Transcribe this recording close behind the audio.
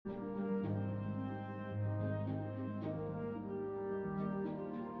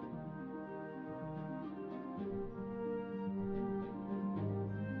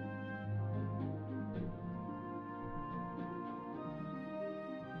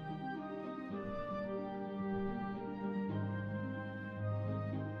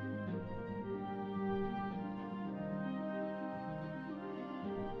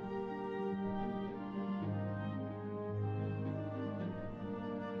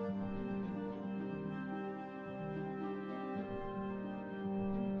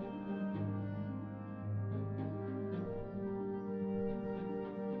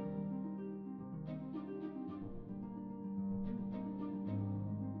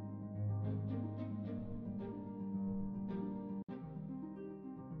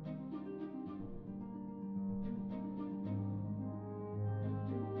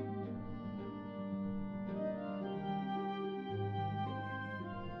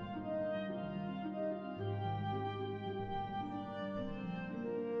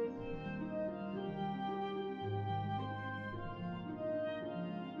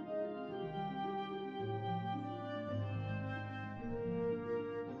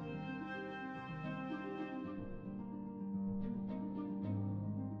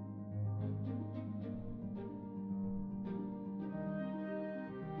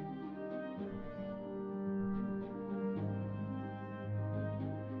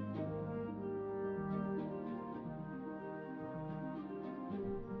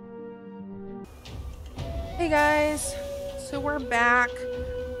Hey guys, so we're back.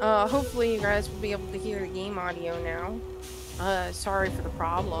 Hopefully you guys will be able to hear the game audio now. Sorry for the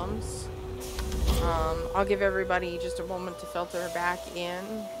problems. I'll give everybody just a moment to filter back in,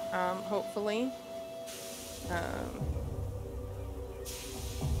 hopefully.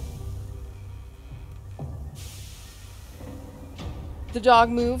 The dog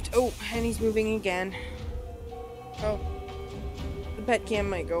moved. Oh, and he's moving again. Oh, the pet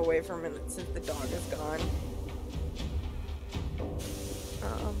cam might go away for a minute since the dog is gone.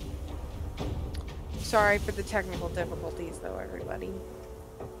 Sorry for the technical difficulties, though, everybody.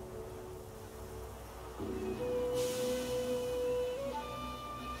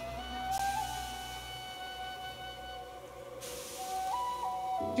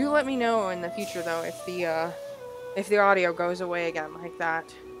 Do let me know in the future, though, if the audio goes away again like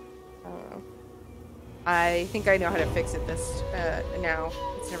that. I think I know how to fix it now.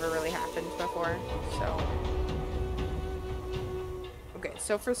 It's never really happened before, so. Okay,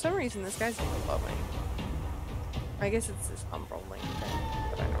 so for some reason this guy's glowing. I guess it's this umbral link thing,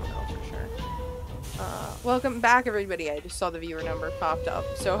 but I don't know for sure. Welcome back, everybody. I just saw the viewer number popped up,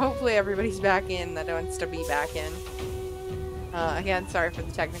 so hopefully everybody's back in that wants to be back in. Again, sorry for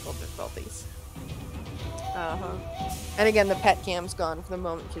the technical difficulties. And again, the pet cam's gone for the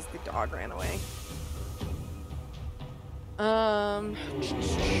moment because the dog ran away. So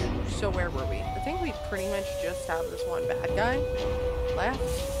where were we? I think we pretty much just have this one bad guy left.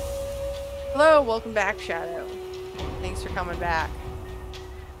 Hello, welcome back, Shadow. Thanks for coming back.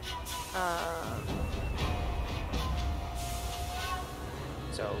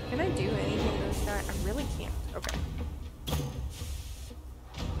 So, can I do anything to this guy? I really can't. Okay.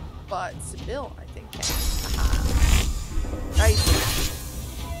 But Sebille, I think, can. Aha. Nice.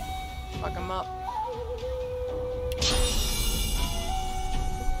 Fuck him up.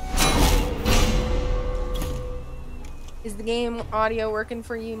 Is the game audio working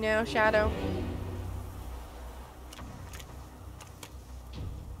for you now, Shadow?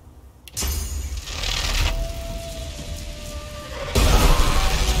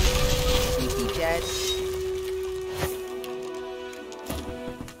 Is he dead?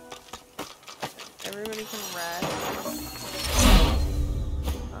 Everybody can rest.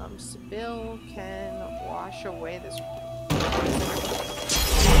 Sebille can wash away this poison. I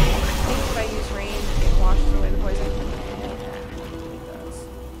think if I use range, it washes away the poison.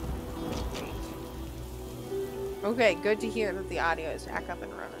 Okay, good to hear that the audio is back up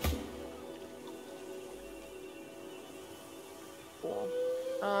and running. Cool.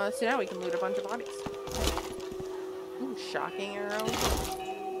 So now we can loot a bunch of bodies. Ooh, shocking arrow.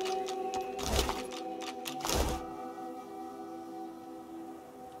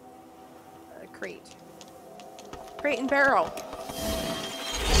 Crate. Crate and barrel.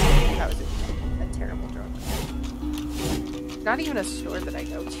 That was a terrible drug. Not even a store that I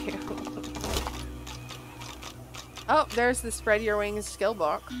go to. Oh, there's the Spread Your Wings skill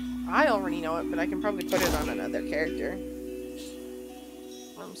book. I already know it, but I can probably put it on another character.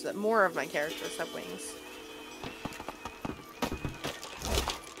 So that more of my characters have wings.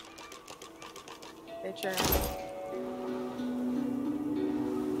 Picture.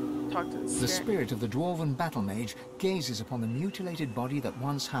 Talk to the spirit. The spirit of the dwarven battle mage gazes upon the mutilated body that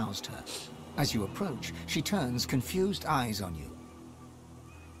once housed her. As you approach, she turns confused eyes on you.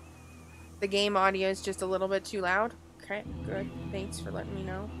 The game audio is just a little bit too loud. Okay, good. Thanks for letting me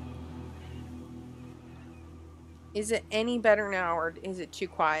know. Is it any better now, or is it too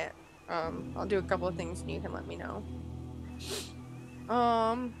quiet? I'll do a couple of things and you can let me know.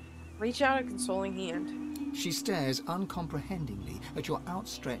 Reach out a consoling hand. She stares uncomprehendingly at your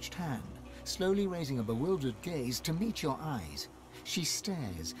outstretched hand, slowly raising a bewildered gaze to meet your eyes. She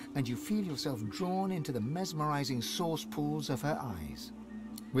stares, and you feel yourself drawn into the mesmerizing source pools of her eyes.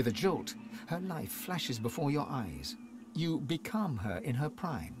 With a jolt, her life flashes before your eyes. You become her in her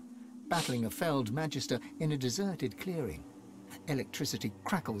prime, battling a felled magister in a deserted clearing. Electricity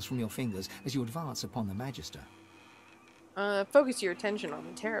crackles from your fingers as you advance upon the magister. Focus your attention on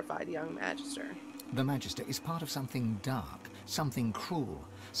the terrified young magister. The magister is part of something dark, something cruel,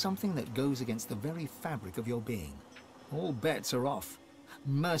 something that goes against the very fabric of your being. All bets are off.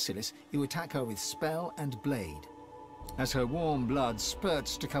 Merciless, you attack her with spell and blade. As her warm blood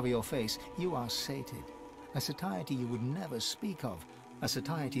spurts to cover your face, you are sated. A satiety you would never speak of. A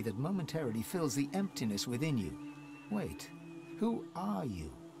satiety that momentarily fills the emptiness within you. Wait, who are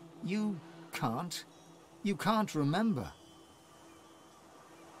you? You can't remember.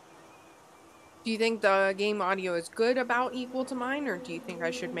 Do you think the game audio is good, about equal to mine, or do you think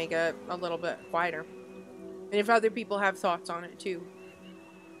I should make it a little bit quieter? And if other people have thoughts on it too.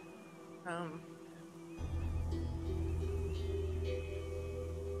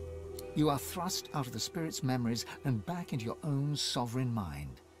 You are thrust out of the spirit's memories and back into your own sovereign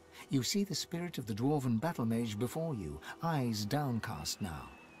mind. You see the spirit of the dwarven battle mage before you, eyes downcast now.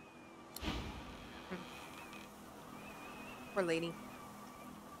 Poor lady.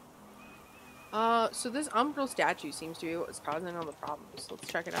 So this umbral statue seems to be what was causing all the problems. Let's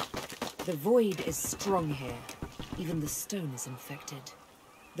check it out. The void is strong here. Even the stone is infected.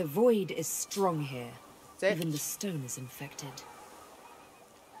 The void is strong here. That's it? Even the stone is infected.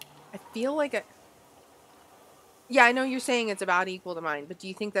 I feel like yeah, I know you're saying it's about equal to mine, but do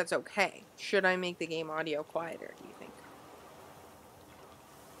you think that's okay? Should I make the game audio quieter, do you think?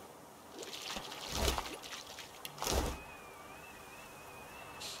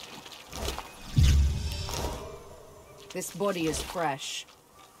 This body is fresh.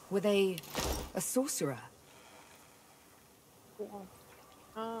 Were they a sorcerer? Cool.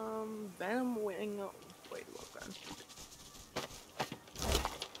 Venom wing. Voidwoken.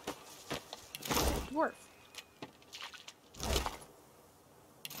 Dwarf.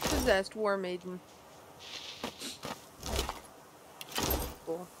 Possessed war maiden.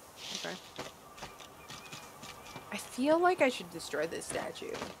 Cool. Okay. I feel like I should destroy this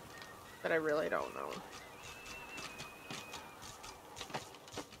statue, but I really don't know.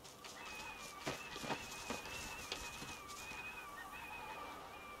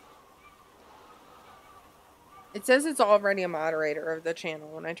 It says it's already a moderator of the channel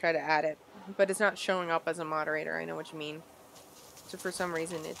when I try to add it, but it's not showing up as a moderator. I know what you mean. So for some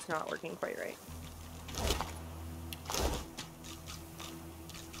reason, it's not working quite right.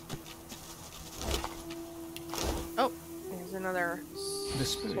 Oh, there's another The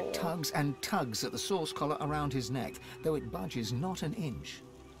spirit soul. tugs and tugs at the source collar around his neck, though it budges not an inch.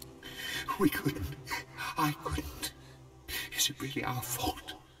 We couldn't. I couldn't. Is it really our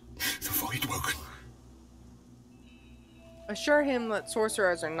fault? The voidwoken. Assure him that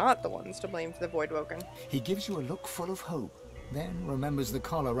sorcerers are not the ones to blame for the voidwoken. He gives you a look full of hope, then remembers the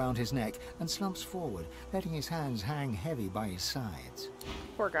collar around his neck and slumps forward, letting his hands hang heavy by his sides.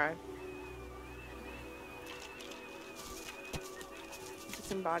 Poor guy.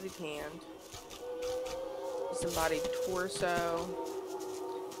 Disembodied hand. Disembodied torso.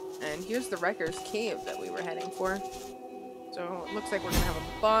 And here's the Wrecker's Cave that we were heading for. So it looks like we're gonna have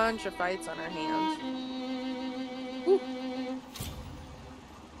a bunch of fights on our hands. Whew.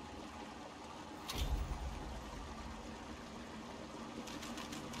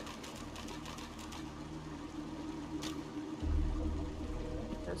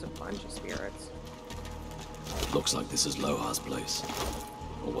 There's a bunch of spirits. Looks like this is Loha's place.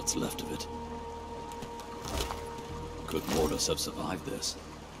 Or what's left of it. Could Mortis have survived this?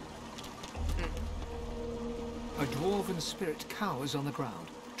 A dwarven spirit cowers on the ground,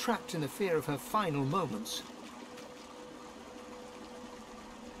 trapped in the fear of her final moments.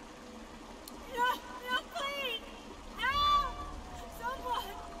 No, please! Help! Someone!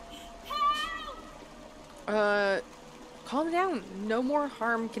 Help! Calm down. No more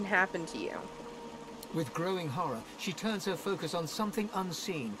harm can happen to you. With growing horror, she turns her focus on something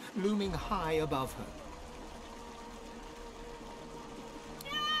unseen, looming high above her.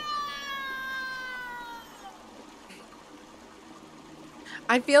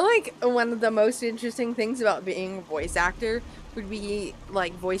 I feel like one of the most interesting things about being a voice actor would be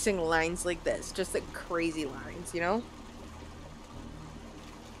like voicing lines like this, just like crazy lines, you know?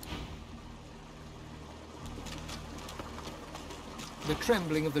 The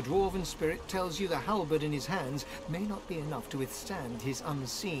trembling of the dwarven spirit tells you the halberd in his hands may not be enough to withstand his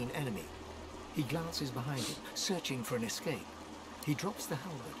unseen enemy. He glances behind him, searching for an escape. He drops the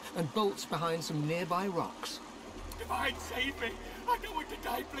halberd and bolts behind some nearby rocks. Divine, save me! I don't want to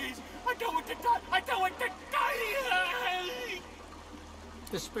die, please! I don't want to die! I don't want to die!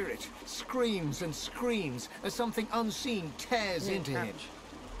 The spirit screams and screams as something unseen tears into him.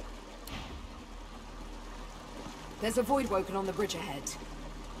 There's a voidwoken on the bridge ahead.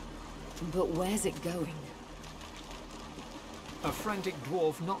 But where's it going? A frantic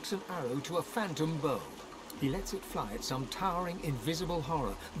dwarf knocks an arrow to a phantom bow. He lets it fly at some towering, invisible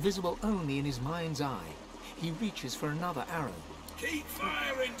horror, visible only in his mind's eye. He reaches for another arrow. Keep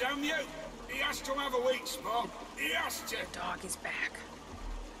firing, damn you! He has to have a weak spot. He has to. The dog is back.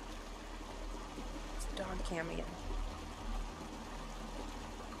 It's the dog cam again.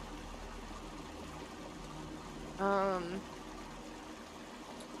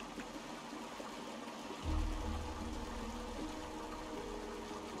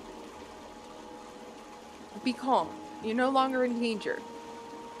 Be calm. You're no longer in danger.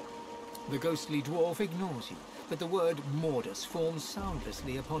 The ghostly dwarf ignores you, but the word Mortis forms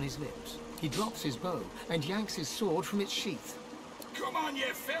soundlessly upon his lips. He drops his bow and yanks his sword from its sheath. Come on, you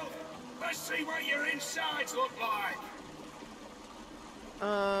filth! Let's see what your insides look like.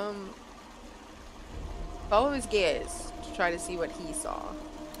 Follow his gaze to try to see what he saw.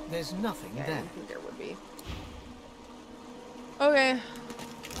 There's nothing Yeah, I there. didn't think there would be. Okay. It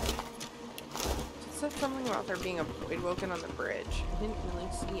said something about there being a voidwoken on the bridge. I didn't really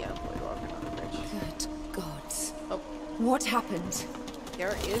see a voidwoken on the bridge. Good gods. Oh, What happened?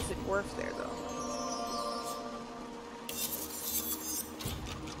 there is a dwarf there though.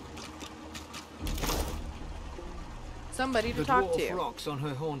 Somebody to The talk dwarf to. rocks on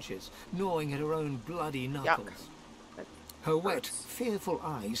her haunches, gnawing at her own bloody knuckles. That Her wet, hurts. fearful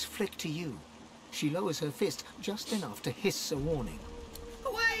eyes flick to you. She lowers her fist just enough to hiss a warning.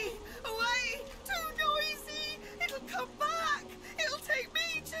 Away! Away! Too noisy! It'll come back! It'll take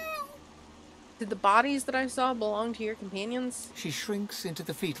me too! Did the bodies that I saw belong to your companions? She shrinks into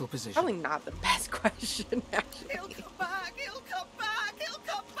the fetal position. Probably not the best question, actually. It'll come back! It'll come back! It'll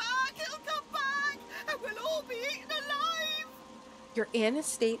come back! It'll come back! And we'll all be eaten alive! You're in a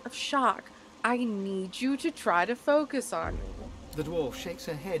state of shock. I need you to try to focus on me. The dwarf shakes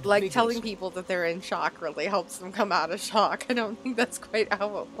her head Like, telling vigorously. people that they're in shock really helps them come out of shock. I don't think that's quite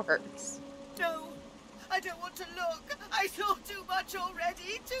how it works. No! I don't want to look! I saw too much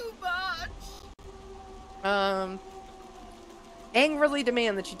already! Too much! Angrily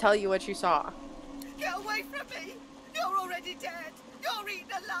demand that you tell you what you saw. Get away from me! You're already dead! You're eaten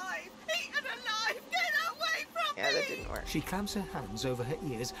alive! Eaten alive! Get away from Yeah, me! that didn't work. She clamps her hands over her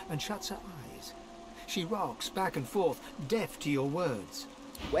ears and shuts her eyes. She rocks back and forth, deaf to your words.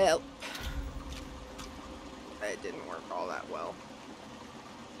 Well, that didn't work all that well.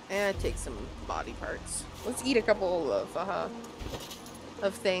 And take some body parts. Let's eat a couple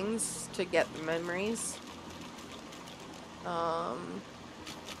of things to get the memories.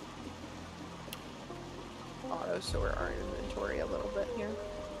 Auto sort our inventory a little bit here.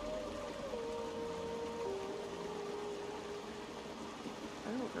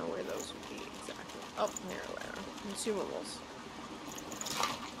 I don't know where those would be exactly. Oh, there they are. Consumables.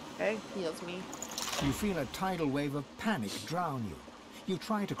 Okay, heals me. You feel a tidal wave of panic drown you. You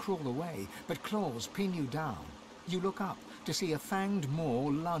try to crawl away, but claws pin you down. You look up to see a fanged maw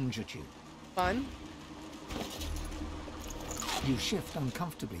lunge at you. Fun. You shift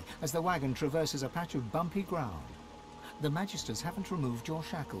uncomfortably as the wagon traverses a patch of bumpy ground. The Magisters haven't removed your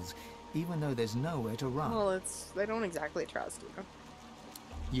shackles, even though there's nowhere to run. Well, they don't exactly trust you.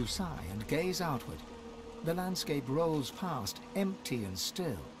 You sigh and gaze outward. The landscape rolls past, empty and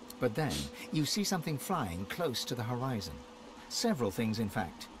still. But then, you see something flying close to the horizon. Several things, in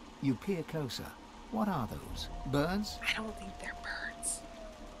fact. You peer closer. What are those? Birds? I don't think they're birds.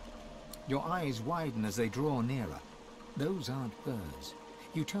 Your eyes widen as they draw nearer. Those aren't birds.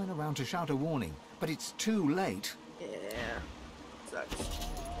 You turn around to shout a warning, but it's too late. Yeah. Sucks.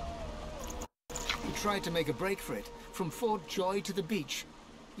 You tried to make a break for it, from Fort Joy to the beach.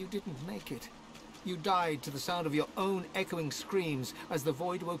 You didn't make it. You died to the sound of your own echoing screams as the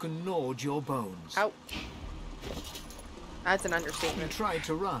voidwoken gnawed your bones. Ow. That's an You understatement. tried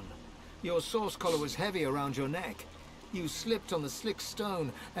to run. Your source collar was heavy around your neck. You slipped on the slick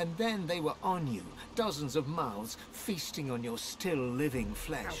stone, and then they were on you, dozens of mouths feasting on your still living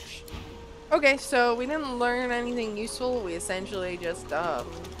flesh. Ouch. Okay, so we didn't learn anything useful. We essentially just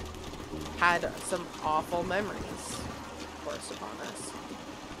had some awful memories forced upon us.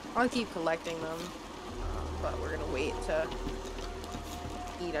 I'll keep collecting them, but we're gonna wait to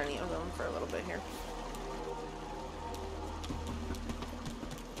eat any of them for a little bit here.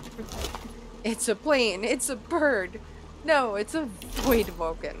 It's a plane. It's a bird. No, it's a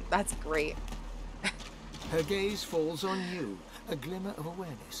voidwoken. That's great. Her gaze falls on you, a glimmer of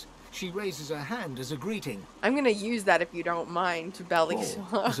awareness. She raises her hand as a greeting, I'm gonna use that if you don't mind to belly or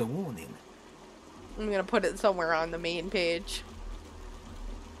swap. as a warning. I'm gonna put it somewhere on the main page.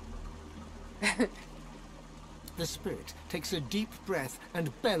 The spirit takes a deep breath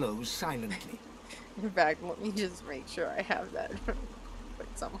and bellows silently. In fact, let me just make sure I have that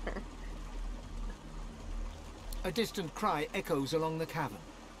put somewhere. A distant cry echoes along the cavern.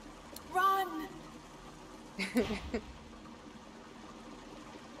 Run!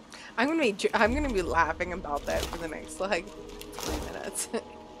 I'm gonna be laughing about that for the next like 3 minutes.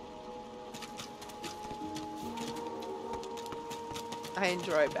 I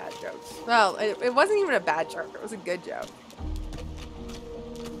enjoy bad jokes. Well, it wasn't even a bad joke. It was a good joke.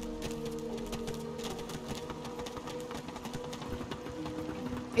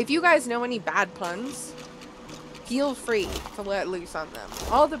 If you guys know any bad puns, feel free to let loose on them.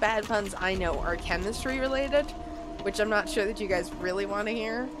 All the bad puns I know are chemistry related, which I'm not sure that you guys really want to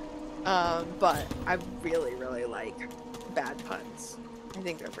hear. But I really, really like bad puns. I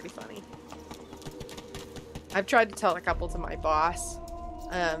think they're pretty funny. I've tried to tell a couple to my boss.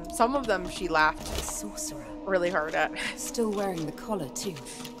 Some of them she laughed A sorcerer. really hard at. Still wearing the collar, too.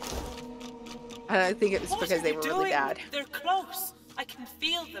 And I think it was because they were really bad. They're close. I can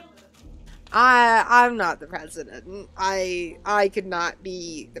feel them. I'm not the president. I could not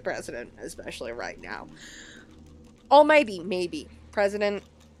be the president, especially right now. Almighty, maybe. President,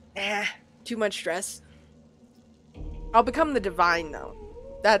 too much stress. I'll become the divine, though.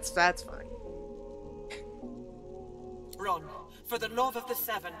 That's fine. Run. For the love of the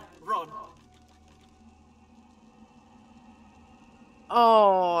seven, run.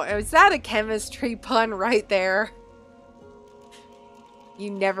 Oh, is that a chemistry pun right there? You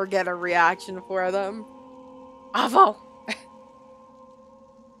never get a reaction for them. Awful.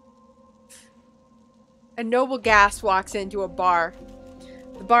 A noble gas walks into a bar.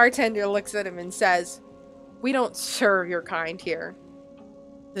 The bartender looks at him and says, "We don't serve your kind here."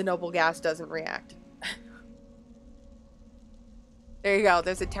 The noble gas doesn't react. There you go.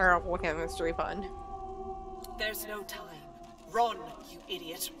 There's a terrible chemistry pun. There's no time. Run, you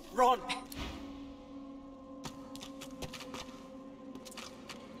idiot. Run.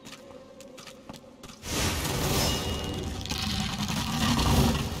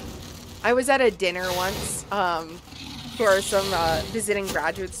 I was at a dinner once for some visiting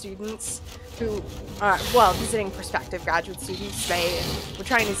graduate students who, well, visiting prospective graduate students. They were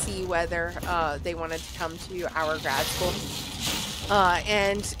trying to see whether they wanted to come to our grad school.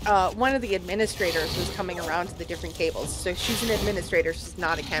 And one of the administrators was coming around to the different tables. So she's an administrator, she's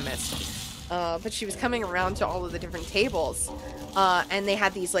not a chemist. But she was coming around to all of the different tables. And they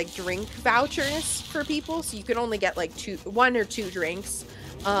had these like drink vouchers for people. So you could only get like one or two drinks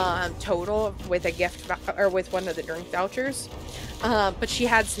total with a gift or with one of the drink vouchers. But she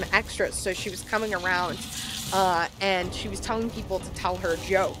had some extras. So she was coming around and she was telling people to tell her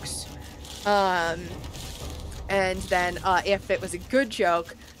jokes. And then if it was a good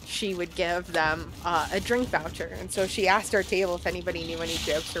joke, she would give them a drink voucher. And so she asked our table if anybody knew any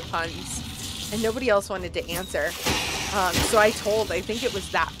jokes or puns. And nobody else wanted to answer. So I think it was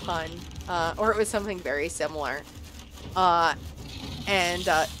that pun. Or it was something very similar. And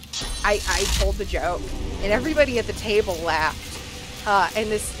I told the joke. And everybody at the table laughed. And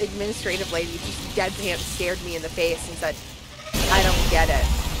this administrative lady just deadpan stared me in the face and said, "I don't get it."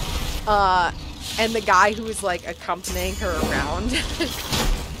 And the guy who was like accompanying her around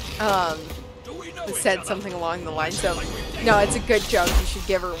said something along the lines of, "No, it's a good joke, you should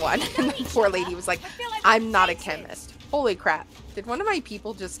give her one." And the poor lady was like, "I'm not a chemist." Holy crap. Did one of my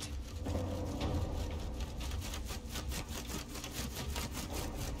people just...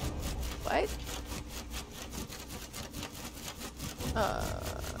 What?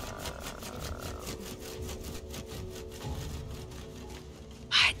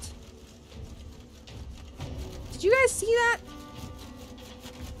 What? Did you guys see that?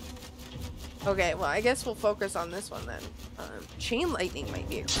 Okay, well, I guess we'll focus on this one then. Chain lightning might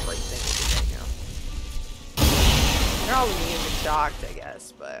be a great thing to do right now. They're all immune to shocked, I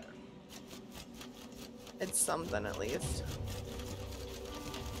guess, but it's something at least.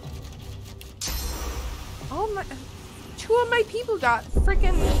 Oh my... 2 of my people got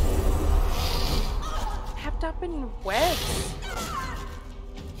freaking wrapped up in webs.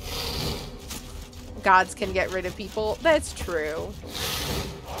 Gods can get rid of people. That's true.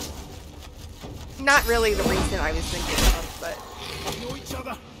 Not really the reason I was thinking of, but... Know each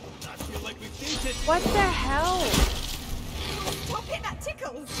other. I feel like we've dated. What the hell? Stop it, that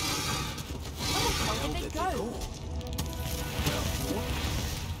tickles. How did they go?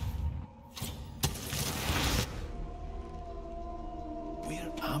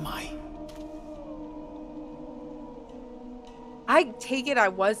 Where am I? I take it I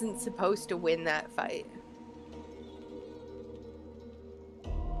wasn't supposed to win that fight.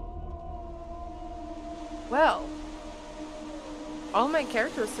 Well, all my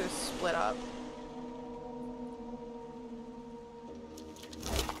characters are split up.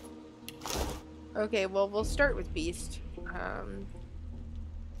 Okay, well, we'll start with Beast.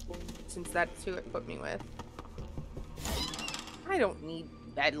 Since that's who it put me with. I don't need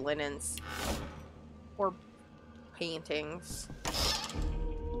bed linens. Or paintings.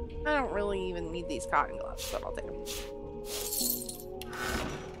 I don't really even need these cotton gloves, but I'll take them.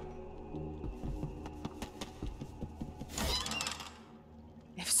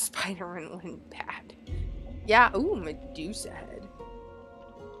 If Spider-Man went bad. Yeah, ooh, Medusa head.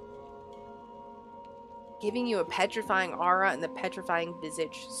 Giving you a petrifying aura and the petrifying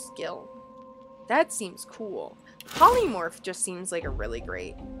visage skill. That seems cool. Polymorph just seems like a really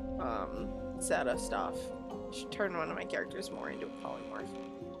great set of stuff. should turn one of my characters more into a polymorph.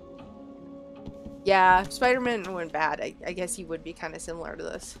 Yeah, if Spider-Man went bad, I guess he would be kind of similar to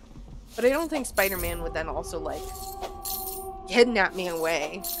this. But I don't think Spider-Man would then also, like, kidnap me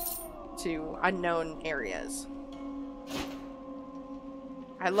away to unknown areas.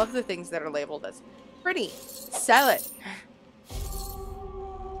 I love the things that are labeled as pretty. Sell it.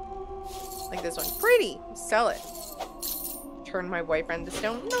 Like this one. Pretty. Sell it. Turn my boyfriend to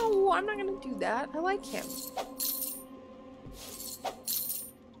stone. No, I'm not gonna do that. I like him.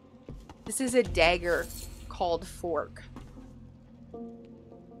 This is a dagger called Fork.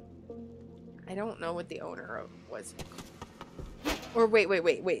 I don't know what the owner of was. Or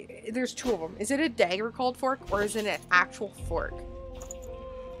wait. There's two of them. Is it a dagger called Fork or is it an actual fork?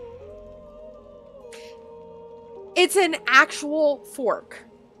 It's an actual fork.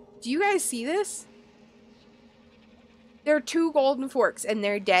 Do you guys see this? They're two golden forks and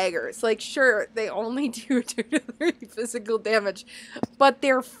they're daggers. Like, sure, they only do 2 to 3 physical damage, but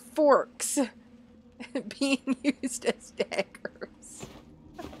they're forks being used as daggers.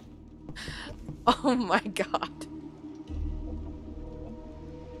 Oh my god.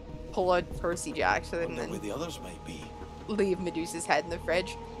 Pull a Percy Jackson and then where the others might be. Leave Medusa's head in the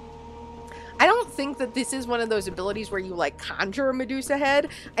fridge. I don't think that this is one of those abilities where you, like, conjure a Medusa head.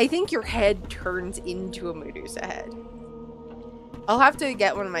 I think your head turns into a Medusa head. I'll have to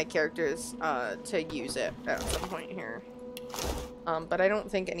get one of my characters to use it at some point here. But I don't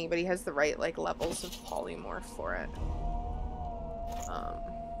think anybody has the right, like, levels of polymorph for it.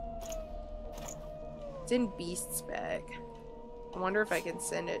 It's in Beast's bag. I wonder if I can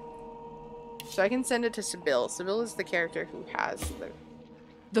send it. So I can send it to Sebille. Sebille is the character who has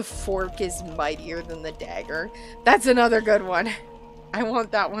the fork is mightier than the dagger. That's another good one. I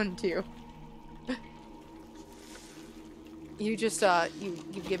want that one too. You just you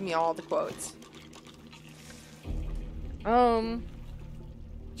give me all the quotes. I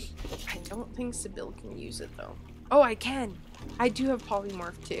don't think Sebille can use it though. Oh, I can. I do have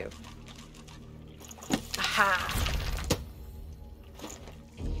polymorph too. Aha.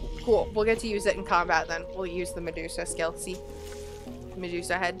 Cool. We'll get to use it in combat then. We'll use the Medusa skill. See?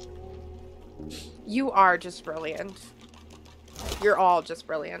 Medusa head. You are just brilliant. You're all just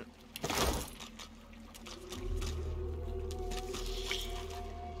brilliant.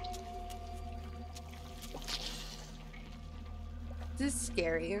 This is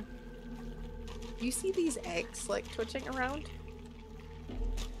scary. Do you see these eggs like twitching around?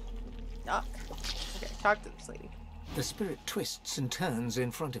 Duck. Okay, talk to this lady. The spirit twists and turns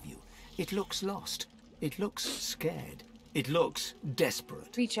in front of you. It looks lost. It looks scared. It looks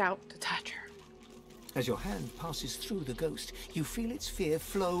desperate. Reach out to touch her. As your hand passes through the ghost, you feel its fear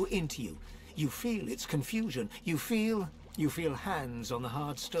flow into you. You feel its confusion. You feel hands on the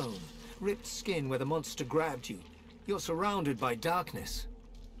hard stone. Ripped skin where the monster grabbed you. You're surrounded by darkness.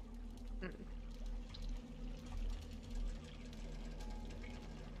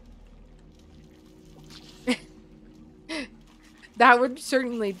 That would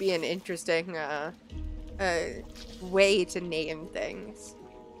certainly be an interesting way to name things.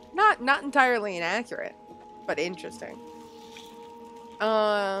 Not entirely inaccurate, but interesting.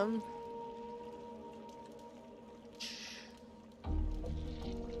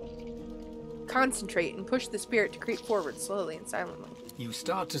 Concentrate and push the spirit to creep forward slowly and silently. You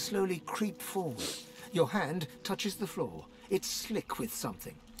start to slowly creep forward. Your hand touches the floor. It's slick with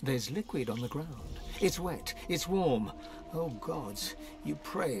something. There's liquid on the ground. It's wet. It's warm. Oh gods, you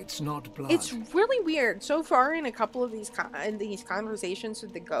pray it's not blood. It's really weird. So far in a couple of these conversations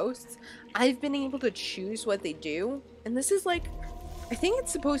with the ghosts, I've been able to choose what they do. And this is like, I think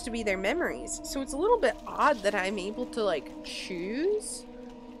it's supposed to be their memories. So it's a little bit odd that I'm able to like choose.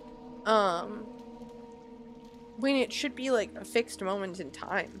 When it should be like a fixed moment in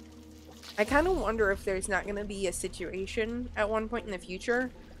time. I kind of wonder if there's not going to be a situation at one point in the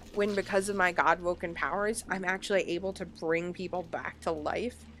future when, because of my godwoken powers, I'm actually able to bring people back to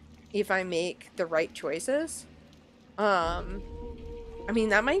life if I make the right choices. I mean,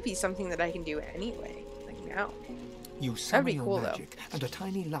 that might be something that I can do anyway, like now. You summon your magic, and a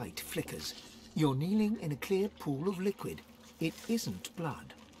tiny light flickers. You're kneeling in a clear pool of liquid. It isn't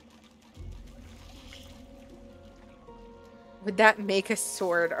blood. Would that make a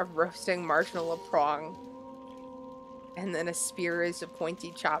sword a roasting marshmallow prong? And then a spear is a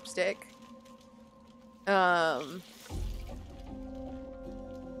pointy chopstick? I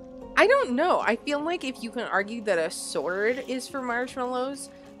don't know. I feel like if you can argue that a sword is for marshmallows,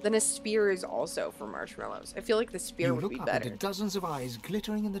 then a spear is also for marshmallows. I feel like the spear would be better. You look up into dozens of eyes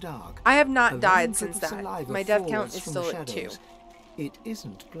glittering in the dark. I have not died since that. My death count is still at 2. It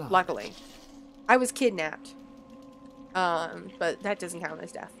isn't blood. Luckily. I was kidnapped. But that doesn't count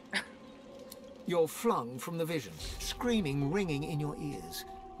as death. You're flung from the vision, screaming ringing in your ears.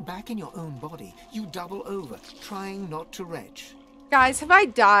 Back in your own body, you double over, trying not to retch. Guys, have I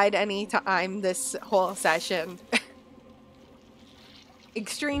died any time this whole session?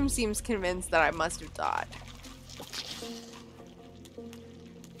 Extreme seems convinced that I must have died.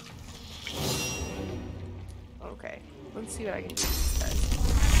 Okay, let's see what I can do with these guys.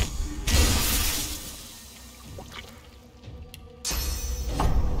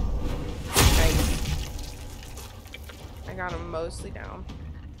 I got him mostly down.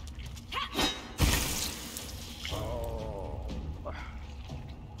 Oh.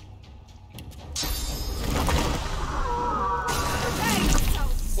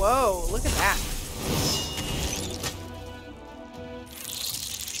 Whoa, look at that.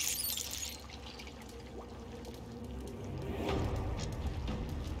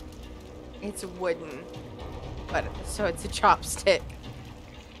 It's wooden, but so it's a chopstick.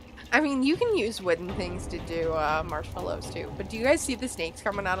 I mean, you can use wooden things to do marshmallows too, but do you guys see the snakes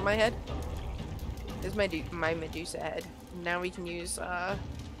coming out of my head? There's my Medusa head. Now we can use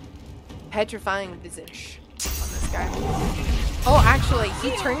petrifying visage on this guy. Oh, actually, he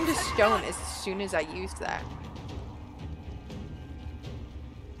turned to stone as soon as I used that.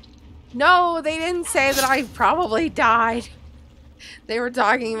 No, they didn't say that I probably died. They were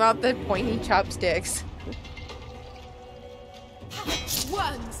talking about the pointy chopsticks.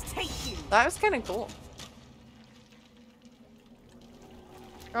 Worms take you. That was kind of cool.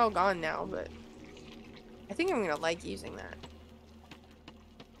 They're all gone now, but I think I'm gonna like using that.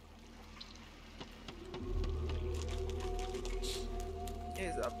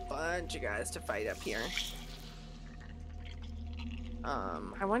 There's a bunch of guys to fight up here.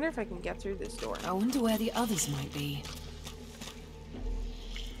 I wonder if I can get through this door. I wonder where the others might be.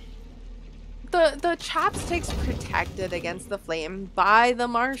 The chopsticks protected against the flame by the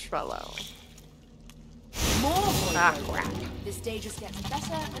marshmallow. More Ah, crap. This day just gets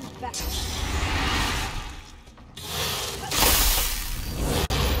better and better.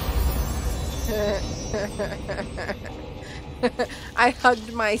 I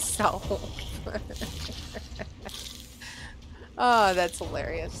hugged myself. Oh, that's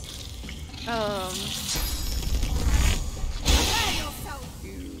hilarious.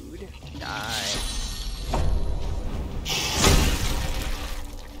 Dude, die.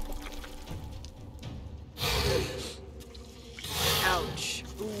 Ouch.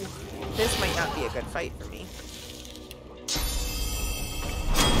 Ooh, this might not be a good fight for me.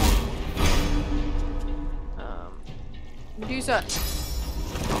 Medusa.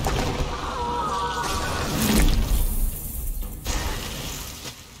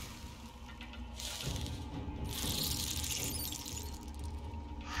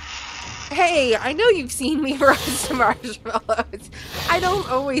 Hey, I know you've seen me roast marshmallows. I don't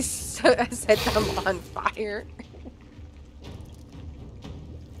always set them on fire.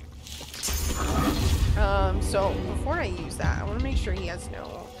 So before I use that, I want to make sure he has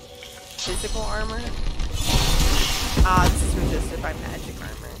no physical armor. Ah, this is resisted by magic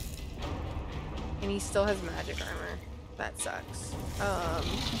armor. And he still has magic armor. That sucks.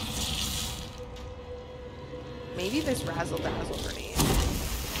 Maybe this razzle dazzle grenade.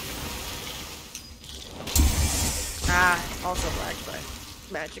 Ah, also black, but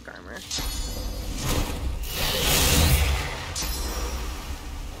magic armor.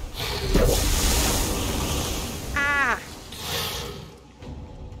 Ah!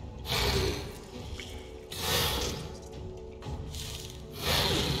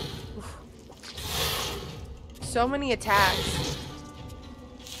 So many attacks.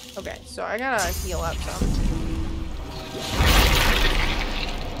 Okay, so I gotta heal up some.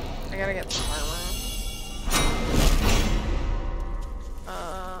 I gotta get some armor.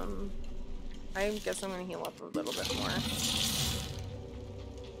 I guess I'm gonna heal up a little bit more.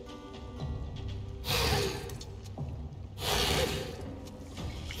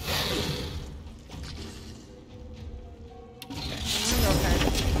 Okay, I'm gonna go ahead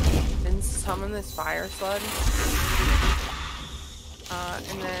and summon this fire slug.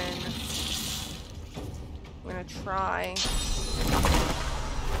 And then I'm gonna try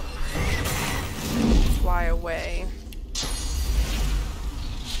fly away.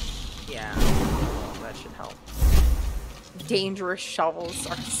 Yeah, that should help. Dangerous shovels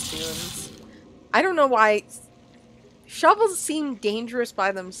are spoons. I don't know why shovels seem dangerous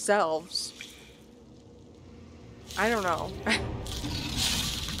by themselves. I don't know.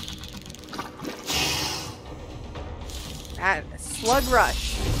 That slug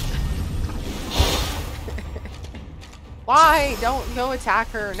rush. Why? Don't go attack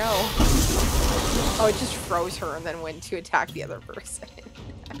her. No. Oh, it just froze her and then went to attack the other person.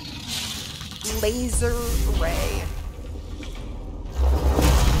 Laser ray.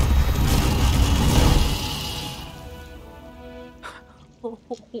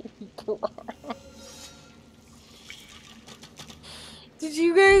 Did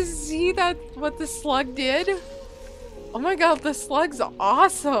you guys see that? What the slug did? Oh my god, the slug's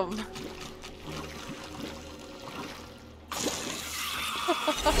awesome.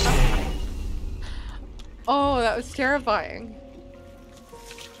 Oh, that was terrifying.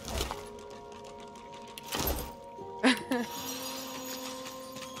 It's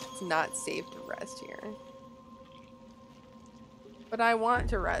not safe to rest here. But I want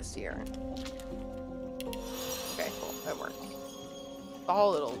to rest here. Okay, cool. That worked.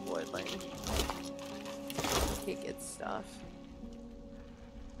 All little woodland. Take its stuff.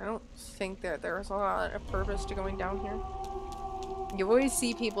 I don't think that there's a lot of purpose to going down here. You always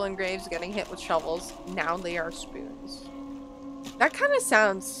see people in graves getting hit with shovels. Now they are spoons. That kind of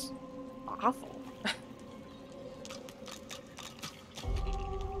sounds awful.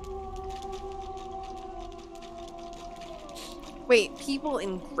 Wait, people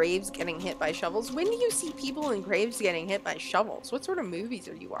in graves getting hit by shovels? When do you see people in graves getting hit by shovels? What sort of movies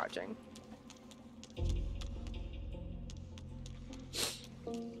are you watching?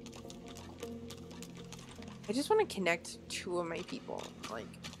 I just want to connect 2 of my people. Like,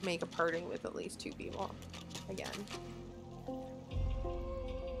 make a party with at least 2 people. Again.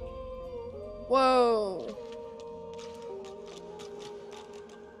 Whoa!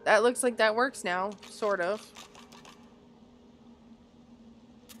 That looks like that works now. Sort of.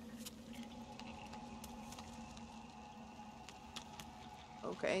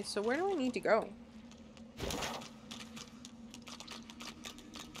 Okay, so where do I need to go?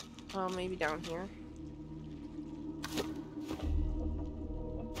 Oh, maybe down here.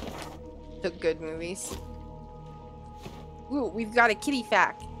 The good movies. Ooh, we've got a kitty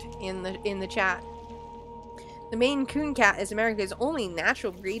fact in the chat. The Maine Coon cat is America's only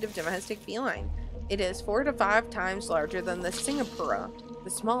natural breed of domestic feline. It is 4 to 5 times larger than the Singapura, the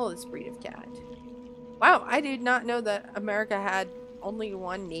smallest breed of cat. Wow, I did not know that America had only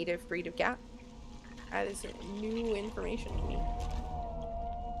one native breed of cat. That is new information to me.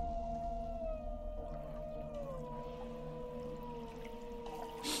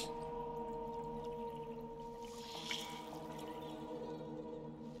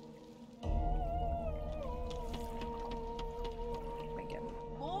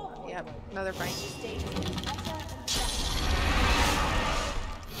 Yep, another fight.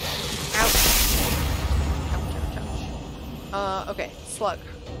 Ouch. Okay, slug.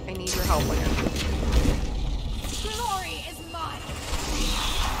 I need your help again. Glory is mine.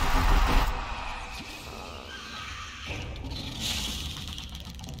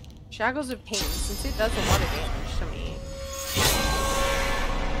 Shackles of Pain, since it does a lot of damage to me.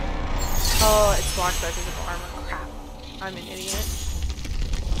 Oh, it's blocked by physical armor. Crap. I'm an idiot.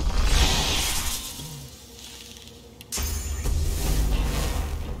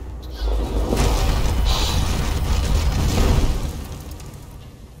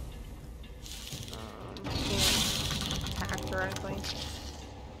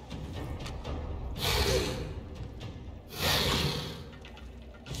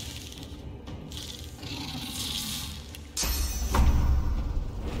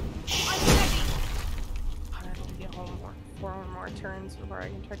 Before I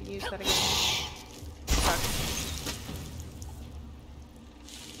can try to use that again. Fuck.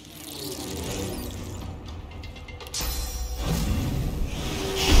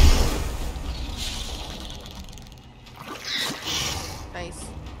 Nice.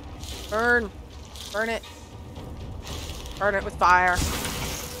 Burn! Burn it! Burn it with fire.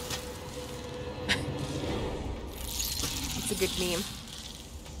 It's a good meme.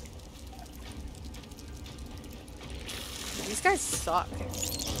 These guys suck.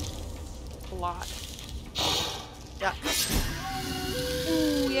 A lot. Yeah.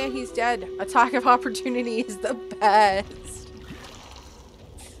 Ooh, yeah, he's dead. Attack of opportunity is the best.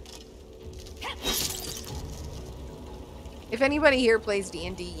 If anybody here plays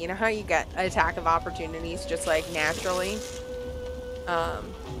D&D, you know how you get attack of opportunities just like naturally?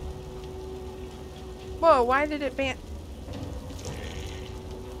 Whoa, why did it ban?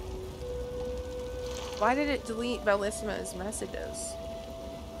 Why did it delete Bellissima's messages?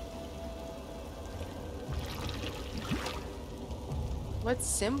 What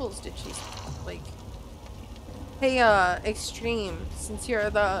symbols did she, like... Hey, Extreme, since you're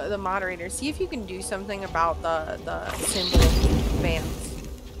the moderator, see if you can do something about the symbol bans.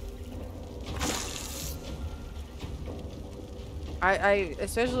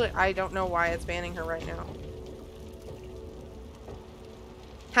 Especially, I don't know why it's banning her right now.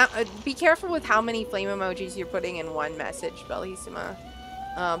 Be careful with how many flame emojis you're putting in one message, Bellissima.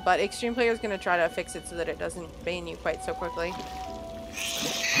 But Extreme Player is going to try to fix it so that it doesn't ban you quite so quickly.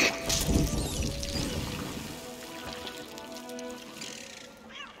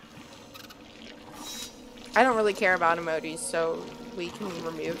 I don't really care about emojis, so we can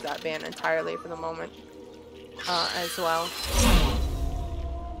remove that ban entirely for the moment as well.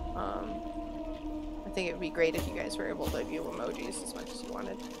 I think it would be great if you guys were able to view emojis as much as you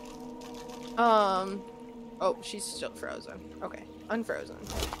wanted. Oh, she's still frozen. Okay, unfrozen.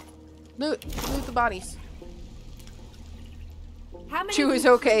 Loot the bodies. How many 2 is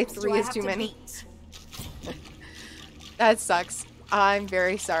okay, 3 do I is have too to many. beat? That sucks. I'm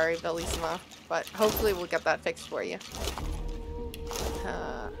very sorry, Bellissima, but hopefully we'll get that fixed for you.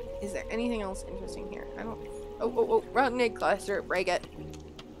 Is there anything else interesting here? I don't... Oh, Rotten cluster, break it.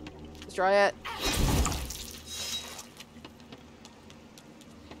 Destroy it.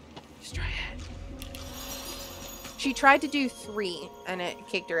 Destroy it. She tried to do 3 and it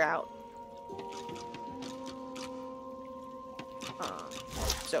kicked her out.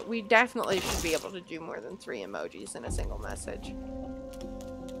 So we definitely should be able to do more than 3 emojis in a single message.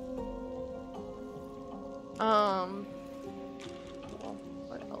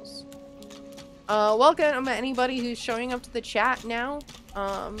 What else? Welcome anybody who's showing up to the chat now.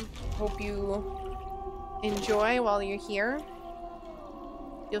 Hope you enjoy while you're here.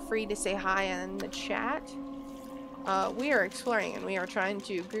 Feel free to say hi in the chat. We are exploring and we are trying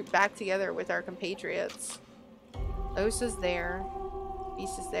to group back together with our compatriots. Lohse is there.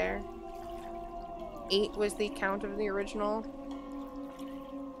 Beast is there. 8 was the count of the original.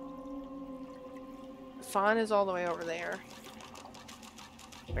 Fawn is all the way over there.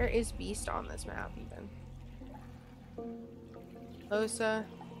 Where is Beast on this map even? Lohse,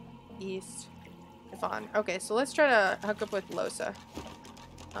 Beast, Ifan. Okay, so let's try to hook up with Lohse.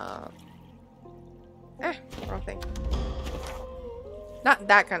 Wrong thing. Not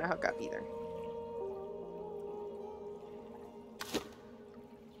that kind of hookup either.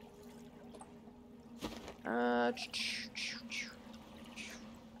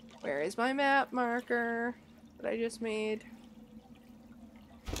 Where is my map marker that I just made?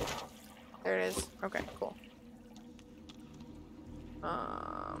 There it is. Okay, cool.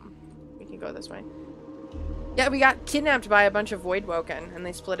 We can go this way. Yeah, we got kidnapped by a bunch of voidwoken, and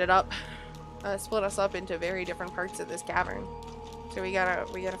they split it up. Split us up into very different parts of this cavern. So we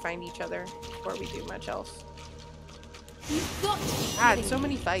gotta find each other before we do much else. God, so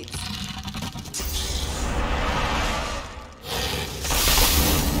many fights.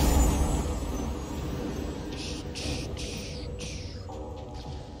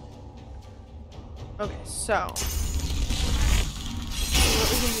 Okay, so what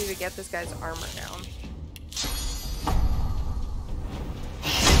we can do to get this guy's armor down.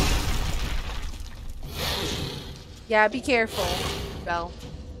 Yeah, be careful, Belle.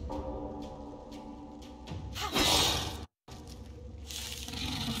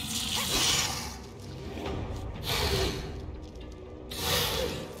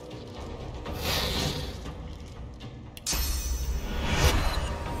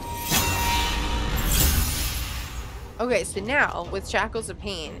 Okay, so now, with Shackles of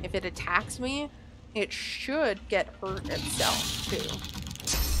Pain, if it attacks me, it should get hurt itself, too.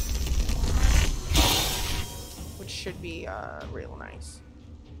 Which should be, real nice.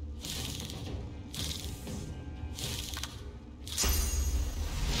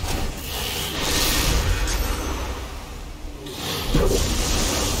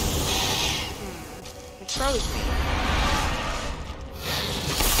 It froze me.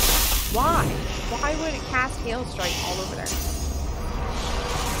 Why? Why would it cast Hail Strike all over there?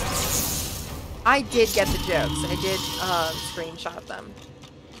 I did get the jokes. I did screenshot them.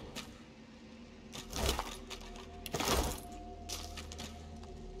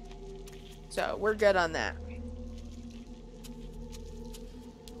 So we're good on that.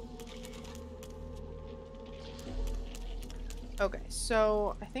 Okay,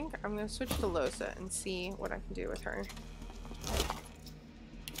 so I think I'm gonna switch to Lohse and see what I can do with her.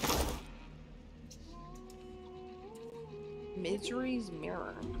 Misery's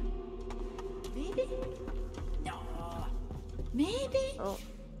Mirror. Maybe? No. Maybe? Oh,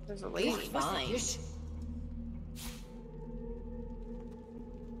 there's a lady. Fine.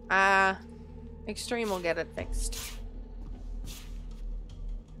 Extreme will get it fixed.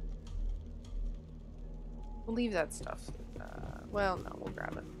 We'll leave that stuff. Well, no, we'll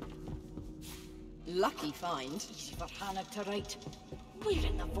grab it. Lucky find. Easy for Hannah to write. Where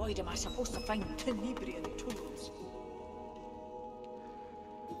in the void am I supposed to find Tenebrian tools?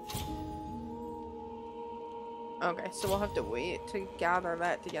 Okay, so we'll have to wait to gather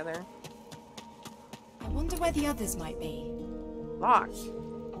that together. I wonder where the others might be. Locked.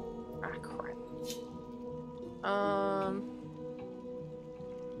 Ah, crap.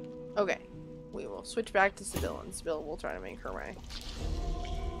 Okay. We will switch back to Sebille, and Sebille will try to make her way.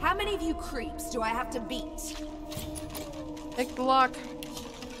 How many of you creeps do I have to beat? Pick the lock.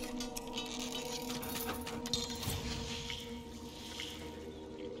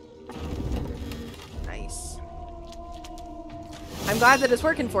 Nice. I'm glad that it's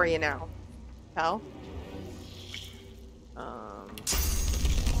working for you now, pal.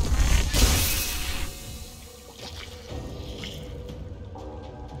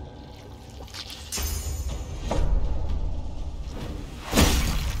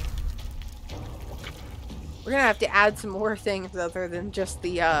 We're gonna have to add some more things other than just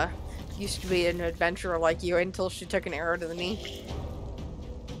the, used to be an adventurer like you until she took an arrow to the knee.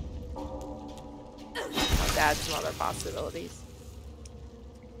 Let's add some other possibilities.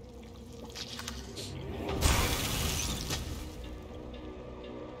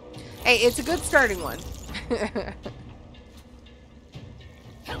 Hey, it's a good starting one.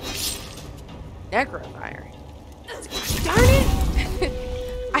 Necrofire. Darn it!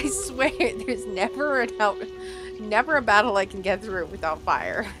 I swear, there's never a battle I can get through without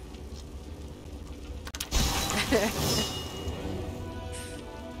fire.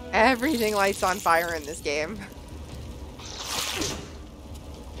 Everything lights on fire in this game.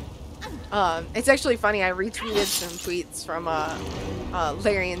 It's actually funny, I retweeted some tweets from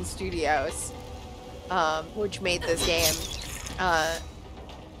Larian Studios, which made this game,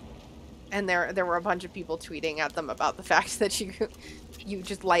 and there were a bunch of people tweeting at them about the fact that you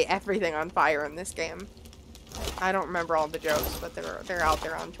just light everything on fire in this game. I don't remember all the jokes, but they're out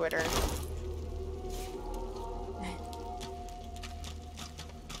there on Twitter.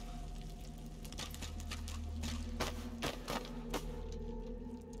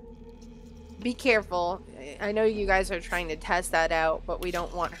 Be careful. I know you guys are trying to test that out, but we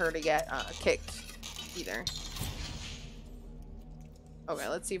don't want her to get kicked either. Okay,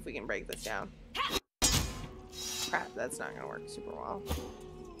 let's see if we can break this down. Crap, that's not gonna work super well.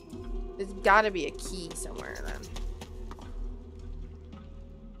 There's gotta be a key somewhere then.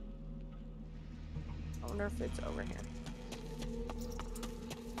 I wonder if it's over here.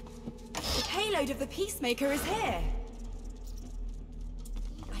 The payload of the Peacemaker is here.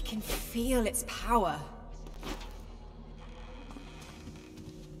 I can feel its power.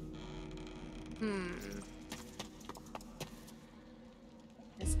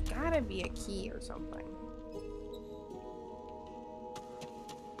 There's gotta be a key or something.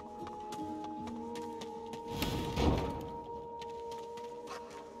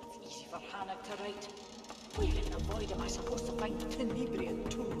 It's easy for Hannah to write. Where in the void am I supposed to find Tenebrian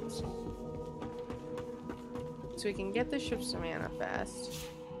tools? So we can get the ship's manifest.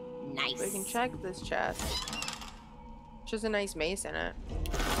 Nice. We can check this chest. Which has a nice mace in it.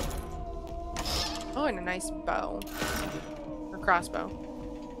 Oh, and a nice bow. Or crossbow.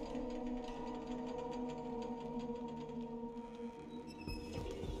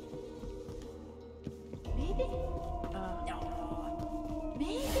 Maybe? No.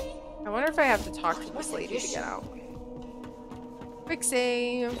 Maybe? I wonder if I have to talk to this lady to get out. Quick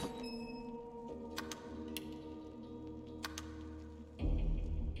save.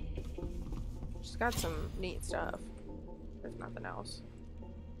 She's got some neat stuff. There's nothing else.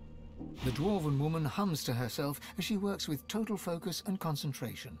 The dwarven woman hums to herself as she works with total focus and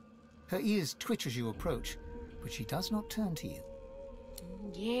concentration. Her ears twitch as you approach, but she does not turn to you.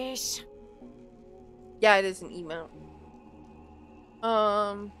 Yes. Yeah, it is an emote.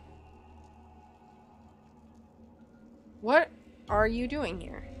 What are you doing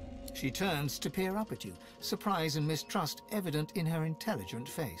here? She turns to peer up at you, surprise and mistrust evident in her intelligent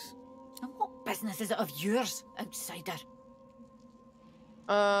face. And what business is it of yours, outsider?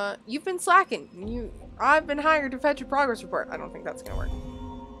 You've been slacking. I've been hired to fetch a progress report. I don't think that's gonna work.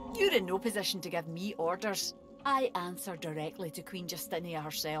 You're in no position to give me orders. I answer directly to Queen Justinia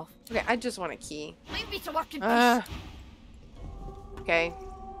herself. Okay, I just want a key. Leave me to work in peace. Okay.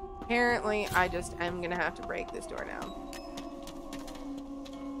 Apparently, I just am gonna have to break this door down.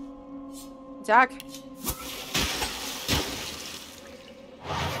 Attack!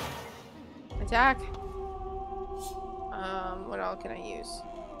 Attack! What else can I use?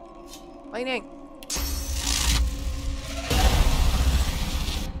 Lightning!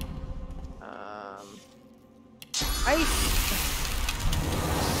 Ice!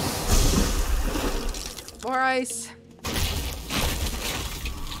 More ice!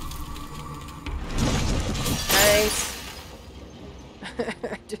 Nice!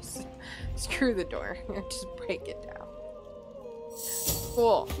 Just screw Screw the door. Just break it down.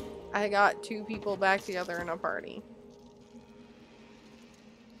 Cool. I got 2 people back together in a party.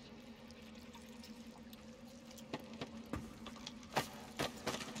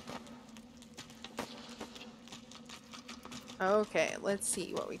 Okay, let's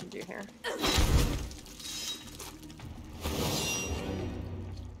see what we can do here.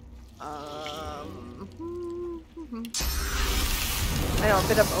 I know, a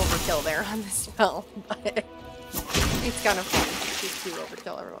bit of overkill there on this spell, but it's kind of fun to do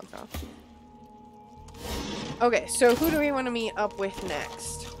overkill every once in a while. Okay, so who do we want to meet up with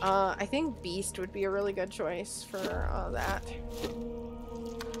next? I think Beast would be a really good choice for that.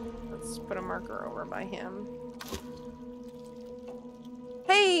 Let's put a marker over by him.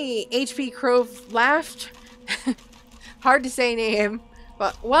 Hey, HP Crove laughed. Hard to say name,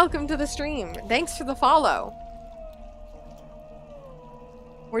 but welcome to the stream. Thanks for the follow.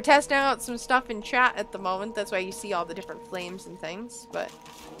 We're testing out some stuff in chat at the moment. That's why you see all the different flames and things, but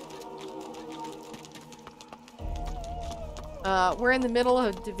we're in the middle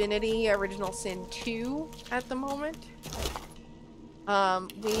of Divinity Original Sin 2 at the moment.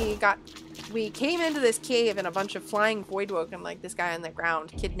 We came into this cave and a bunch of flying voidwoken, like this guy on the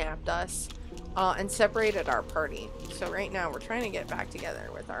ground, kidnapped us and separated our party. So right now we're trying to get back together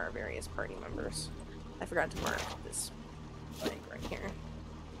with our various party members. I forgot to mark this flag right here.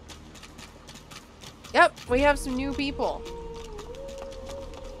 Yep, we have some new people.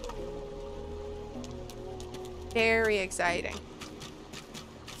 Very exciting.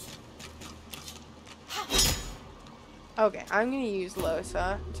 Okay, I'm gonna use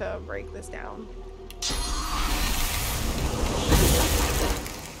Lohse to break this down.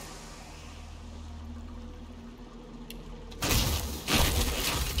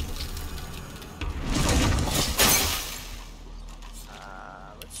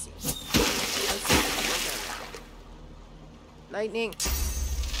 Let's see. Lightning.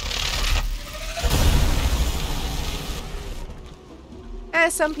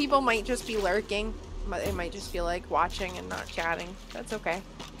 Some people might just be lurking. They might just be like watching and not chatting. That's okay.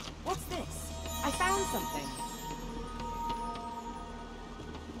 What's this? I found something.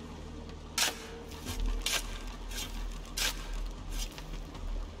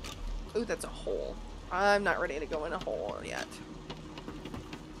 Ooh, that's a hole. I'm not ready to go in a hole yet.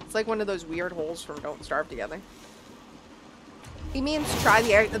 It's like one of those weird holes from Don't Starve Together. He means try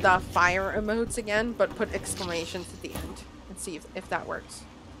the fire emotes again, but put exclamations at the end and see if that works.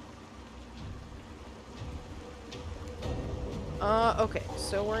 Okay,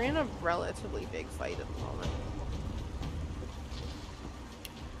 so we're in a relatively big fight at the moment.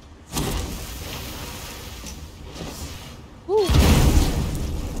 Woo!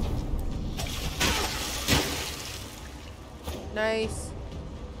 Nice.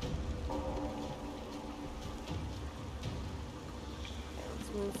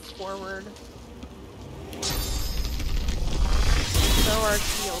 Move forward. Throw our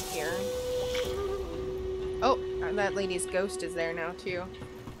shield here. Oh, and that lady's ghost is there now too.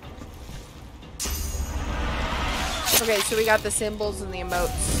 Okay, so we got the symbols and the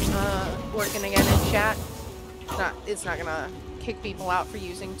emotes working again in chat. It's not gonna kick people out for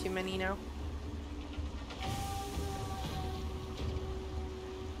using too many now.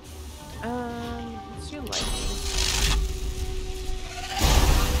 Let's do lightning.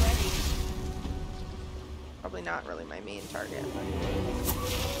 Probably not really my main target.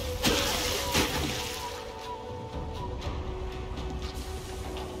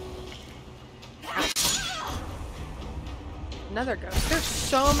 Another ghost. There's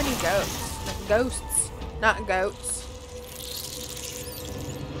so many ghosts. Ghosts, not goats.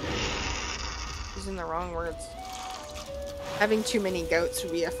 Using the wrong words. Having too many goats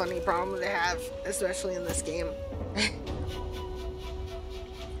would be a funny problem to have, especially in this game.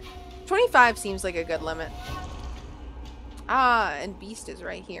 25 seems like a good limit. Ah, and Beast is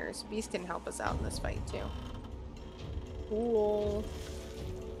right here, so Beast can help us out in this fight too. Cool.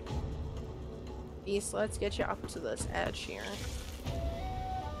 Beast, let's get you up to this edge here.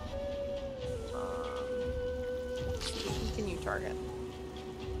 Who can you target?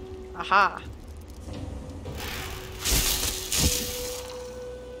 Aha!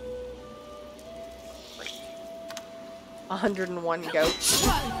 101 goats.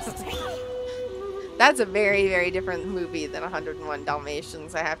 That's a very, very different movie than 101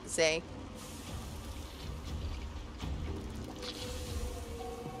 Dalmatians, I have to say.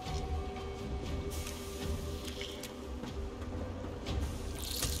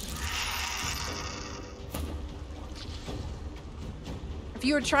 If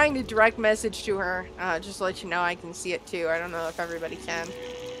you were trying to direct message to her, just to let you know I can see it too. I don't know if everybody can.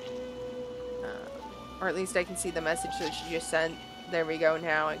 Or at least I can see the message that she just sent. There we go,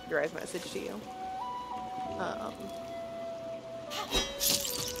 now I can drive message to you.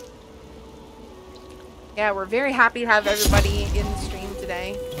 Yeah, we're very happy to have everybody in the stream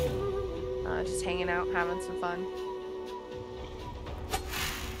today. Just hanging out, having some fun.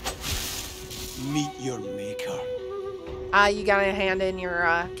 Meet your maker. You gotta hand in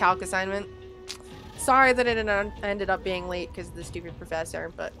your calc assignment. Sorry that it ended up being late because of the stupid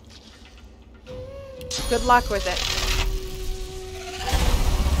professor, but good luck with it.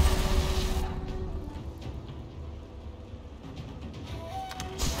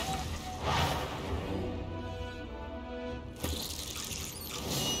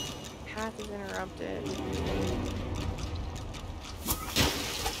 Path is interrupted.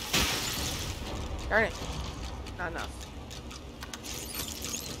 Darn it. Not enough.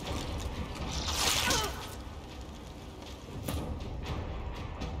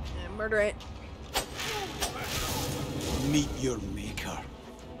 And murder it. Meet your maker.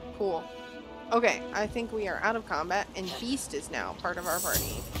 Cool. Okay, I think we are out of combat, and Beast is now part of our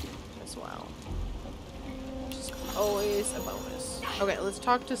party as well. Which is always a bonus. Okay, let's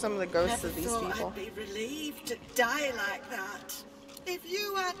talk to some of the ghosts of these people. I'd be relieved to die like that. If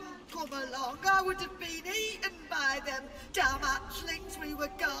you hadn't come along, I would have been eaten by them damn hatchlings we were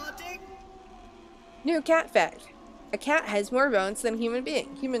guarding. New cat fact. A cat has more bones than a human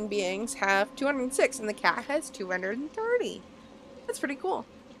being. Human beings have 206 and the cat has 230. That's pretty cool.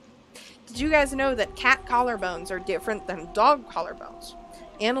 Did you guys know that cat collarbones are different than dog collarbones?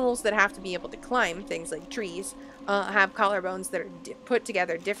 Animals that have to be able to climb, things like trees, have collarbones that are put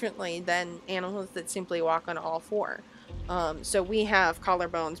together differently than animals that simply walk on all four. So we have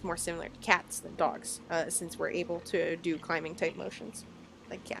collarbones more similar to cats than dogs, since we're able to do climbing type motions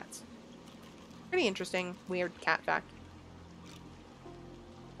like cats. Pretty interesting, weird cat fact.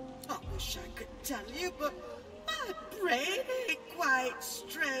 I wish I could tell you, but my brain ain't quite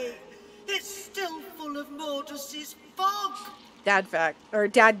straight. It's still full of Mordus's fog. Dad fact, or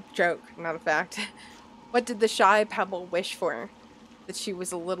dad joke, not a fact. What did the shy pebble wish for? That she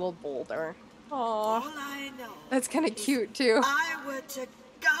was a little bolder. Aww. All I know, that's kind of cute too. I were to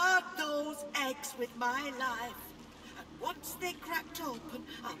guard those eggs with my life. And once they cracked open,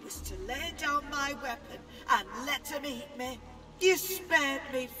 I was to lay down my weapon and let them eat me. You spared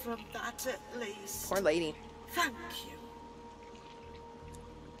me from that at least. Poor lady. Thank you.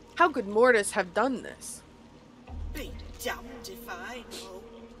 How could Mortis have done this? Be damned if I know.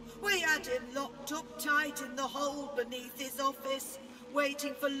 We had him locked up tight in the hole beneath his office,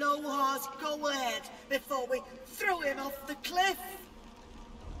 waiting for Loha's go-ahead before we threw him off the cliff.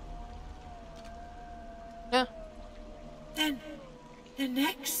 Yeah. Then, the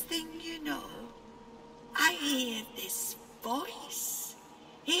next thing you know, I hear this voice.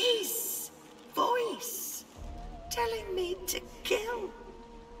 His voice. Telling me to kill.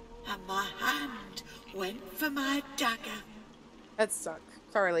 And my hand went for my dagger. That sucked.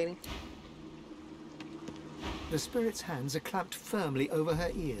 Sorry, lady. The spirit's hands are clamped firmly over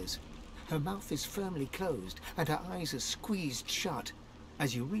her ears. Her mouth is firmly closed, and her eyes are squeezed shut.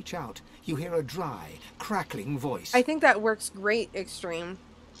 As you reach out, you hear a dry, crackling voice. I think that works great, Extreme.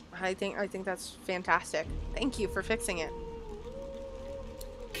 I think that's fantastic. Thank you for fixing it.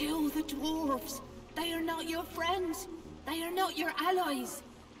 Kill the dwarves. They are not your friends. They are not your allies.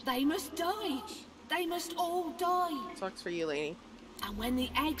 They must die. They must all die. Sucks for you, lady. And when the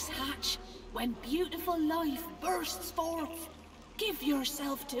eggs hatch, when beautiful life bursts forth, give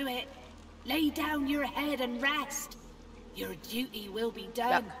yourself to it. Lay down your head and rest. Your duty will be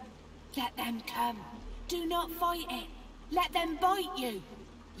done. Yep. Let them come. Do not fight it. Let them bite you.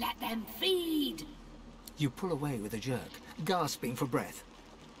 Let them feed. You pull away with a jerk, gasping for breath.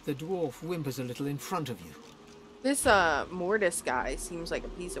 The dwarf whimpers a little in front of you. This Mortis guy seems like a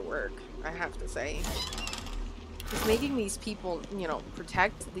piece of work, I have to say. He's making these people, you know,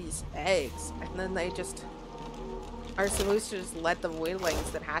 protect these eggs, and then they just are supposed to just let the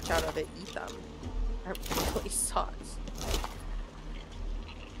voidlings that hatch out of it eat them. That really sucks.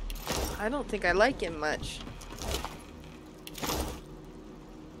 I don't think I like him much.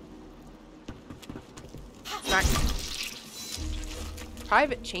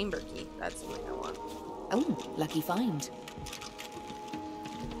 Private chamber key. That's something I want. Oh, lucky find.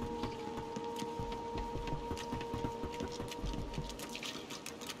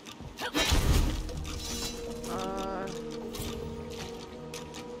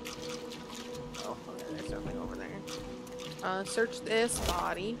 Oh, okay, there's something over there. Search this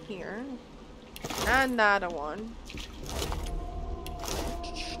body here. And that one.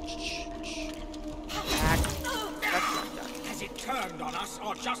 Back. That's not done. Has it turned on us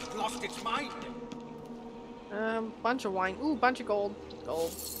or just lost its mind? Bunch of wine. Ooh, bunch of gold.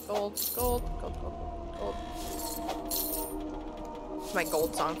 Gold, gold, gold, gold, gold, gold. It's my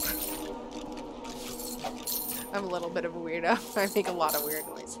gold song. I'm a little bit of a weirdo. I make a lot of weird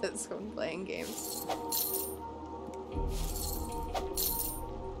noises when playing games.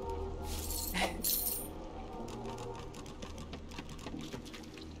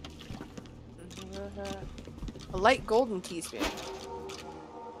 A light golden teaspoon.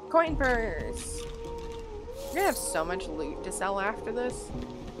 Coin purse. We're gonna have so much loot to sell after this.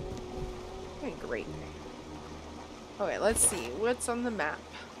 Doing great. Okay, let's see. What's on the map?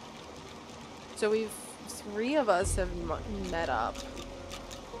 So three of us have met up.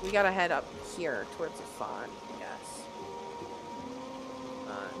 We gotta head up here towards the Ifan, I guess.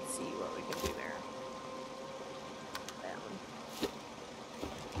 And see what we can do there.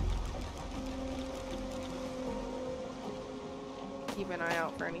 Keep an eye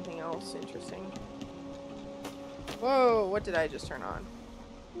out for anything else interesting. Whoa, what did I just turn on?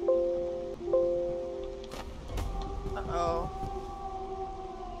 Uh-oh.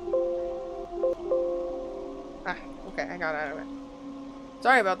 Ah, okay, I got out of it.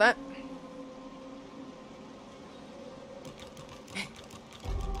 Sorry about that.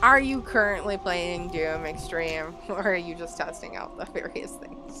 Are you currently playing Doom Extreme, or are you just testing out the various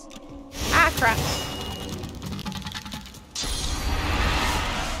things? Ah, crap!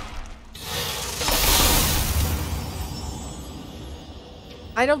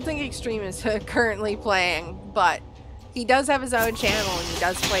 I don't think Extreme is currently playing, but he does have his own channel and he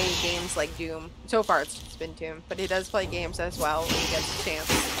does play games like Doom. So far it's just been Doom, but he does play games as well when he gets a chance.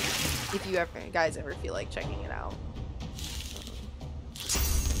 If you guys ever feel like checking it out.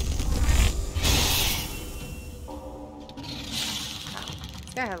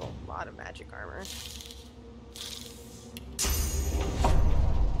 This guy has a lot of magic armor.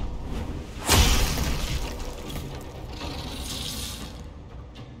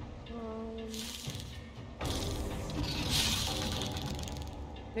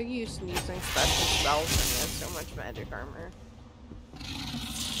 They're used to using special spells when he has so much magic armor.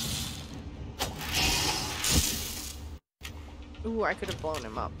 Ooh, I could have blown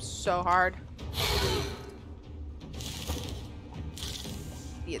him up so hard.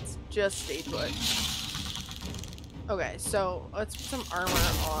 It's just stay put. Okay, so let's put some armor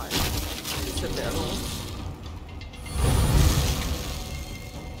on Sebille.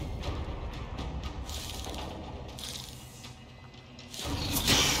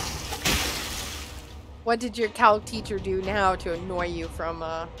 What did your calc teacher do now to annoy you from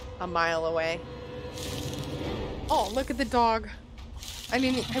a mile away? Oh, look at the dog. I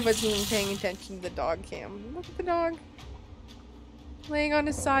wasn't even paying attention to the dog cam. Look at the dog. Laying on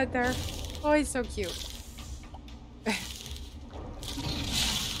his side there. Oh, he's so cute.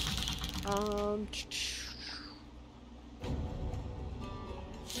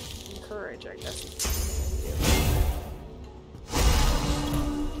 Courage, I guess.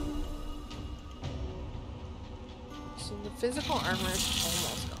 So the physical armor is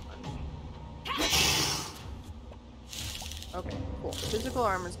almost gone. Okay, cool. Physical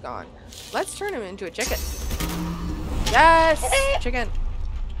armor's gone. Let's turn him into a chicken. Yes! Chicken.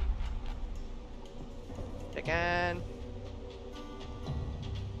 Chicken.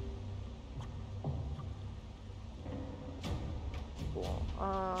 Cool.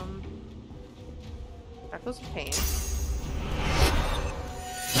 Echoes of Pain.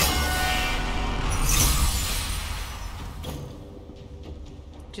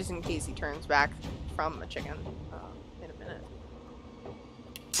 Just in case he turns back from a chicken in a minute.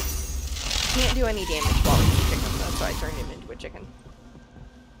 Can't do any damage while he's a chicken, though, so I turned him into a chicken.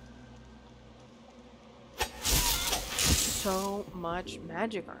 So much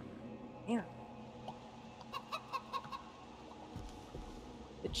magic armor. Man.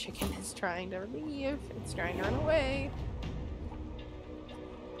 The chicken is trying to leave. It's trying to run away.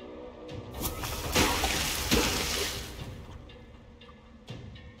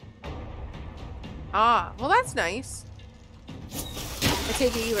 Ah, well that's nice. I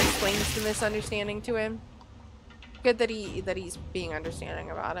take it you explained the misunderstanding to him. Good that he's being understanding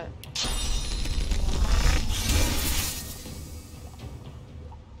about it.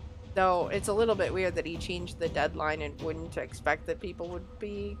 Though it's a little bit weird that he changed the deadline and wouldn't expect that people would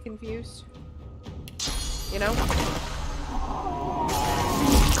be confused. You know?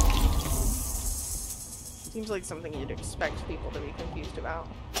 Seems like something you'd expect people to be confused about.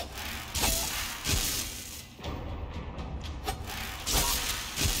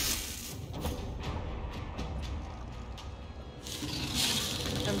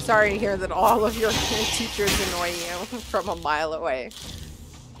 I'm sorry to hear that all of your teachers annoy you from a mile away.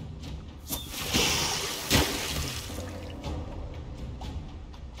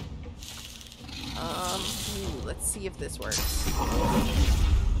 Let's see if this works.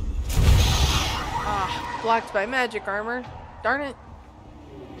 Ah, blocked by magic armor. Darn it.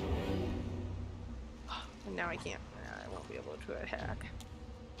 And now I can't. I won't be able to attack.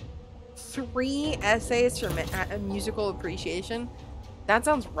 3 essays for musical appreciation? That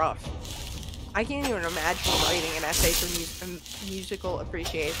sounds rough. I can't even imagine writing an essay for musical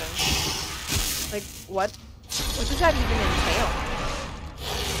appreciation. Like, what? What does that even entail?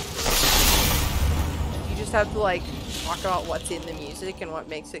 You just have to, like, talk about what's in the music and what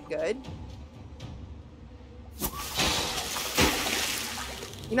makes it good?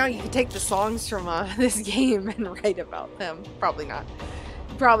 You know, you could take the songs from this game and write about them. Probably not.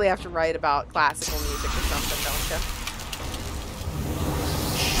 You probably have to write about classical music or something, don't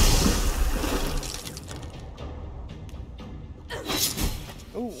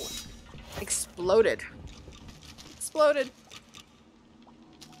you? Ooh. Exploded. Exploded.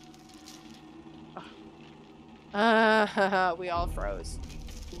 We all froze.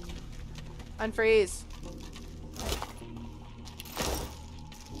 Unfreeze.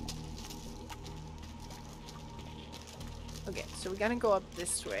 Okay, so we gotta go up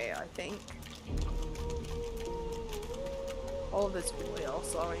this way, I think. All of this oil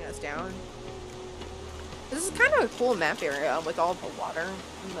slowing us down. This is kind of a cool map area with all the water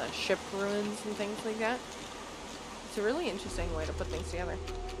and the ship ruins and things like that. It's a really interesting way to put things together.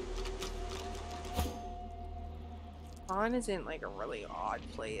 Spawn is in like a really odd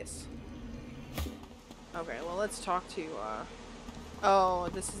place. Okay, well let's talk to, oh,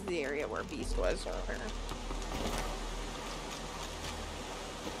 this is the area where Beast was earlier.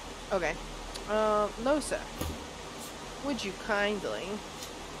 Okay. Lohse, would you kindly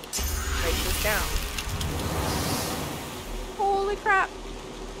break this down? Holy crap!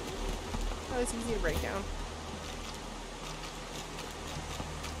 That was easy to break down.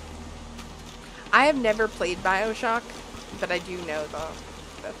 I have never played BioShock, but I do know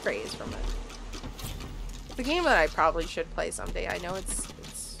the phrase from it. It's a game that I probably should play someday. I know it's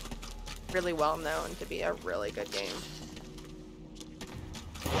really well known to be a really good game.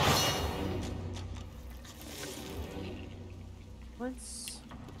 Let's...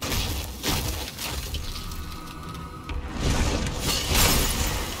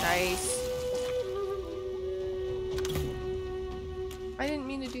 Nice. I didn't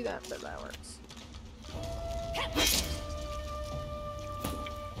mean to do that, but that works.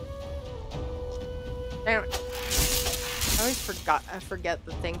 Damn it. I forget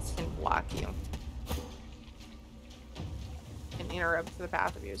that things can block you. And interrupt the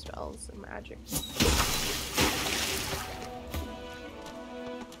path of your spells and magic.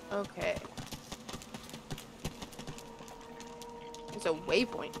 Okay. There's a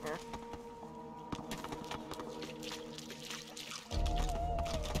waypoint here.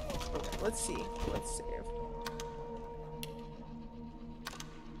 Okay, let's see. Let's save.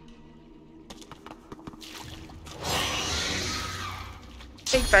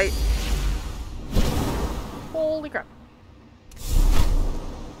 Big fight. Holy crap.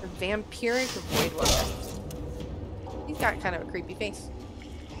 The vampiric voidwoken. He's got kind of a creepy face.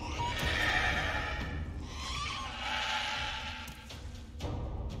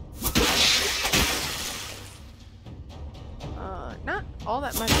 Not all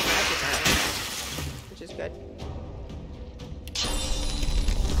that much magic around, which is good.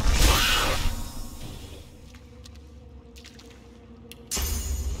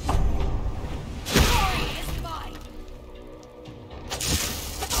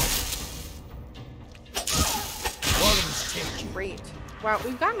 Great. Wow,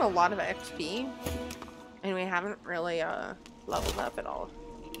 we've gotten a lot of XP, and we haven't really leveled up at all.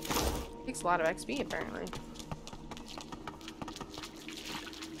 It takes a lot of XP, apparently.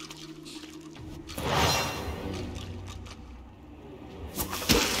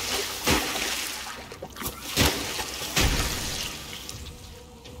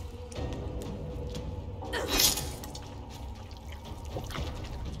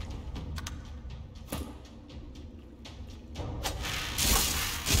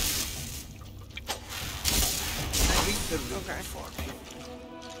 Okay.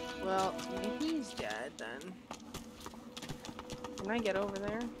 Well, he's dead then. Can I get over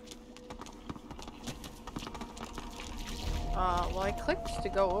there? Well, I clicked to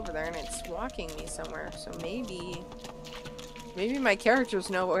go over there and it's walking me somewhere, so maybe my characters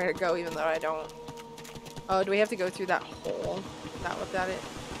know where to go even though I don't. Oh, do we have to go through that hole? Is that what that is?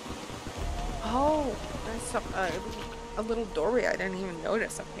 Oh, there's some, a little doorway I didn't even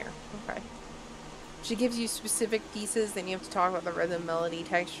notice up here. Okay. She gives you specific pieces, then you have to talk about the rhythm, melody,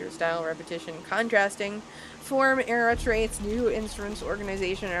 texture, style, repetition, contrasting, form, era traits, new instruments,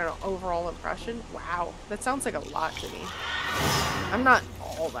 organization, and overall impression. Wow, that sounds like a lot to me. I'm not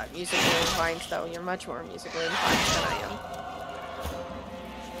all that musically inclined, though. You're much more musically inclined than I am.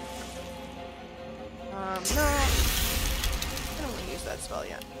 No. I don't want to use that spell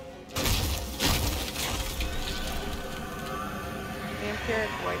yet. Vampiric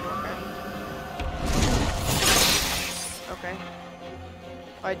voidwoken. Okay.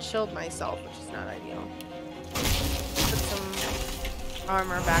 Oh, I chilled myself, which is not ideal. Put some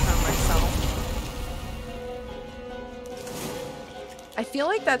armor back on myself. I feel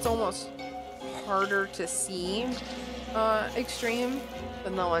like that's almost harder to see extreme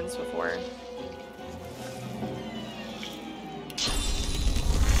than the ones before.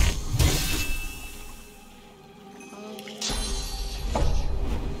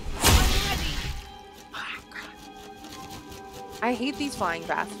 I hate these flying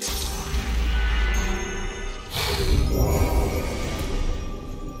bastards.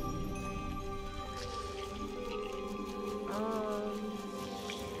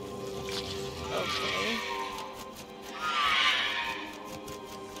 Okay.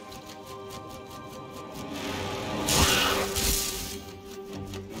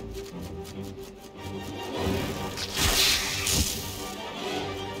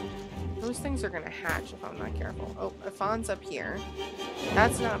 Those things are gonna hatch if I'm not careful. Oh, Ifan's up here.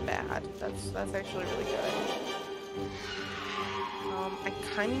 That's not bad. That's actually really good. I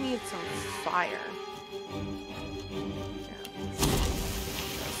kind of need some fire.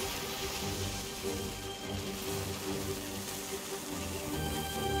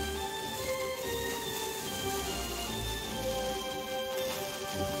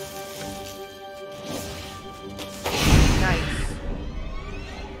 Nice.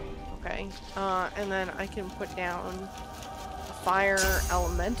 Okay. And then I can put down a fire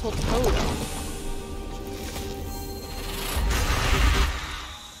elemental totem.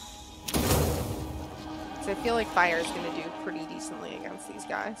 So I feel like fire is going to do pretty decently against these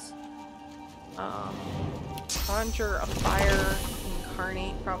guys. Conjure a fire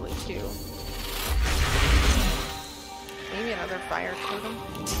incarnate, probably two. Maybe another fire totem.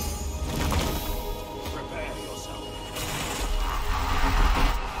 Prepare yourself.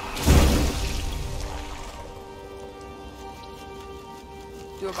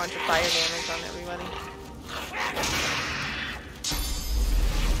 Do a bunch of fire damage on everybody.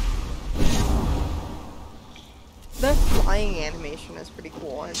 The flying animation is pretty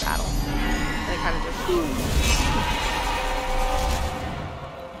cool in battle. And it kind of just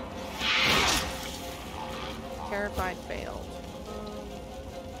Terrified failed.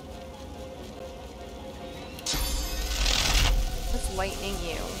 What's lightning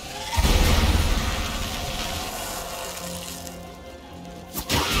you?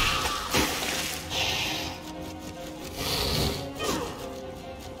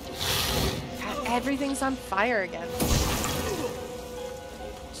 Everything's on fire again.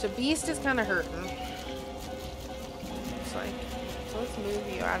 So Beast is kind of hurting. Looks like. So let's move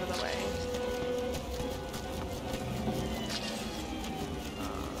you out of the way.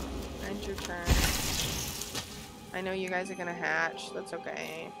 End your turn. I know you guys are gonna hatch. That's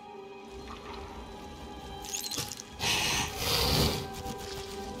okay.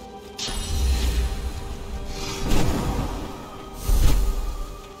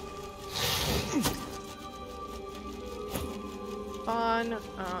 Fun.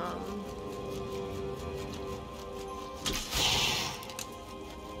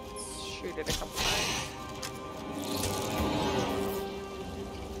 Let's shoot it a couple times.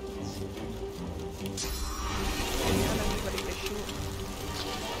 Not anybody to shoot.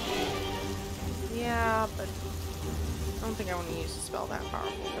 Yeah, but I don't think I want to use a spell that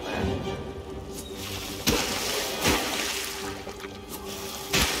powerful for that.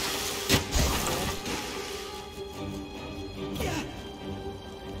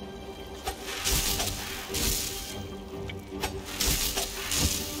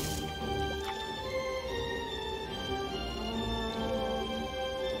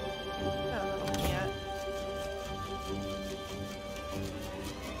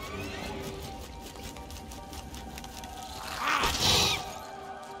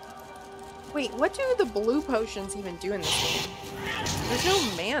 Wait, what do the blue potions even do in this game? There's no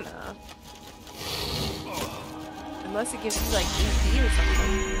mana. Unless it gives you like AP or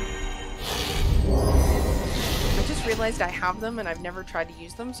something. I just realized I have them and I've never tried to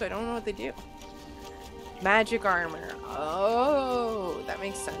use them, so I don't know what they do. Magic armor. Oh, that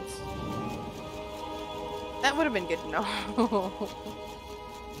makes sense. That would have been good to know.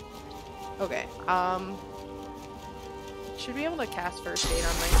 Okay, should be able to cast First Aid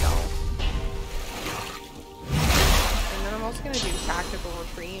on myself. And then I'm also gonna do Tactical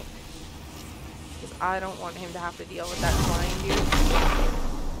Retreat. Because I don't want him to have to deal with that flying dude.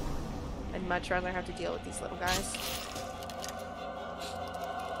 I'd much rather have to deal with these little guys.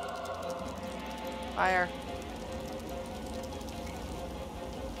 Fire.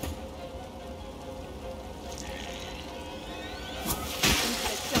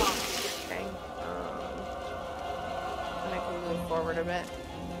 Okay. And I can move forward a bit.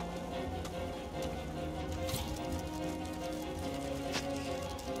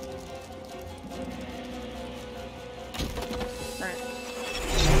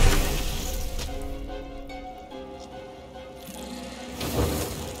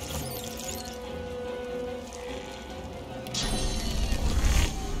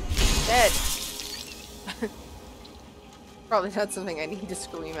 Dead. Probably not something I need to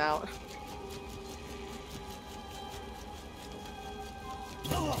scream out.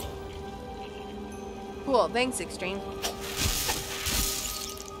 Cool, thanks, Extreme.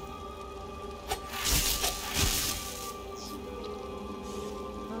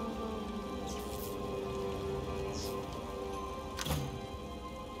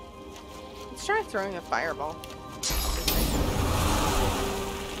 Let's try throwing a fireball.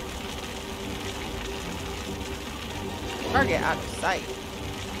 Target out of sight.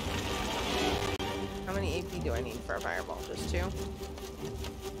 How many AP do I need for a fireball? Just 2?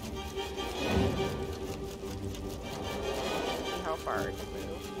 How far I can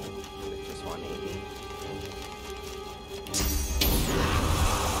move with just 1 AP.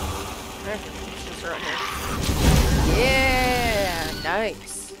 There, just throw it here. Yeah,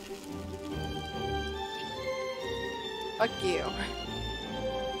 nice. Fuck you.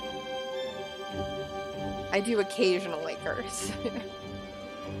 I do occasionally curse.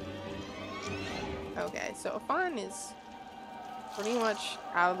 Okay, so Ifan is pretty much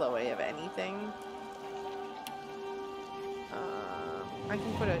out of the way of anything. I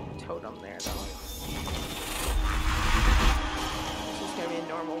can put a totem there though. It's just gonna be a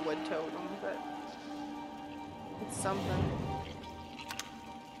normal wood totem, but it's something.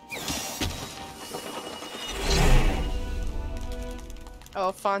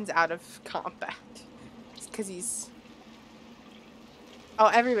 Oh, Ifan's out of combat. Because he's... Oh,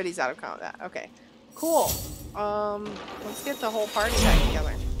 everybody's out of combat. Okay. Cool. Let's get the whole party back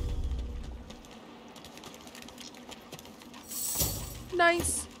together.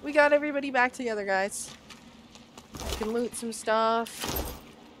 Nice. We got everybody back together, guys. We can loot some stuff.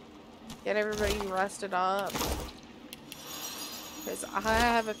 Get everybody rested up. Because I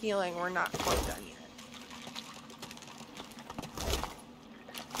have a feeling we're not quite done yet.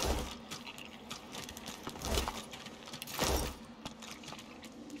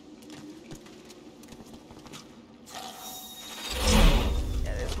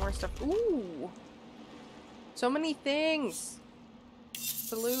 Stuff. Ooh! So many things!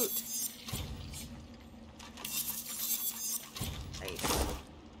 Salute. Nice.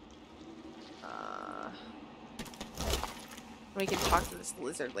 We can talk to this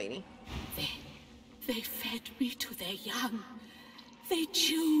lizard lady. They fed me to their young. They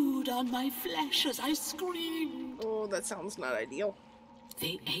chewed on my flesh as I screamed. Oh, that sounds not ideal.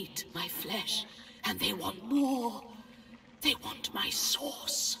 They ate my flesh, and they want more. They want my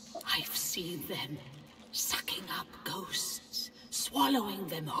sauce. I've seen them sucking up ghosts, swallowing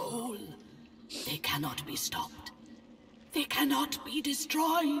them whole. They cannot be stopped. They cannot be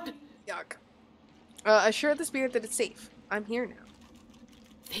destroyed. Yuck. Assure the spirit that it's safe. I'm here now.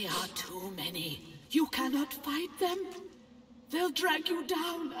 They are too many. You cannot fight them. They'll drag you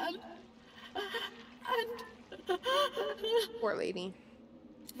down and... Poor lady.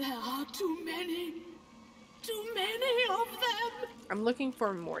 There are too many. Too many of them. I'm looking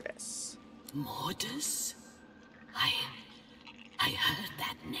for Mortis. Mortis? I heard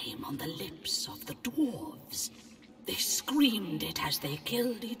that name on the lips of the dwarves. They screamed it as they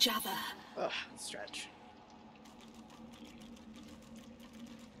killed each other. Ugh, stretch.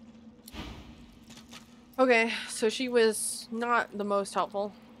 Okay, so she was not the most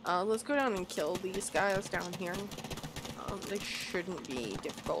helpful. Let's go down and kill these guys down here. They shouldn't be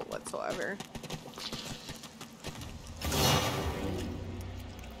difficult whatsoever.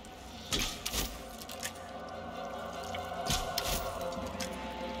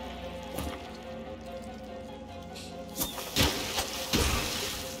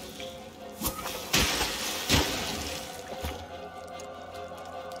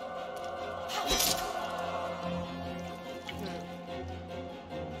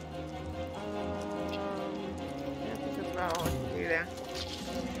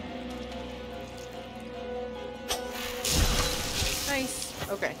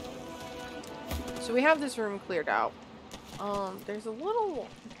 Okay. So we have this room cleared out. There's a little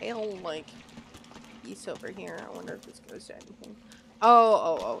pale, like, piece over here. I wonder if this goes to anything.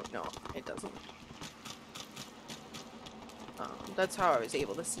 Oh, no, it doesn't. That's how I was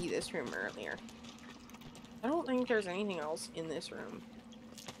able to see this room earlier. I don't think there's anything else in this room.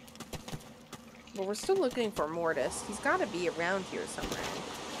 But we're still looking for Mortis. He's got to be around here somewhere.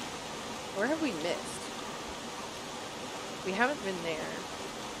 Where have we missed? We haven't been there.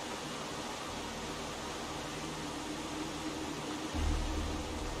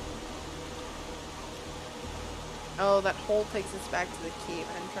 Oh, that hole takes us back to the cave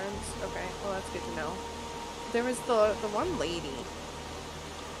entrance. Okay, well that's good to know. There was the one lady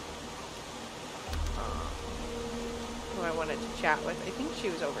who I wanted to chat with. I think she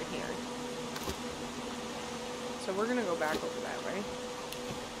was over here. So we're gonna go back over that way.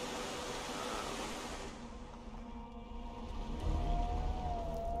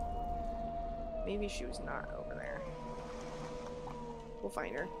 Maybe she was not over there. We'll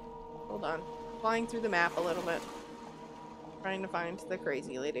find her. Hold on. Flying through the map a little bit. Trying to find the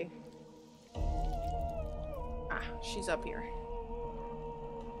crazy lady. Ah, she's up here.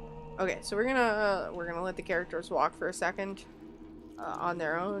 Okay, so we're gonna let the characters walk for a second on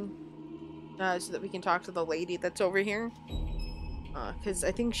their own, so that we can talk to the lady that's over here. Because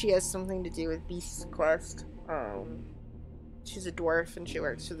I think she has something to do with Beast's quest. She's a dwarf and she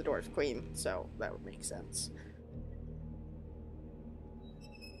works for the Dwarf Queen, so that would make sense.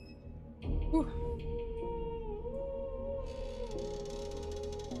 Whew.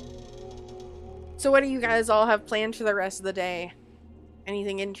 So what do you guys all have planned for the rest of the day?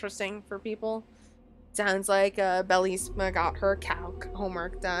 Anything interesting for people? Sounds like Bellisma got her calc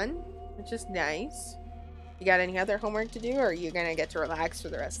homework done, which is nice. You got any other homework to do, or are you gonna get to relax for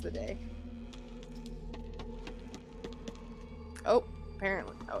the rest of the day? Oh,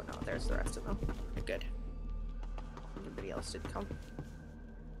 apparently. Oh no, there's the rest of them. Good. Everybody else did come.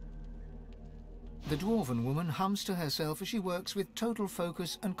 The dwarven woman hums to herself as she works with total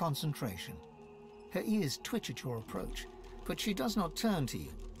focus and concentration. Her ears twitch at your approach, but she does not turn to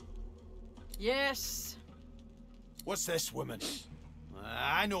you. Yes. What's this, woman?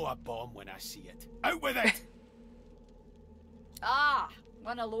 I know a bomb when I see it. Out with it! Ah,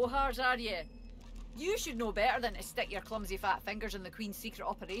 one of Lohar's, are you? You should know better than to stick your clumsy fat fingers in the Queen's secret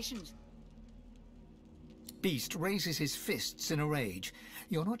operations. Beast raises his fists in a rage.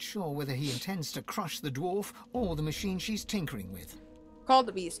 You're not sure whether he intends to crush the dwarf or the machine she's tinkering with. Call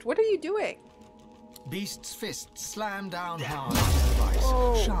the Beast. What are you doing? Beast's fists slam down hard on the device.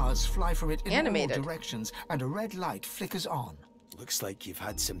 Whoa. Shards fly from it in Animated. all directions, and a red light flickers on. Looks like you've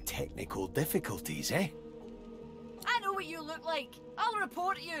had some technical difficulties, eh? I know what you look like. I'll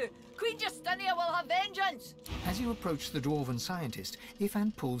report you. Queen Justinia will have vengeance. As you approach the dwarven scientist,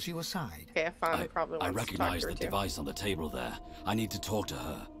 Ifan pulls you aside. Okay, I probably I wants recognize to the talk to her too. device on the table there. I need to talk to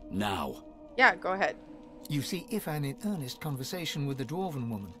her. Now. Yeah, go ahead. You see Ifan in earnest conversation with the dwarven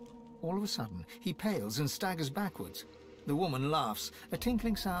woman. All of a sudden, he pales and staggers backwards. The woman laughs, a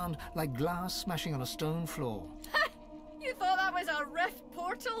tinkling sound like glass smashing on a stone floor. You thought that was a rift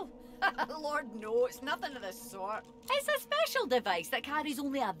portal? Lord, no, it's nothing of the sort. It's a special device that carries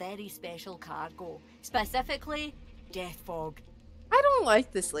only a very special cargo. Specifically, death fog. I don't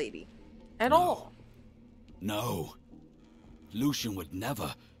like this lady. At all. No. Lucian would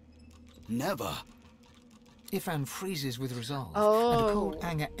never. Never. Ifan freezes with resolve, Oh. and a cold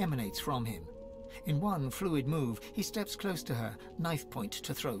anger emanates from him. In one fluid move, he steps close to her, knife point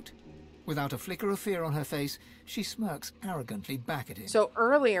to throat. Without a flicker of fear on her face, she smirks arrogantly back at him. So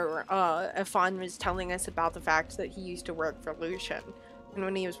earlier, Ifan was telling us about the fact that he used to work for Lucian. And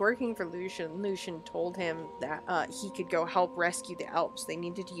when he was working for Lucian, Lucian told him that he could go help rescue the elves. They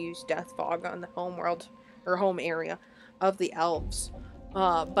needed to use death fog on the home world, or home area of the elves.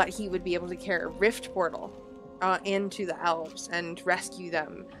 But he would be able to carry a rift portal into the elves and rescue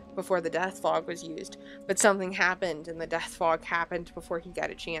them before the death fog was used. But something happened, and the death fog happened before he got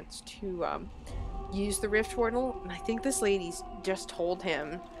a chance to use the rift portal. And I think this lady's just told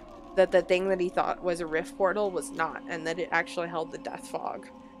him that the thing that he thought was a rift portal was not, and that it actually held the death fog.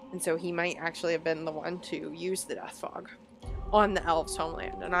 And so he might actually have been the one to use the death fog on the elves'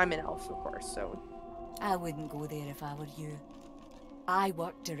 homeland. And I'm an elf, of course, so... I wouldn't go there if I were you. I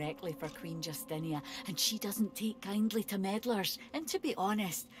work directly for Queen Justinia, and she doesn't take kindly to meddlers. And to be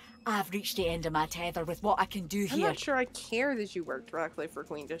honest, I've reached the end of my tether with what I can do I'm here. not sure I care that you work directly for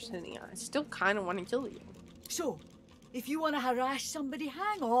Queen Justinia. I still kind of want to kill you. So, if you want to harass somebody,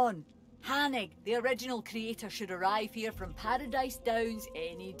 hang on. Hannig, the original creator, should arrive here from Paradise Downs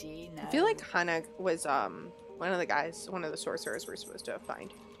any day now. I feel like Hannig was one of the guys, one of the sorcerers we're supposed to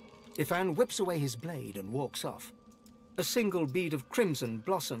find. Ifan whips away his blade and walks off. A single bead of crimson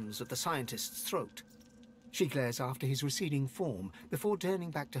blossoms at the scientist's throat. She glares after his receding form before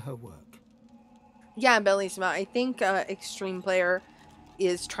turning back to her work. Yeah, Bellissima, I think Extreme Player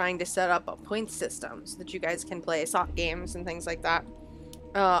is trying to set up a point system so that you guys can play sock games and things like that.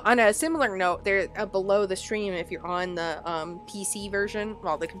 On a similar note, there below the stream, if you're on the PC version,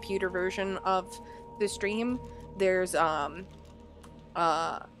 well, the computer version of the stream, there's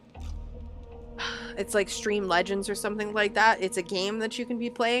it's like Stream Legends or something like that. It's a game that you can be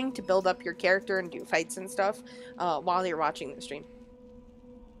playing to build up your character and do fights and stuff while you're watching the stream.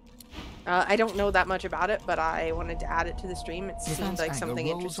 I don't know that much about it, but I wanted to add it to the stream. It seems like something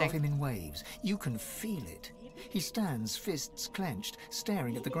interesting. Rolls off him in waves. You can feel it. He stands, fists clenched,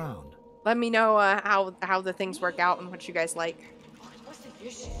 staring at the ground. Let me know how the things work out and what you guys like.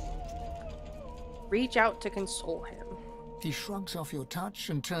 Reach out to console him. He shrugs off your touch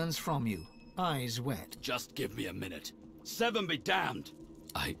and turns from you, eyes wet. Just give me a minute. Seven be damned!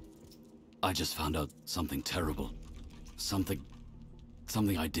 I just found out something terrible. Something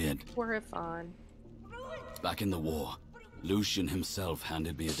I did. Poor Ifan. Back in the war, Lucian himself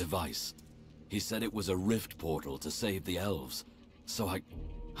handed me a device. He said it was a rift portal to save the elves. So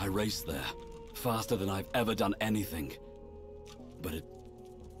I raced there, faster than I've ever done anything. But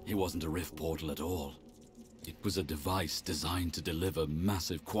it wasn't a rift portal at all. It was a device designed to deliver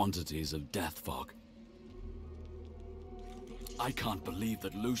massive quantities of death fog. I can't believe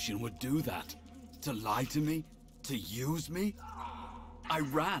that Lucian would do that. To lie to me? To use me? I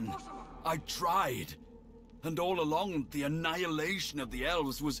ran. I tried. And all along, the annihilation of the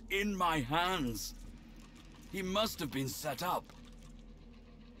elves was in my hands. He must have been set up.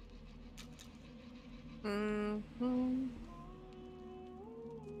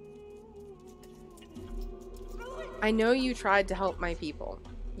 I know you tried to help my people.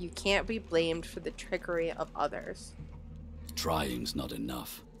 You can't be blamed for the trickery of others. Trying's not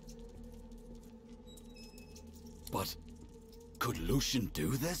enough. But could Lucian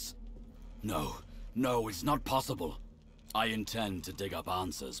do this? No, it's not possible. I intend to dig up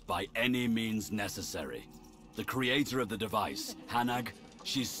answers by any means necessary. The creator of the device, Hanag,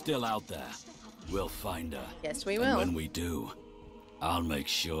 she's still out there. We'll find her. Yes, we will. And when we do, I'll make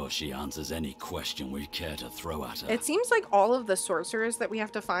sure she answers any question we care to throw at her. It seems like all of the sorcerers that we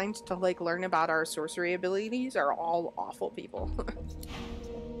have to find to like learn about our sorcery abilities are all awful people.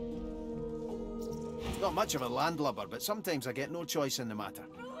 Not much of a landlubber, but sometimes I get no choice in the matter.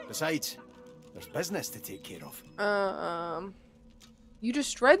 Besides, there's business to take care of. You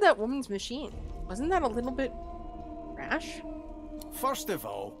destroyed that woman's machine. Wasn't that a little bit rash? First of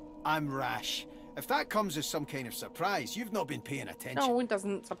all, I'm rash. If that comes as some kind of surprise, you've not been paying attention. No, it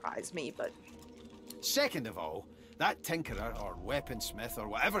doesn't surprise me, but... Second of all, that tinkerer, or weaponsmith, or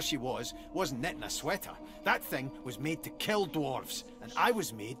whatever she was, wasn't knitting a sweater. That thing was made to kill dwarves, and I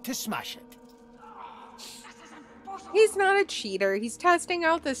was made to smash it. He's not a cheater. He's testing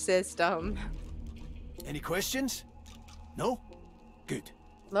out the system. Any questions? No? Good.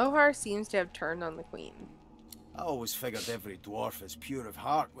 Lohse seems to have turned on the queen. I always figured every dwarf is pure of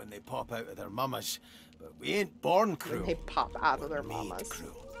heart when they pop out of their mamas, but we ain't born cruel. When they pop out of their mamas.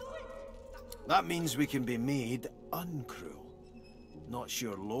 Cruel. That means we can be made uncruel. Not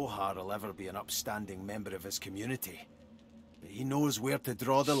sure Lohse will ever be an upstanding member of his community, but he knows where to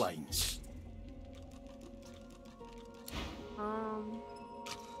draw the lines.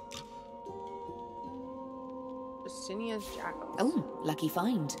 Justinia's jackal. Oh, lucky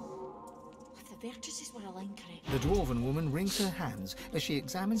find. The vertices were aligned correct. The dwarven woman wrings her hands as she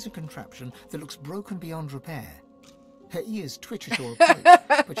examines a contraption that looks broken beyond repair. Her ears twitch at your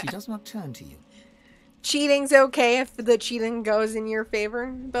approach, but she does not turn to you. Cheating's okay if the cheating goes in your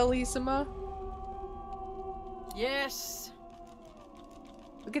favor, Bellissima. Yes.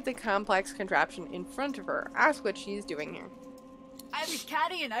 Look at the complex contraption in front of her. Ask what she's doing here. I was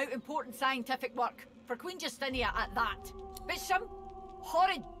carrying out important scientific work for Queen Justinia at that. But some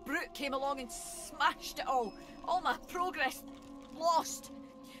horrid brute came along and smashed it all. All my progress lost.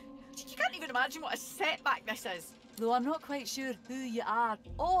 You can't even imagine what a setback this is. Though I'm not quite sure who you are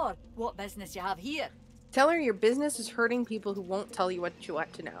or what business you have here. Tell her your business is hurting people who won't tell you what you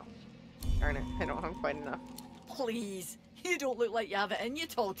want to know. Darn it, I don't have quite enough. Please, you don't look like you have it in you,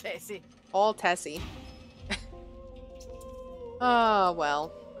 tall Tessie. All Tessie. Oh,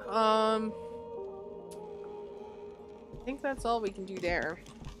 well. I think that's all we can do there.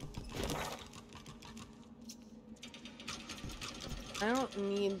 I don't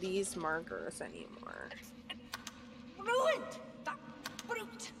need these markers anymore. Ruined! That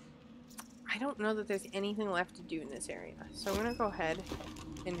brute! I don't know that there's anything left to do in this area. So I'm gonna go ahead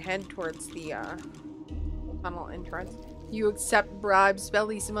and head towards the tunnel entrance. You accept bribes,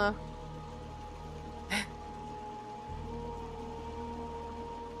 Bellissima.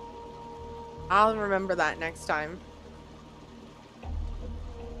 I'll remember that next time.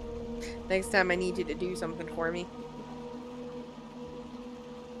 Next time I need you to do something for me.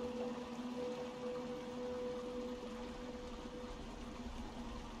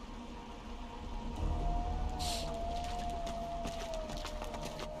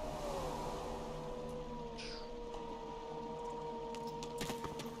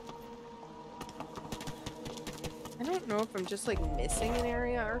 I don't know if I'm just like missing an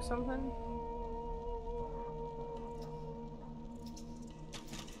area or something.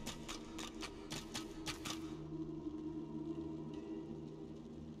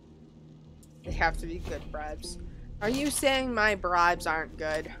 They have to be good bribes. Are you saying my bribes aren't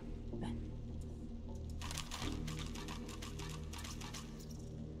good?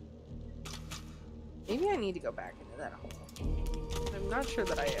 Maybe I need to go back into that hole. I'm not sure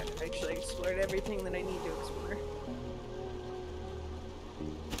that I actually explored everything that I need to explore.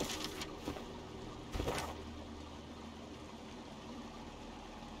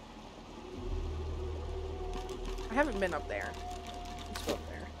 I haven't been up there. Let's go up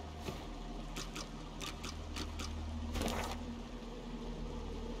there.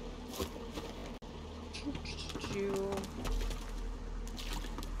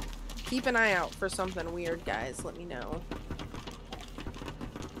 Keep an eye out for something weird, guys. Let me know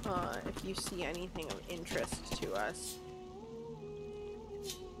if you see anything of interest to us.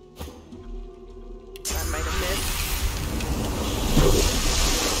 I might have missed.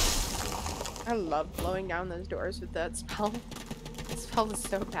 I love blowing down those doors with that spell. The spell is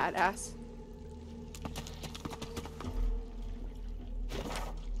so badass.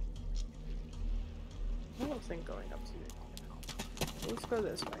 I don't think going up to it. Let's go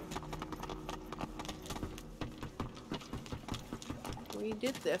this way. We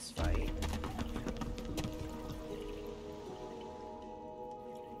did this fight.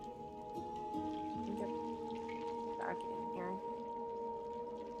 Get back in here.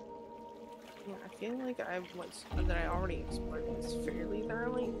 Yeah, I feel like I already explored this fairly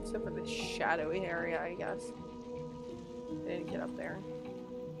thoroughly, except for this shadowy area, I guess. I didn't get up there.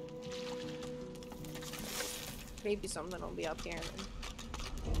 Maybe something will be up here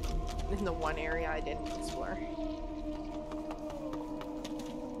in the one area I didn't explore.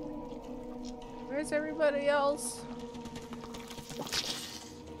 Where's everybody else?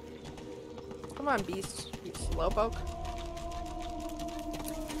 Come on, beast, you slowpoke.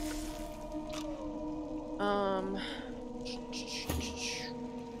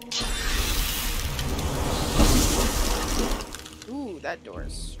 Ooh, that door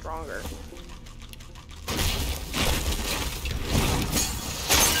is stronger.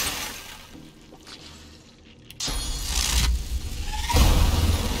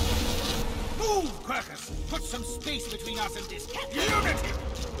 Put some space between us and this unity!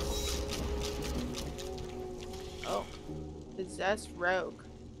 Oh. Possessed rogue.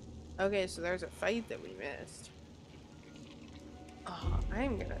 Okay, so there's a fight that we missed. Oh,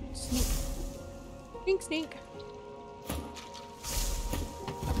 I'm gonna sneak. Sneak, sneak.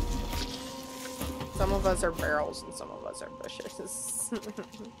 Some of us are barrels and some of us are bushes.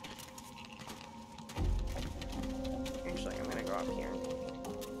 Actually, I'm gonna go up here.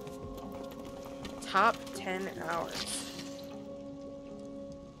 Top 10 hours.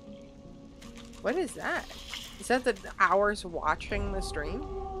 What is that? Is that the hours watching the stream?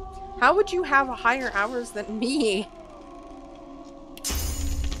 How would you have higher hours than me?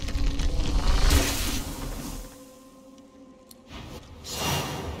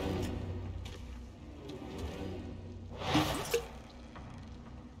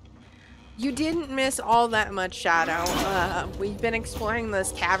 You didn't miss all that much, Shadow. We've been exploring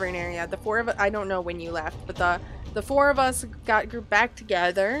this cavern area. The four of us, I don't know when you left, but the four of us got grouped back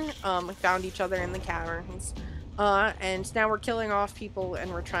together. We found each other in the caverns. And now we're killing off people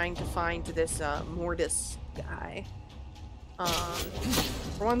and we're trying to find this Mortis guy.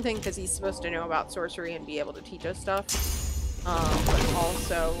 For one thing, because he's supposed to know about sorcery and be able to teach us stuff. But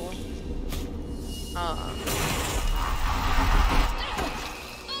also...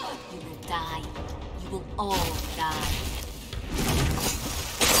 die. You will all die.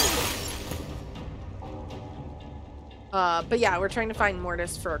 But yeah, we're trying to find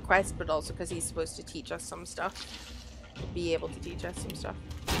Mortis for a quest, but also because he's supposed to teach us some stuff. Be able to teach us some stuff.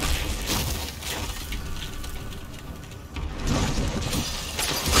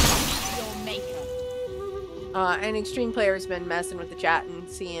 And Extreme Player's been messing with the chat and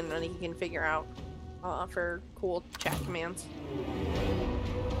seeing what he can figure out for cool chat commands.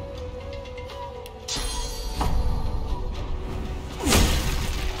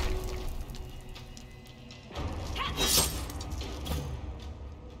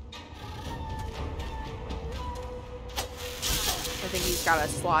 I think he's got a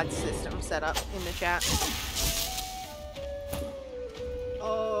slot system set up in the chat.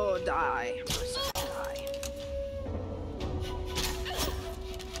 Oh, die. Person, die.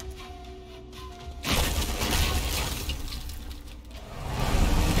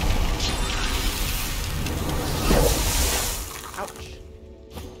 Ouch.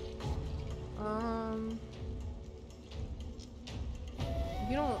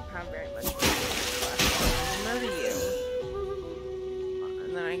 You don't have very much left. Murder you.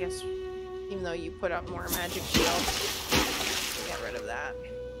 And then I guess, even though you put up more magic shield, get rid of that.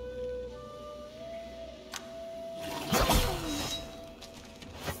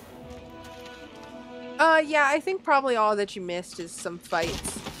 Yeah, I think probably all that you missed is some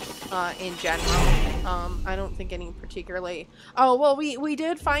fights, in general. I don't think any particularly... Oh, well, we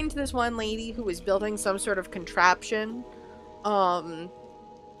did find this one lady who was building some sort of contraption,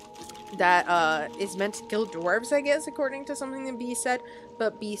 that, is meant to kill dwarves, I guess, according to something that Beast said,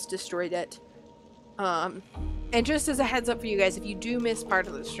 but Beast destroyed it. And just as a heads up for you guys, if you do miss part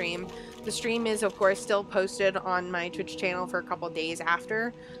of the stream is, of course, still posted on my Twitch channel for a couple days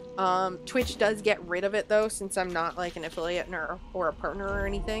after. Twitch does get rid of it, though, since I'm not, like, an affiliate or a partner or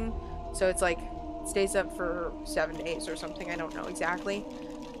anything. So it's, like, stays up for 7 days or something. I don't know exactly.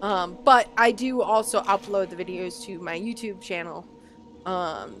 But I do also upload the videos to my YouTube channel.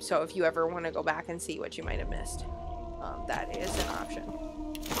 So if you ever want to go back and see what you might have missed, that is an option.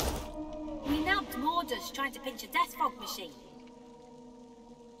 We nabbed Mordus trying to pinch a death fog machine.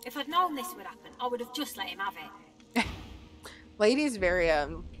 If I'd known this would happen, I would have just let him have it. Lady's very,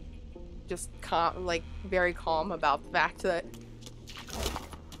 just calm, like, very calm about the fact that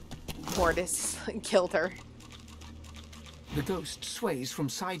Mortis killed her. The ghost sways from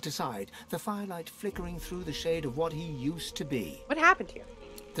side to side, the firelight flickering through the shade of what he used to be. What happened to you?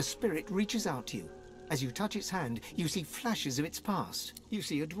 The spirit reaches out to you. As you touch its hand, you see flashes of its past. You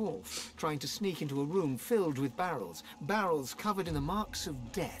see a dwarf trying to sneak into a room filled with barrels, barrels covered in the marks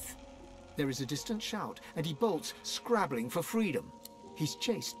of death. There is a distant shout, and he bolts, scrabbling for freedom. He's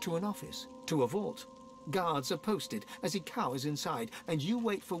chased to an office, to a vault. Guards are posted as he cowers inside, and you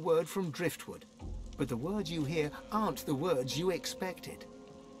wait for word from Driftwood. But the words you hear aren't the words you expected.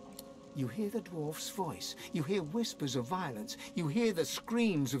 You hear the dwarf's voice. You hear whispers of violence. You hear the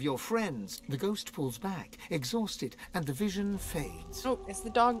screams of your friends. The ghost pulls back, exhausted, and the vision fades. Oh, it's the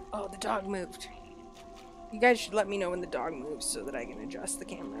dog. Oh, the dog moved. You guys should let me know when the dog moves so that I can adjust the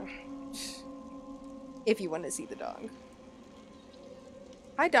camera. If you want to see the dog.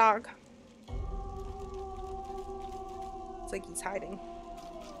 Hi, dog. It's like he's hiding.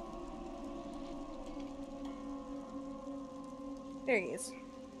 There he is.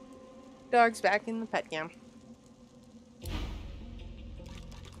 Dog's back in the pet cam.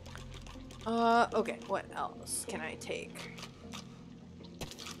 Okay, what else can I take?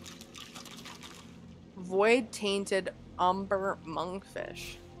 Void tainted umber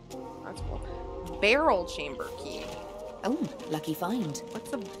monkfish. That's cool. Barrel chamber key. Oh, lucky find.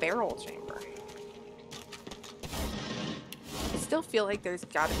 What's a barrel chamber? I still feel like there's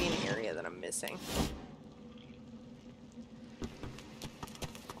gotta be an area that I'm missing.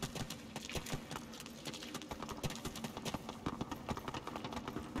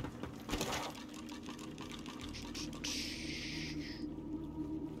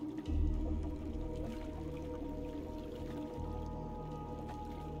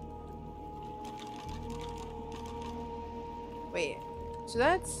 Wait, so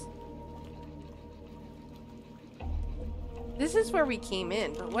that's... This is where we came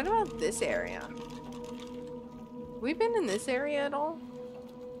in, but what about this area? Have we been in this area at all?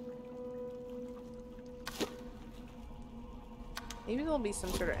 Maybe there'll be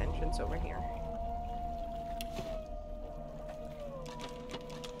some sort of entrance over here.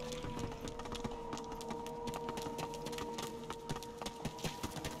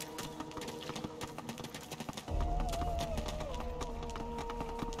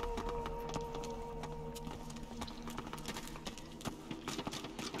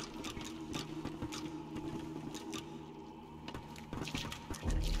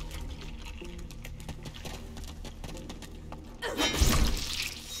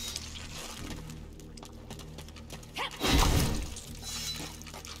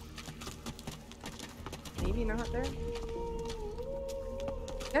 Maybe not there?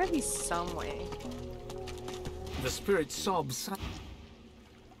 Gotta be some way. The spirit sobs.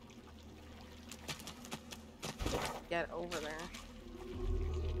 Get over there.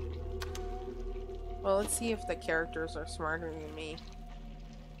 Well, let's see if the characters are smarter than me.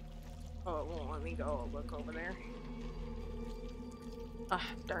 Oh, it won't let me go look over there. Ah,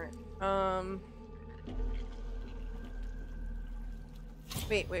 darn it.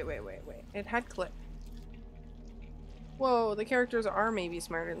 Wait. It had clip. Whoa, the characters are maybe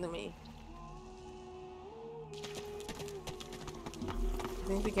smarter than me.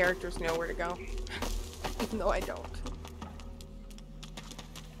 I think the characters know where to go. Even though I don't.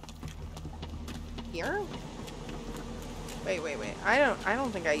 Here? Wait. I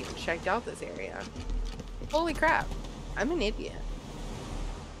don't think I even checked out this area. Holy crap. I'm an idiot.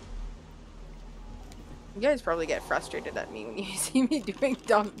 You guys probably get frustrated at me when you see me doing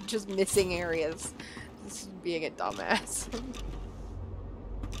just missing areas. This is being a dumbass.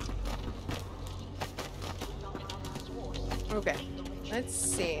 Okay. Let's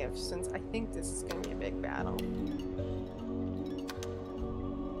save, since I think this is gonna be a big battle.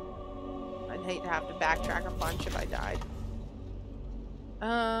 I'd hate to have to backtrack a bunch if I died. Do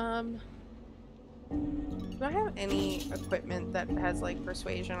I have any equipment that has like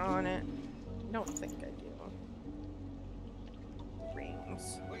persuasion on it? I don't think I do.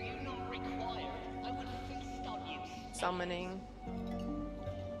 Rings. Summoning.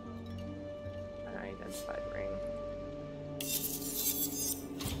 Unidentified ring.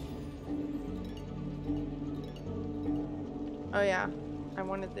 Oh yeah, I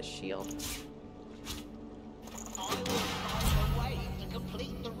wanted the shield.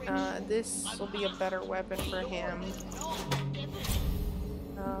 This will be a better weapon for him. Is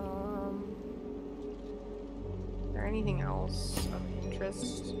there anything else of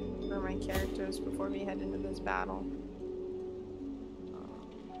interest for my characters before we head into this battle?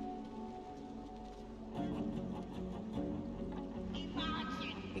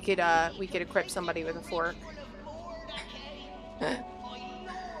 We could equip somebody with a fork.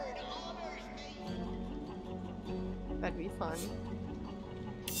 That'd be fun.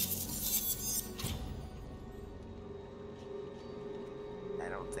 I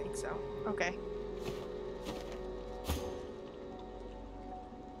don't think so. Okay.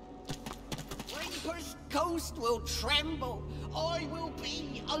 Reaper's coast will tremble. I will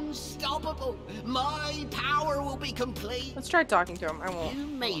be unstoppable. My power will be complete. Let's try talking to him. I won't. You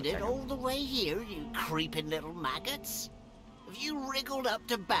made it all the way here, you creeping little maggots. Have you wriggled up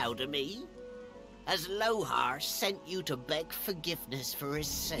to bow to me? Has Lohse sent you to beg forgiveness for his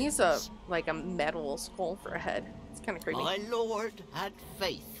sins? He's like a metal skull for a head. It's kind of creepy. My lord had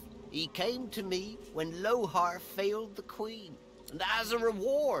faith. He came to me when Lohse failed the queen. And as a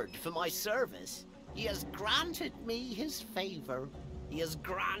reward for my service, he has granted me his favor. He has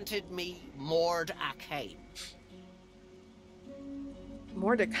granted me Mordakaim.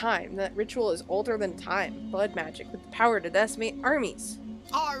 Mordakaim? That ritual is older than time. Blood magic with the power to decimate armies.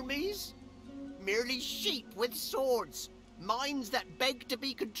 Armies? Merely sheep with swords. Minds that beg to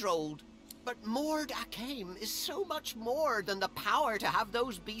be controlled. But Mordakaim is so much more than the power to have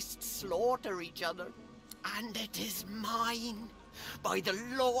those beasts slaughter each other. And it is mine. By the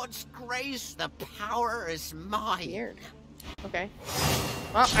Lord's grace, the power is mine. Weird. Okay.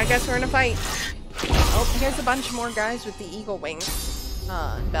 Well, I guess we're in a fight. Oh, here's a bunch more guys with the eagle wings.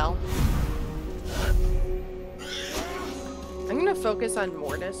 Belle. I'm gonna focus on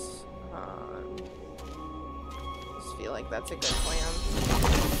Mortis. Just feel like that's a good plan.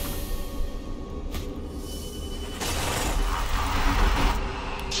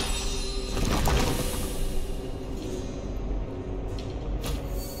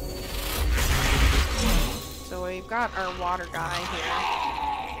 So we've got our water guy here.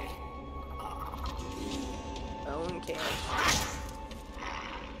 Bone cage.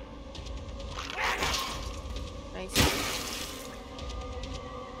 Nice.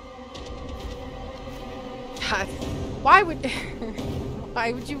 God, why would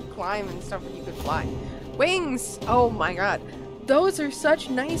you climb and stuff when you could fly? Wings! Oh my god. Those are such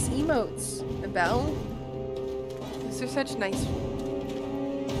nice emotes, Belle. These are such nice.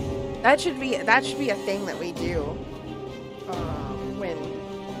 That should be a thing that we do when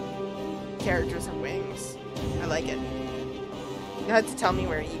characters have wings. I like it. You had to tell me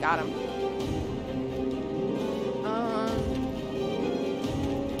where you got them.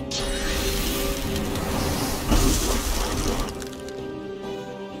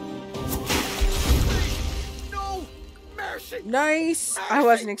 No mercy. Nice. I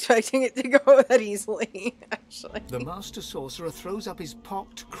wasn't expecting it to go that easily, actually. The Master Sorcerer throws up his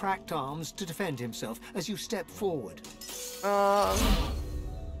pocked, cracked arms to defend himself as you step forward.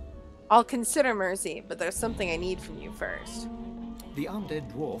 I'll consider mercy, but there's something I need from you first. The undead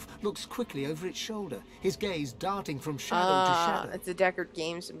dwarf looks quickly over its shoulder, his gaze darting from shadow to shadow. It's a Deckard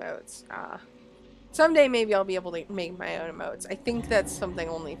Games emotes. Someday maybe I'll be able to make my own emotes. I think that's something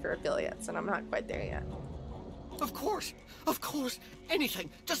only for affiliates, and I'm not quite there yet. Of course, anything,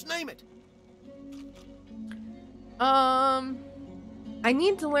 just name it. I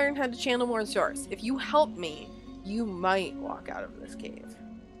need to learn how to channel more source. If you help me, you might walk out of this cave.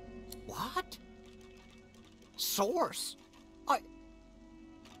 What? Source?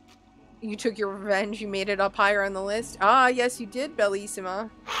 You took your revenge, you made it up higher on the list? Ah, yes you did, Bellissima.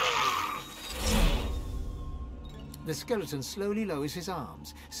 The skeleton slowly lowers his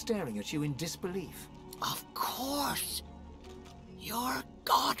arms, staring at you in disbelief. Of course! You're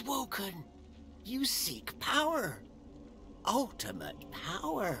Godwoken! You seek power! Ultimate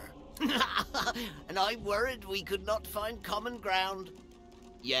power! And I worried we could not find common ground.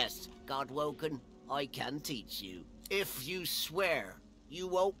 Yes, Godwoken, I can teach you. If you swear you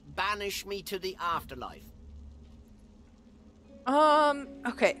won't banish me to the afterlife.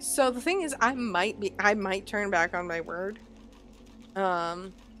 Okay, so the thing is, I might turn back on my word.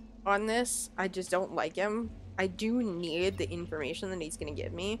 On this, I just don't like him. I do need the information that he's gonna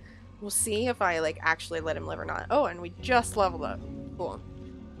give me. We'll see if I, like, actually let him live or not. Oh, and we just leveled up. Cool.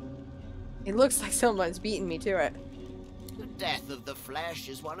 It looks like someone's beating me to it. The death of the flesh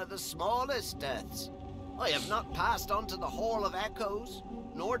is one of the smallest deaths. I have not passed on to the Hall of Echoes,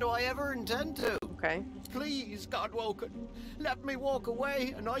 nor do I ever intend to. Okay. Please, Godwoken, let me walk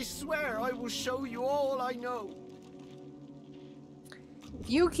away, and I swear I will show you all I know.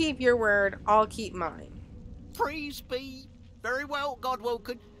 If you keep your word, I'll keep mine. Praise be. Very well,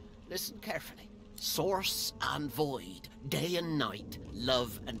 Godwoken. Listen carefully. Source and void, day and night,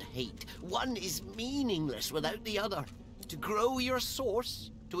 love and hate. One is meaningless without the other. To grow your source,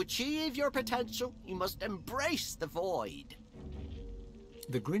 to achieve your potential, you must embrace the void.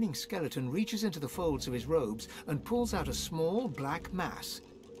 The grinning skeleton reaches into the folds of his robes and pulls out a small black mass.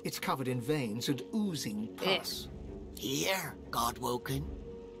 It's covered in veins and oozing pus. Here, Godwoken.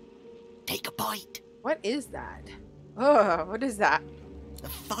 Take a bite. What is that? Oh, what is that? The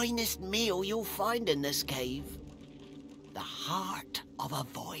finest meal you'll find in this cave. The heart of a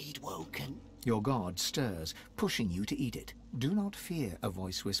voidwoken. Your god stirs, pushing you to eat it. Do not fear, a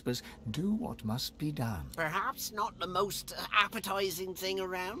voice whispers. Do what must be done. Perhaps not the most appetizing thing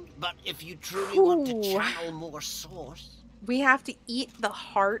around, but if you truly want to channel more source... We have to eat the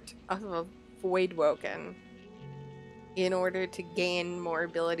heart of a voidwoken in order to gain more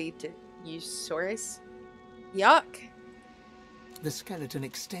ability to use source. Yuck. The skeleton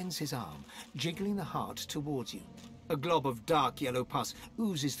extends his arm, jiggling the heart towards you. A glob of dark yellow pus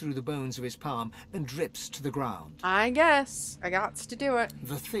oozes through the bones of his palm and drips to the ground. I guess. I got to do it.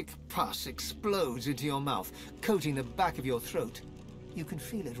 The thick pus explodes into your mouth, coating the back of your throat. You can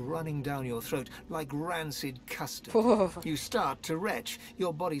feel it running down your throat like rancid custard. You start to retch,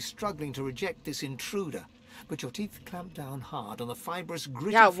 your body struggling to reject this intruder. But your teeth clamp down hard on the fibrous,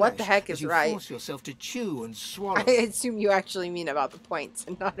 gritty flesh what the heck is as you right? force yourself to chew and swallow. I assume you actually mean about the points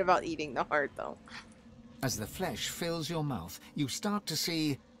and not about eating the heart, though. As the flesh fills your mouth, you start to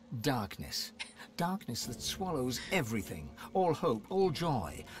see darkness. Darkness that swallows everything, all hope, all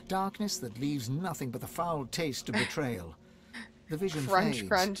joy. Darkness that leaves nothing but the foul taste of betrayal. The vision fades,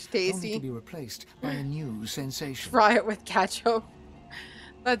 crunch, tasty. only to be replaced by a new sensation. Fry it with ketchup.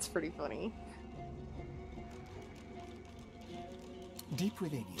 That's pretty funny. Deep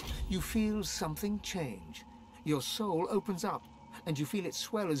within you, you feel something change. Your soul opens up, and you feel it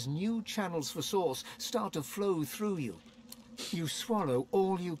swell as new channels for source start to flow through you. You swallow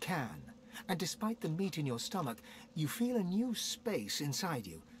all you can, and despite the meat in your stomach, you feel a new space inside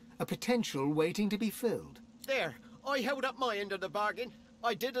you, a potential waiting to be filled. There, I held up my end of the bargain.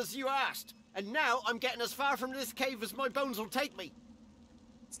 I did as you asked, and now I'm getting as far from this cave as my bones will take me.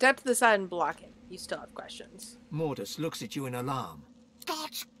 Step to the side and block it. You still have questions. Mortis looks at you in alarm.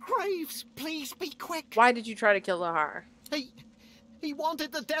 God's graves, please be quick. Why did you try to kill Lahar? He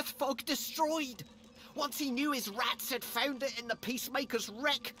wanted the Death Fog destroyed. Once he knew his rats had found it in the Peacemaker's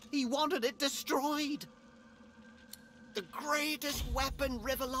wreck, he wanted it destroyed. The greatest weapon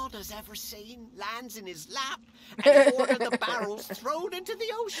Rivellon has ever seen lands in his lap, and he ordered the barrels thrown into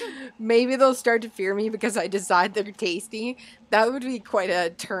the ocean. Maybe they'll start to fear me because I decide they're tasty. That would be quite a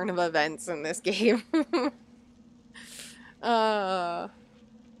turn of events in this game.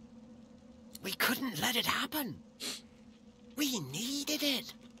 We couldn't let it happen. We needed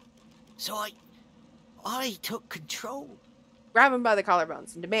it. So I took control. Grab him by the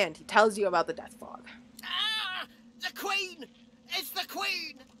collarbones and demand he tells you about the Death Fog. Ah! The Queen! It's the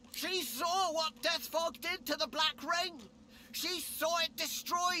Queen! She saw what Deathfog did to the Black Ring. She saw it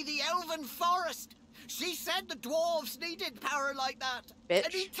destroy the Elven Forest. She said the dwarves needed power like that. Bitch.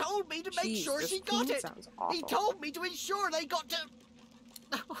 And he told me to make sure she got it. He told me to ensure they got to...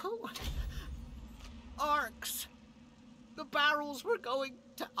 Arcs. The barrels were going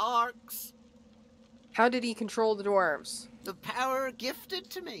to Arcs. How did he control the dwarves? The power gifted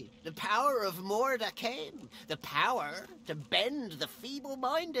to me. The power of Mordecai. The power to bend the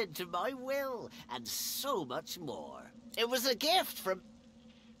feeble-minded to my will. And so much more. It was a gift from...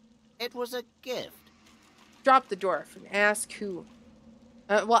 It was a gift. Drop the dwarf and ask who.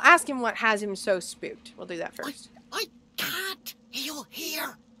 Well, ask him what has him so spooked. We'll do that first. I can't. He'll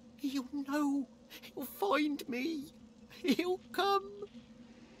hear. He'll know. He'll find me. He'll come.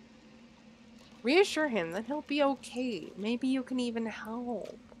 Reassure him that he'll be okay. Maybe you can even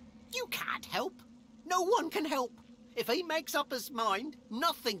help. You can't help. No one can help. If he makes up his mind,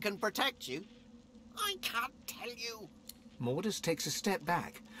 nothing can protect you. I can't tell you. Mordus takes a step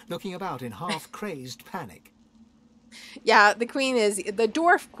back, looking about in half-crazed panic. Yeah, the queen is... The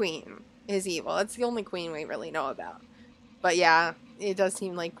dwarf queen is evil. That's the only queen we really know about. But yeah, it does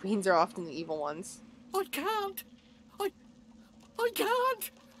seem like queens are often the evil ones. I can't. I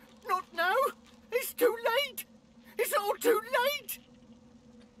can't. Not now. It's too late. It's all too late.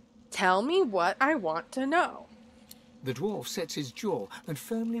 Tell me what I want to know. The dwarf sets his jaw and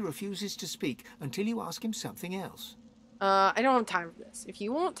firmly refuses to speak until you ask him something else. I don't have time for this. If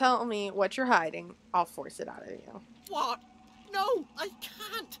you won't tell me what you're hiding, I'll force it out of you. What? No, I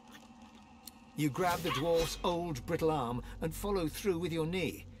can't. You grab the dwarf's old, brittle arm and follow through with your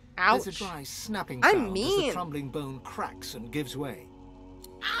knee. Ouch. There's a dry snapping I'm sound mean. as the crumbling bone cracks and gives way.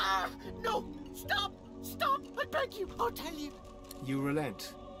 Ah! No! Stop! Stop! I beg you! I'll tell you. You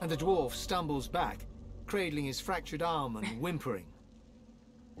relent, and the dwarf stumbles back, cradling his fractured arm and whimpering.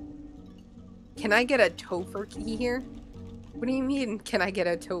 Can I get a Topher key here? What do you mean, can I get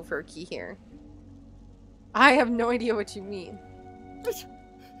a Topher key here? I have no idea what you mean.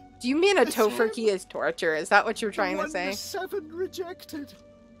 Do you mean a Topher key is torture? Is that what you're trying to say? The seven rejected.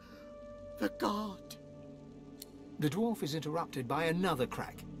 The god. The dwarf is interrupted by another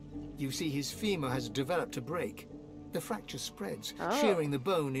crack. You see his femur has developed a break. The fracture spreads, shearing the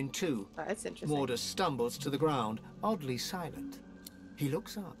bone in two. That's interesting. Mordus stumbles to the ground, oddly silent. He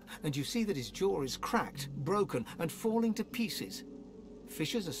looks up, and you see that his jaw is cracked, broken, and falling to pieces.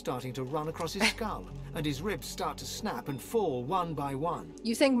 Fissures are starting to run across his skull, and his ribs start to snap and fall one by one.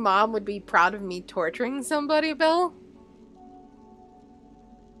 You think Mom would be proud of me torturing somebody, Bill?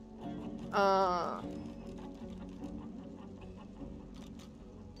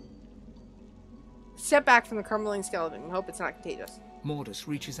 Step back from the crumbling skeleton and hope it's not contagious. Mordus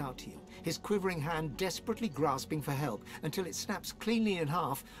reaches out to you, his quivering hand desperately grasping for help until it snaps cleanly in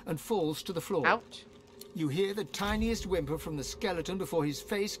half and falls to the floor. Ouch. You hear the tiniest whimper from the skeleton before his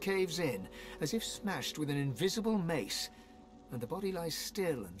face caves in, as if smashed with an invisible mace, and the body lies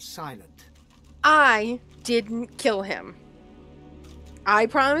still and silent. I didn't kill him. I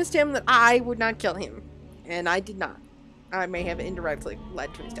promised him that I would not kill him, and I did not. I may have indirectly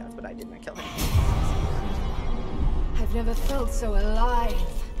led to his death, but I did not kill him. I've never felt so alive.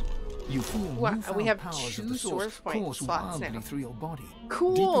 You feel newfound we have powers 2 of the source source point course slots wildly now. through your body.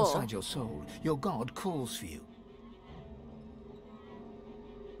 Cool. Deep inside your soul, your god calls for you.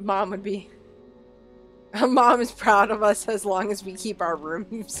 Mom would be... Mom is proud of us as long as we keep our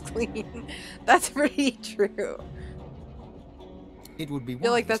rooms clean. That's pretty true. It would be I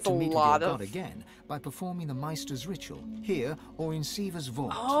feel like wise that's to a meet with lot your of... god again by performing the Meister's ritual, here or in Siva's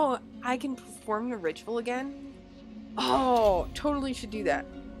vault. Oh, I can perform the ritual again? Oh, totally should do that.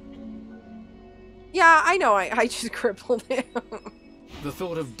 Yeah, I know, I just crippled him. The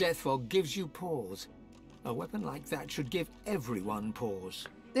thought of Deathfog gives you pause. A weapon like that should give everyone pause.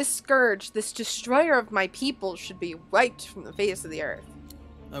 This scourge, this destroyer of my people, should be wiped from the face of the earth.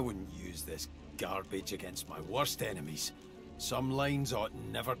 I wouldn't use this garbage against my worst enemies. Some lines ought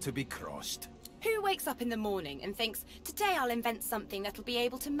never to be crossed. Who wakes up in the morning and thinks, today I'll invent something that'll be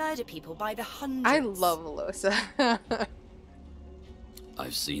able to murder people by the hundreds? I love Lohse.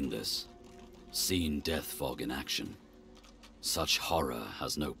 I've seen this. Seen Deathfog in action. Such horror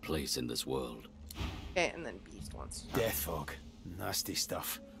has no place in this world. Okay, and then Beast wants to... Deathfog. Nasty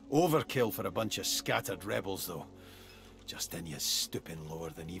stuff. Overkill for a bunch of scattered rebels, though. Justinia's stooping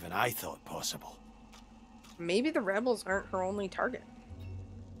lower than even I thought possible. Maybe the rebels aren't her only target.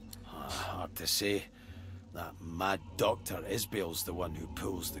 Hard to say. That mad doctor Isbale's the one who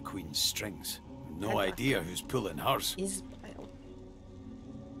pulls the Queen's strings. No idea who's pulling hers.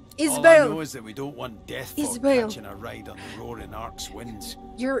 All I Isabelle! know is that we don't want death fog Isabelle. catching a ride on the roaring Ark's winds.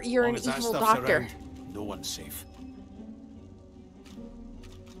 You're As an long as that evil stuff's doctor. around, no one's safe.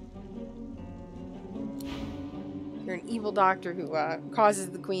 You're an evil doctor who causes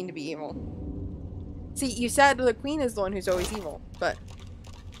the queen to be evil. See, you said the queen is the one who's always evil, but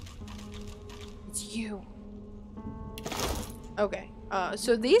it's you. Okay,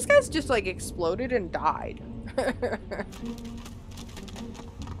 so these guys just like exploded and died.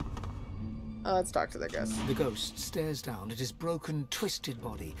 Let's talk to the ghost. The ghost stares down at his broken, twisted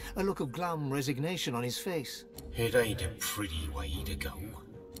body, a look of glum resignation on his face. It ain't a pretty way to go,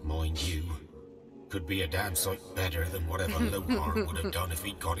 mind you. Could be a damn sight better than whatever Lohse would have done if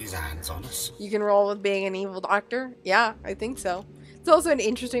he'd got his hands on us. You can roll with being an evil doctor? Yeah, I think so. It's also an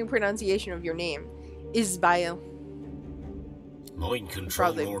interesting pronunciation of your name. Isabelle. Mind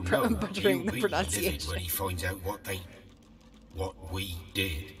control Probably or no, butchering he'll the be livid pronunciation. when he finds out what we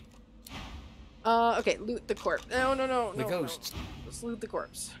did. Okay, loot the corpse. No. The ghosts. Let's loot the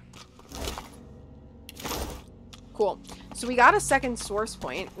corpse. Cool. So we got a second source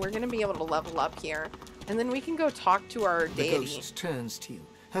point. We're gonna be able to level up here. And then we can go talk to our The deity. ghost turns to you.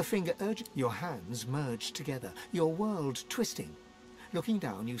 Her finger urges. Your hands merge together, your world twisting. Looking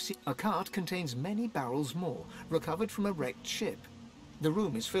down, you see a cart contains many barrels more, recovered from a wrecked ship. The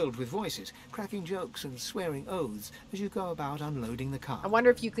room is filled with voices, cracking jokes and swearing oaths as you go about unloading the cart. I wonder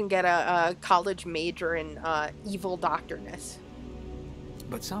if you can get a college major in evil doctorness.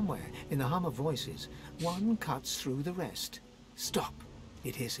 But somewhere, in the hum of voices, one cuts through the rest. Stop,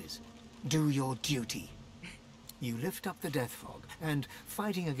 it hisses. Do your duty. You lift up the death fog, and,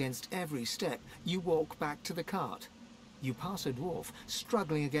 fighting against every step, you walk back to the cart. You pass a dwarf,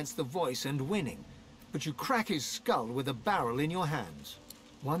 struggling against the voice and winning, but you crack his skull with a barrel in your hands.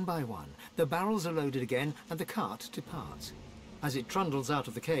 One by one, the barrels are loaded again, and the cart departs. As it trundles out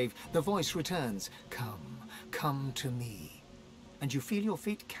of the cave, the voice returns, "Come, come to me." And you feel your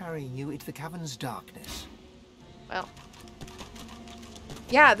feet carrying you into the cavern's darkness. Well.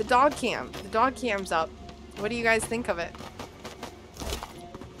 Yeah, the dog cam. The dog cam's up. What do you guys think of it?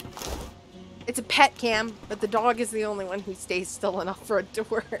 It's a pet cam, but the dog is the only one who stays still enough for it to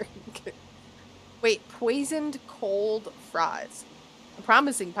work. Wait, poisoned cold fries. A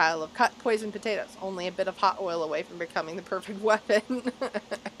promising pile of cut poisoned potatoes. Only a bit of hot oil away from becoming the perfect weapon.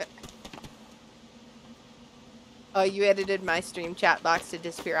 Oh, you edited my stream chat box to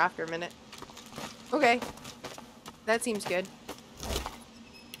disappear after a minute. Okay. That seems good.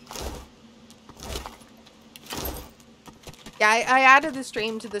 Yeah, I added the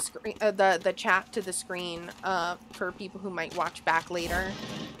stream to the screen, the chat to the screen, for people who might watch back later,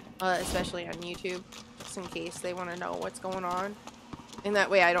 especially on YouTube, just in case they want to know what's going on. And that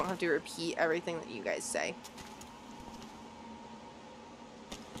way I don't have to repeat everything that you guys say.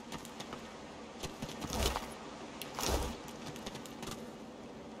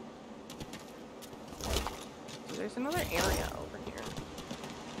 So there's another area over here.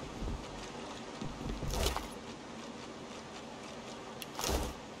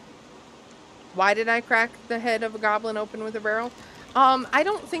 Why did I crack the head of a goblin open with a barrel? I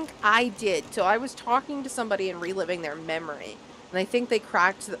don't think I did. So I was talking to somebody and reliving their memory. And I think they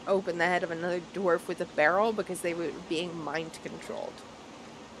cracked open the head of another dwarf with a barrel because they were being mind controlled.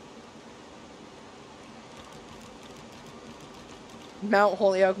 Mount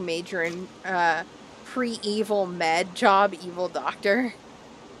Holyoke major in pre-evil med job, evil doctor.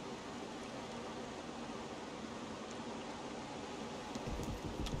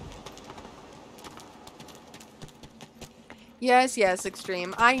 Yes,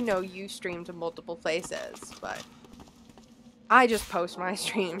 Extreme. I know you stream to multiple places, but I just post my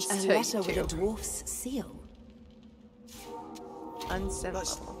streams to A letter YouTube. with a dwarf's seal. Unsent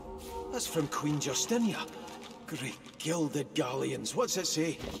That's- level. That's from Queen Justinia. Great gilded galleons. What's it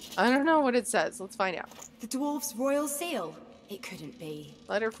say? I don't know what it says. Let's find out. The dwarf's royal seal. It couldn't be.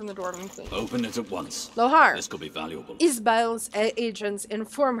 Letter from the Dwarven Queen. Open it at once. Lohse. This could be valuable. Isabelle's agents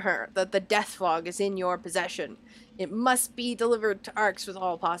inform her that the death fog is in your possession. It must be delivered to Arx with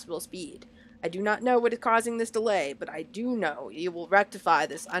all possible speed. I do not know what is causing this delay, but I do know you will rectify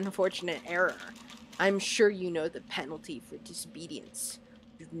this unfortunate error. I'm sure you know the penalty for disobedience.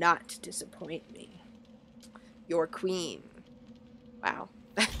 Do not disappoint me. Your queen. Wow.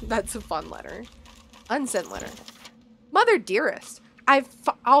 That's a fun letter. Unsent letter. Mother dearest,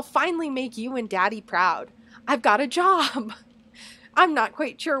 I'll finally make you and Daddy proud. I've got a job. I'm not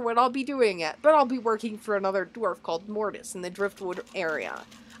quite sure what I'll be doing yet, but I'll be working for another dwarf called Mortis in the Driftwood area.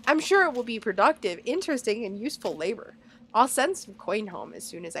 I'm sure it will be productive, interesting, and useful labor. I'll send some coin home as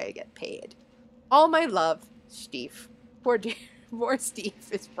soon as I get paid. All my love, Steve. Poor Poor Steve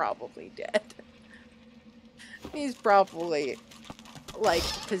is probably dead. He's probably, like,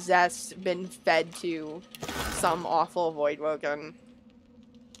 possessed, been fed to some awful voidwoken.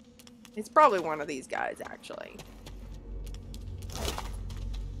 It's probably one of these guys, actually.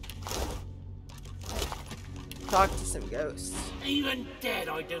 Talk to some ghosts. Even dead,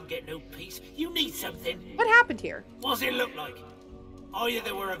 I don't get no peace. You need something. What happened here? What's it look like? Either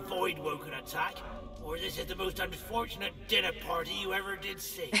there were a voidwoken attack, or this is the most unfortunate dinner party you ever did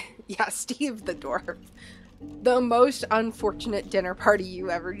see. Yeah, Steve the dwarf. The most unfortunate dinner party you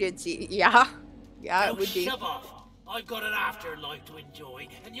ever did see. Yeah. Yeah, Now it would be. shove off. I've got an afterlife to enjoy,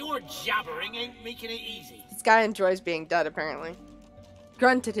 and your jabbering ain't making it easy. This guy enjoys being dead, apparently.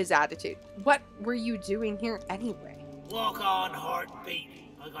 Grunted his attitude. What were you doing here anyway? Walk on, heartbeat.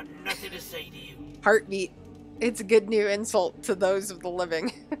 I got nothing to say to you. Heartbeat. It's a good new insult to those of the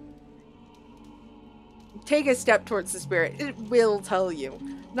living. Take a step towards the spirit. It will tell you.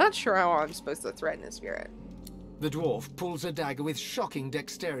 Not sure how I'm supposed to threaten a spirit. The dwarf pulls a dagger with shocking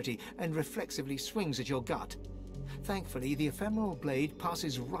dexterity and reflexively swings at your gut. Thankfully, the ephemeral blade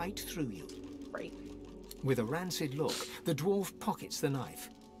passes right through you. Right. With a rancid look, the dwarf pockets the knife.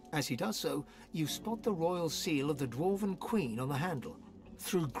 As he does so, you spot the royal seal of the dwarven queen on the handle.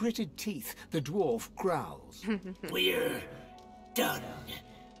 Through gritted teeth, the dwarf growls. We're done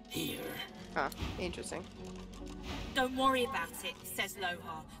here. Huh, interesting. Don't worry about it, says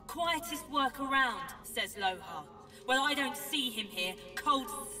Lohse. Quietest work around, says Lohse. Well, I don't see him here. Cold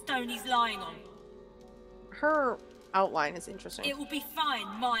stone he's lying on. Her outline is interesting. It will be fine,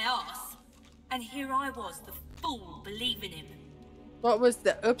 my ass. And here I was, the fool, believing him. What was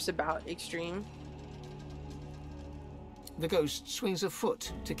the oops about, Extreme? The ghost swings a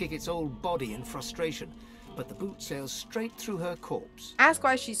foot to kick its old body in frustration, but the boot sails straight through her corpse. Ask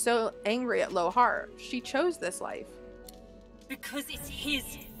why she's so angry at Lohse. She chose this life. Because it's his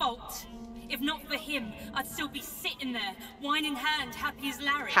fault. If not for him, I'd still be sitting there, wine in hand, happy as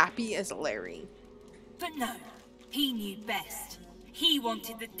Larry. Happy as Larry. But no, he knew best. He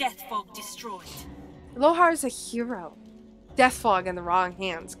wanted the death fog destroyed. Lohar's a hero. Death fog in the wrong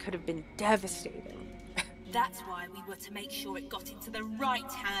hands could have been devastating. That's why we were to make sure it got into the right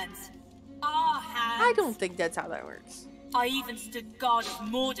hands. Our hands. I don't think that's how that works. I even stood guard of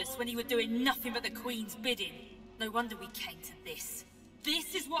Mordus when he was doing nothing but the Queen's bidding. No wonder we came to this.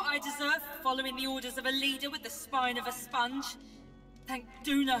 This is what I deserve for following the orders of a leader with the spine of a sponge. Thank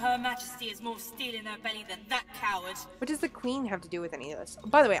Duna Her Majesty has more steel in her belly than that coward. What does the Queen have to do with any of this?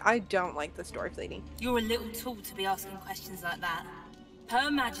 By the way, I don't like this dwarf lady. You're a little tool to be asking questions like that. Her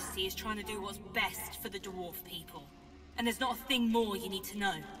Majesty is trying to do what's best for the dwarf people. And there's not a thing more you need to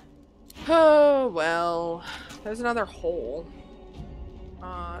know. Oh, well. There's another hole.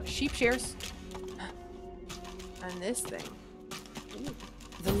 Sheep shears. And this thing. Ooh.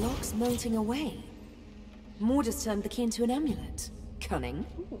 The lock's melting away. Mordus turned the key into an amulet. Cunning.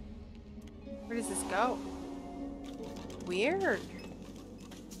 Ooh. Where does this go? Weird.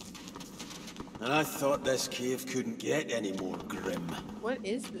 And I thought this cave couldn't get any more grim. What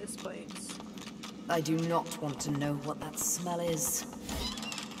is this place? I do not want to know what that smell is.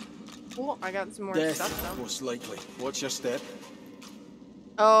 Cool, I got some more Death, stuff though. most likely. Watch your step.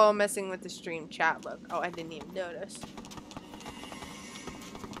 Oh, messing with the stream chat look. Oh, I didn't even notice.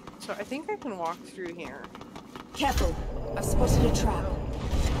 So I think I can walk through here. Careful, I've spotted a trap.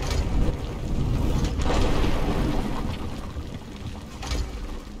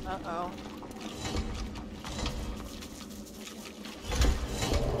 Uh-oh.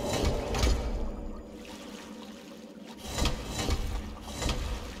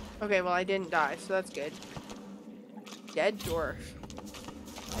 Okay, well I didn't die, so that's good. Dead dwarf.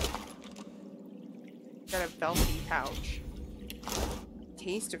 Got a velvety pouch.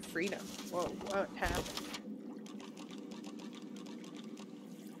 Taste of freedom. Whoa, what happened?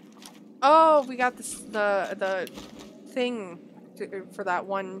 Oh, we got this, the thing for that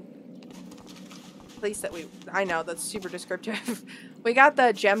one place that I know, that's super descriptive. We got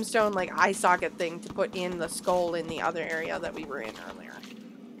the gemstone, like, eye socket thing to put in the skull in the other area that we were in earlier.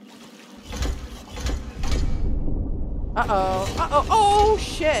 Uh-oh. Uh-oh. Oh,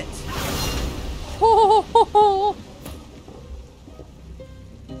 shit. Ho, ho, ho.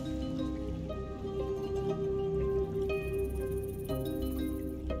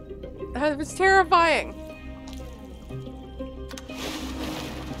 That was terrifying.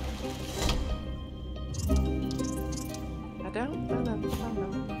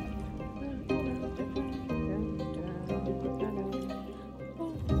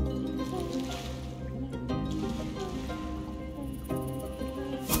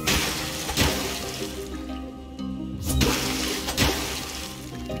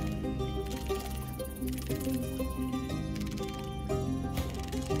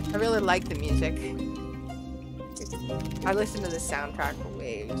 like the music. I listen to the soundtrack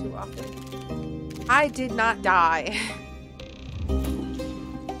way too often. I did not die.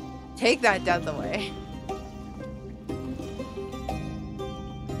 Take that death away.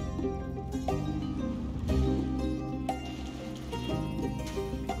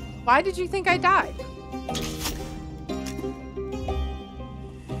 Why did you think I died?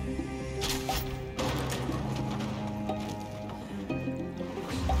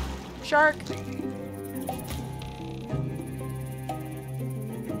 Shark.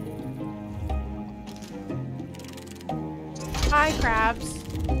 Hi, crabs.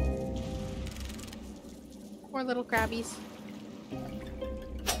 Poor little crabbies.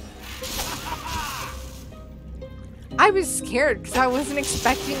 I was scared because I wasn't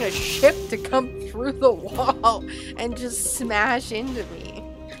expecting a ship to come through the wall and just smash into me.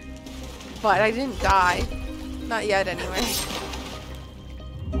 But I didn't die. Not yet, anyway.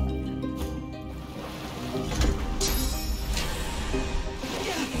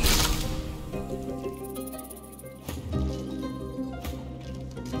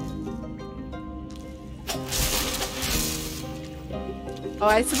 Oh,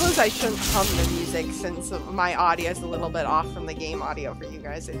 I suppose I shouldn't hum the music since my audio is a little bit off from the game audio for you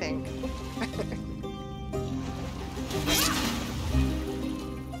guys, I think.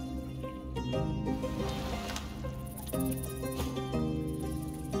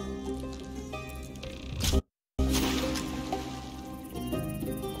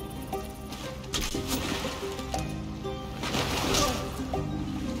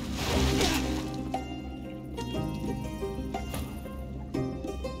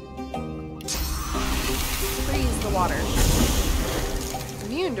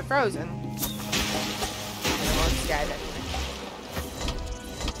 Frozen. Anyway.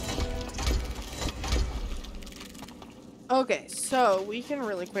 Okay, so we can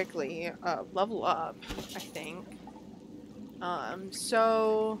really quickly level up, I think.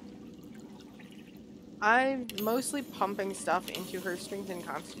 So I'm mostly pumping stuff into her strength and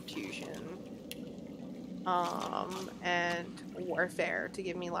constitution, and warfare to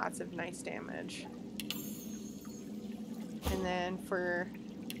give me lots of nice damage. And then for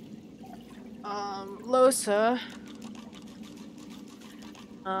Lohse,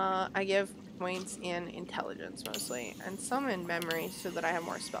 I give points in intelligence mostly, and some in memory so that I have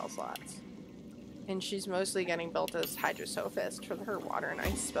more spell slots. And she's mostly getting built as Hydrosophist for her water and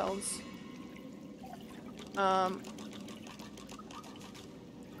ice spells.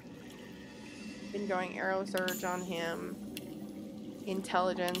 Been going Aerothurge on him,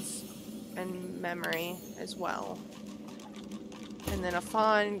 intelligence and memory as well. And then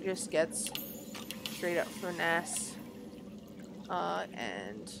Ifan just gets straight up finesse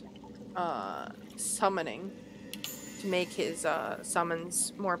and summoning to make his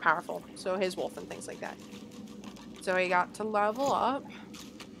summons more powerful. So his wolf and things like that. So he got to level up.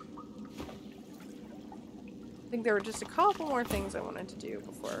 I think there were just a couple more things I wanted to do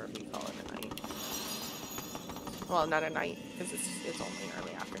before we call it a night. Well, not a night, because it's only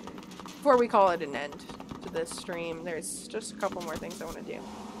early afternoon. Before we call it an end to this stream, there's just a couple more things I want to do.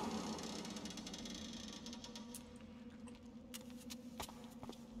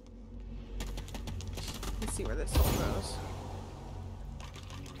 Let's see where this hole goes.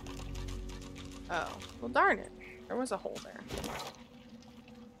 Oh, well darn it. There was a hole there.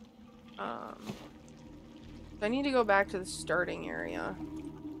 So I need to go back to the starting area.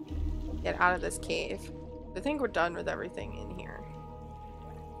 Get out of this cave. I think we're done with everything in here.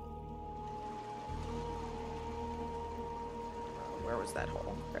 Where was that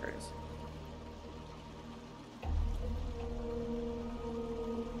hole? There it is.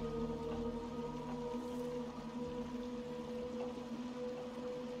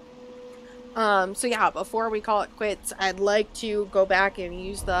 So yeah, before we call it quits, I'd like to go back and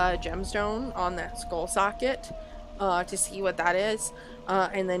use the gemstone on that skull socket to see what that is,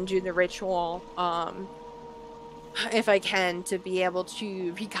 and then do the ritual, if I can, to be able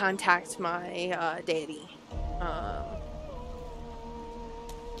to recontact my deity.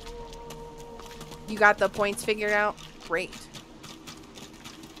 You got the points figured out? Great.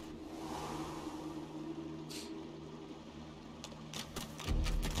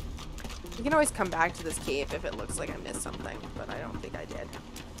 You can always come back to this cave if it looks like I missed something, but I don't think I did.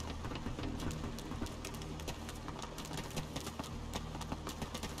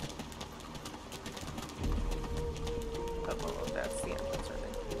 Oh, that's the entrance, I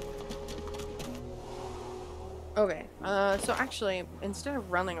think. Okay, so actually, instead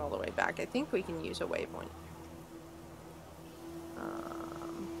of running all the way back, I think we can use a waypoint.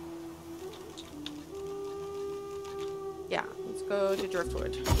 Yeah, let's go to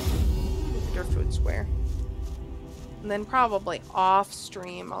Driftwood. Driftwood Square. And then probably off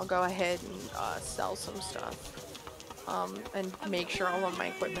stream, I'll go ahead and sell some stuff. And make sure all of my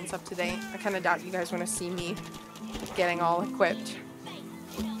equipment's up to date. I kind of doubt you guys want to see me getting all equipped.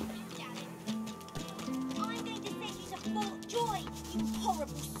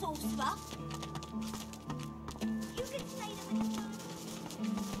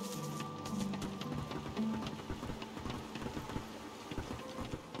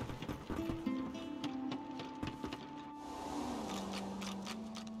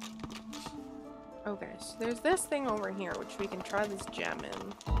 Okay, so there's this thing over here, which we can try this gem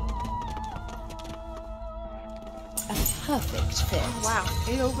in. A perfect fit. Oh, wow,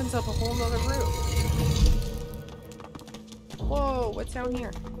 it opens up a whole nother room. Whoa, what's down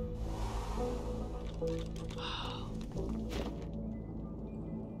here?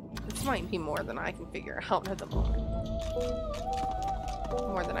 This might be more than I can figure out at the moment.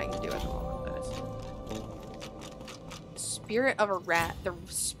 More than I can do at the moment, that is. Spirit of a rat. The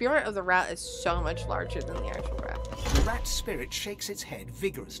spirit of the rat is so much larger than the actual rat. The rat spirit shakes its head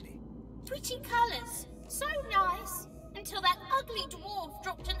vigorously. Pretty colours. So nice. Until that ugly dwarf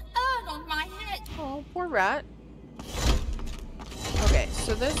dropped an urn on my head. Oh, poor rat. Okay,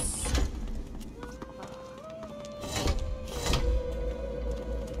 so this...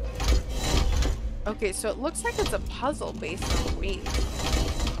 Okay, so it looks like it's a puzzle based on weight.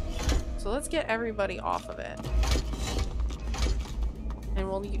 So let's get everybody off of it. And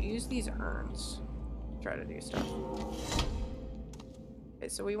we'll use these urns to try to do stuff. Okay,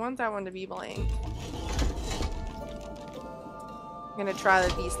 so we want that one to be blank. I'm gonna try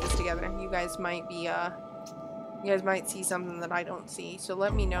to piece this together. You guys might be, you guys might see something that I don't see, so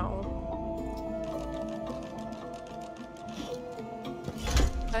let me know.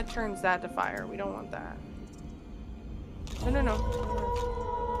 That turns that to fire. We don't want that. No.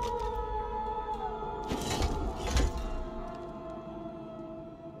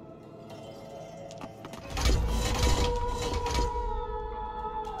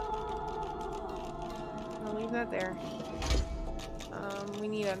 I'll leave that there. We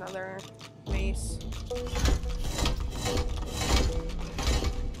need another base.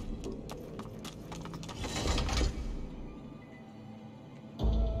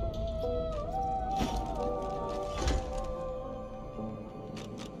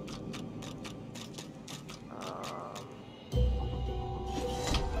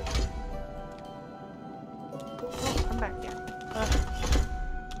 Come back here.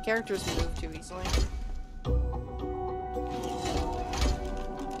 Characters move too easily.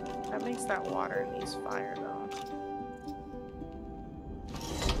 That makes that water and these fire though.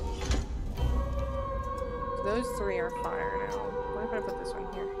 So those three are fire now. What if I put this one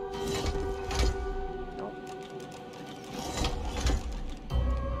here? Nope.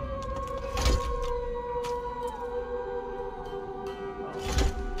 Oh.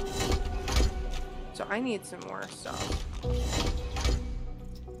 So I need some more stuff.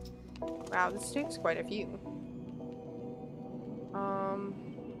 Wow, this takes quite a few.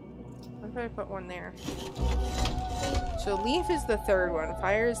 What if I put one there? So leaf is the third one,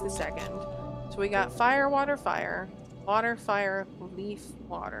 fire is the second. So we got fire, water, fire, water, fire, leaf,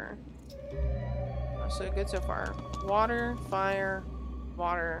 water. So good so far. Water, fire,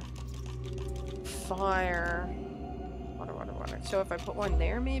 water, fire, water, water, water. So if I put one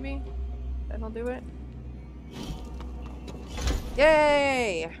there, maybe that'll do it.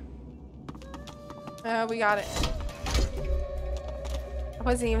 Yay! We got it. It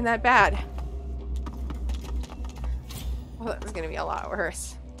wasn't even that bad. Well, that was gonna be a lot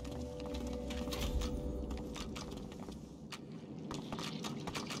worse.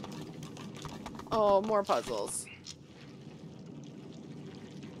 Oh, more puzzles.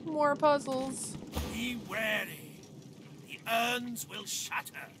 More puzzles. Be wary. The urns will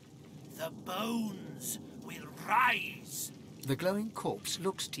shatter. The bones will rise. The glowing corpse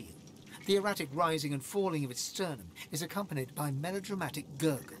looks to you. The erratic rising and falling of its sternum is accompanied by melodramatic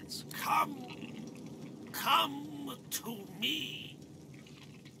gurgles. Come to me.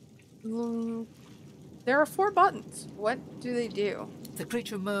 There are 4 buttons. What do they do? The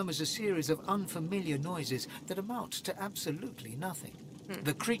creature murmurs a series of unfamiliar noises that amount to absolutely nothing.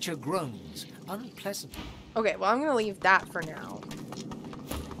 The creature groans, unpleasantly. Okay, well, I'm gonna leave that for now.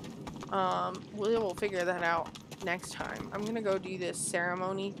 We will figure that out next time. I'm gonna go do this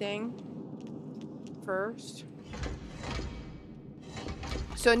ceremony thing first.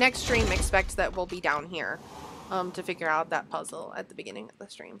 So next stream, expect that we'll be down here to figure out that puzzle at the beginning of the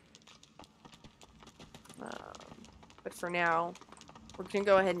stream. But for now, we're gonna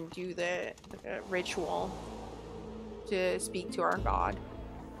go ahead and do the ritual to speak to our god.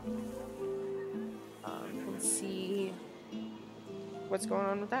 let's see what's going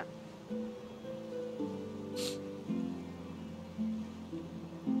on with that.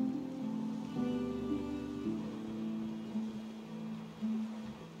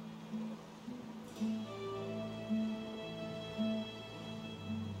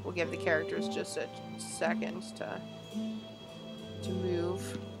 We'll give the characters just a second to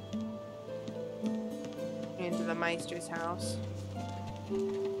move into the Meister's house.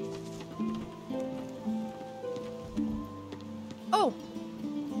 Oh!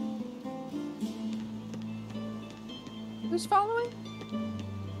 Who's following?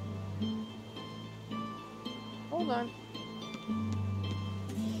 Hold on.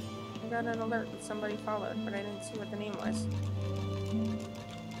 I got an alert that somebody followed, but I didn't see what the name was.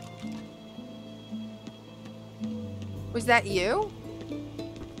 Was that you?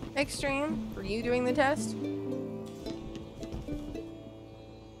 Extreme? Were you doing the test?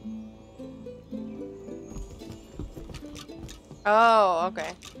 Oh,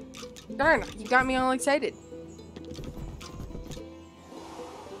 okay. Darn, you got me all excited.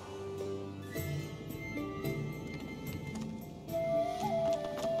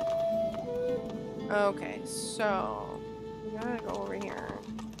 Okay, so we gotta go over here.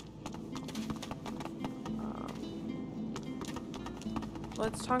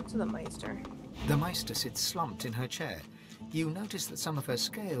 Let's talk to the Meister. The Meister sits slumped in her chair. You notice that some of her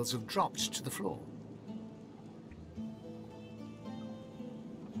scales have dropped to the floor.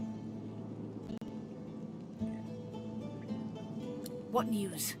 What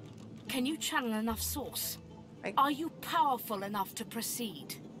news? Can you channel enough source? Are you powerful enough to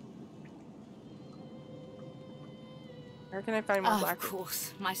proceed? Where can I find more black? Of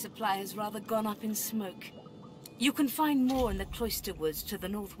course, my supply has rather gone up in smoke. You can find more in the Cloister Woods to the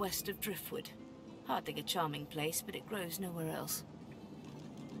northwest of Driftwood. Hardly a charming place, but it grows nowhere else.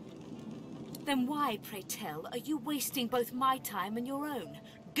 Then why, pray tell, are you wasting both my time and your own?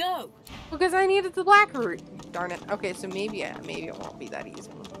 Go! Because I needed the black root. Darn it. Okay, so maybe it won't be that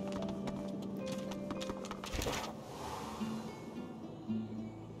easy.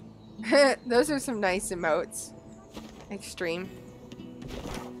 Those are some nice emotes. Extreme.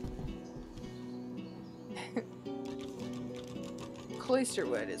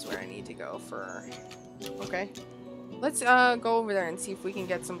 Cloisterwood is where I need to go for... Okay. Let's go over there and see if we can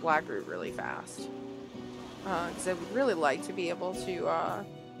get some black root really fast. Because I would really like to be able to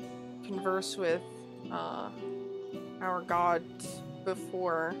converse with our god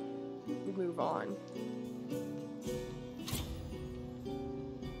before we move on.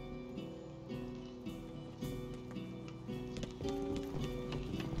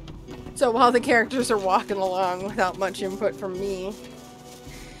 So while the characters are walking along without much input from me,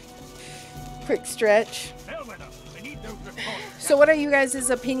 quick stretch. So what are you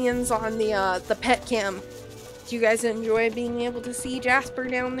guys' opinions on the pet cam? Do you guys enjoy being able to see Jasper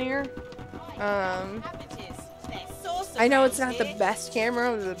down there? I know it's not the best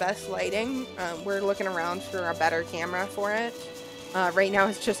camera or the best lighting. We're looking around for a better camera for it. Right now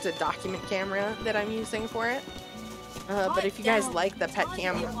it's just a document camera that I'm using for it. But if you guys like the pet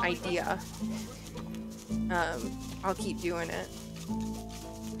cam idea, I'll keep doing it.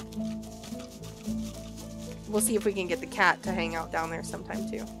 We'll see if we can get the cat to hang out down there sometime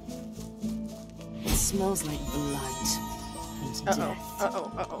too. It smells like blood and death.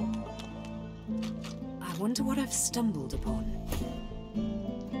 Uh-oh. I wonder what I've stumbled upon.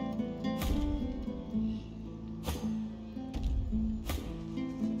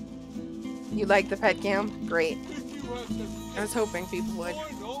 You like the pet cam? Great. I was hoping people would.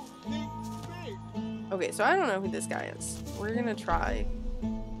 Okay, so I don't know who this guy is. We're gonna try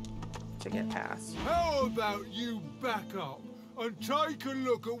to get past. How about you back up and take a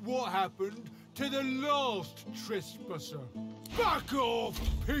look at what happened to the last trespasser? Back off,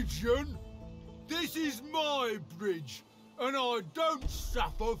 pigeon! This is my bridge, and I don't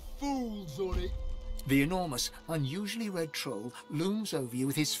suffer fools on it. The enormous, unusually red troll looms over you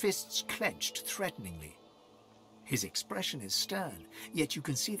with his fists clenched threateningly. His expression is stern, yet you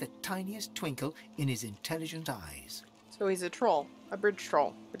can see the tiniest twinkle in his intelligent eyes. So he's a troll, a bridge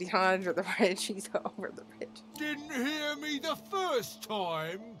troll, but he's not under the bridge, he's over the bridge. Didn't hear me the first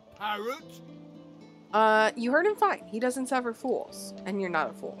time, parrot? You heard him fine. He doesn't suffer fools, and you're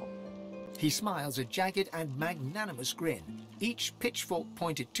not a fool. He smiles a jagged and magnanimous grin. Each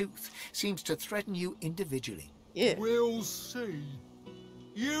pitchfork-pointed tooth seems to threaten you individually. Yeah. We'll see.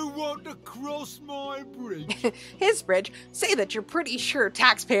 You want to cross my bridge? His bridge? Say that you're pretty sure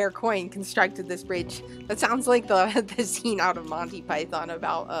taxpayer coin constructed this bridge. That sounds like the scene out of Monty Python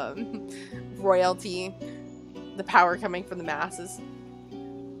about royalty, the power coming from the masses.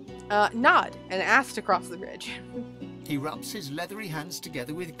 nod and ask to cross the bridge. He rubs his leathery hands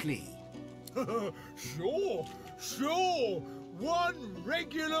together with glee. Sure, sure. One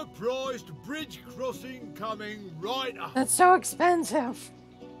regular priced bridge crossing coming right up. That's so expensive.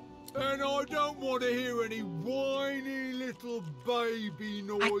 And I don't want to hear any whiny little baby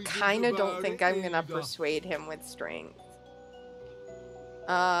noises. I kind of don't think I'm gonna either. persuade him with strength.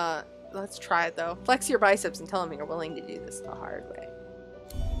 Let's try it though. Flex your biceps and tell him you're willing to do this the hard way.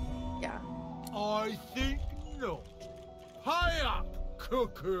 Yeah. I think not. Pay up,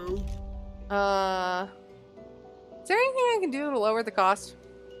 cuckoo. Is there anything I can do to lower the cost?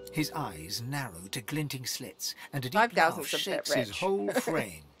 His eyes narrow to glinting slits, and a deep 5,000's laugh a bit shakes his rich. whole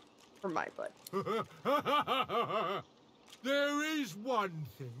frame. For my butt. There is one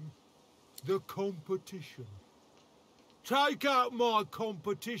thing. The competition. Take out my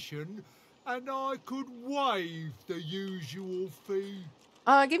competition, and I could waive the usual fee.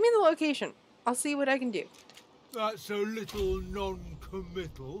 Give me the location. I'll see what I can do. That's a little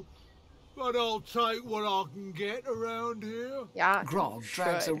non-committal, but I'll take what I can get around here. Yeah. Grog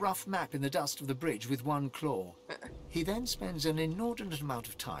drags a rough map in the dust of the bridge with one claw. He then spends an inordinate amount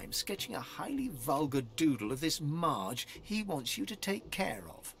of time sketching a highly vulgar doodle of this Marge he wants you to take care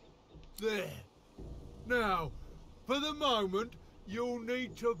of. There. Now, for the moment, you'll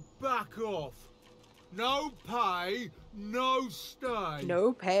need to back off. No pay, no stay.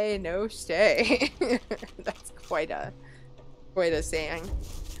 No pay, no stay. That's quite a saying.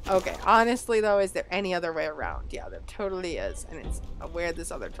 Okay, honestly though, is there any other way around? Yeah, there totally is, and it's where this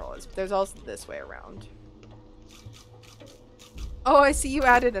other troll is. But there's also this way around. Oh, I see you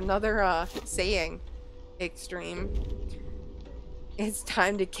added another saying. Extreme. It's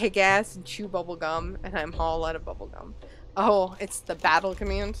time to kick ass and chew bubblegum, and I'm all out of bubblegum. Oh, it's the battle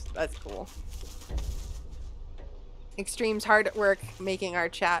command? That's cool. Extreme's hard at work making our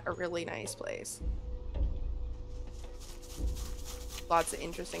chat a really nice place. Lots of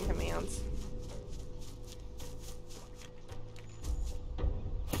interesting commands.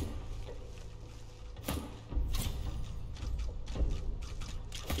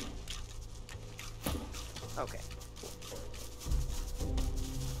 Okay.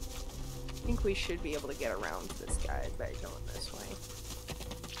 I think we should be able to get around this guy by going this way.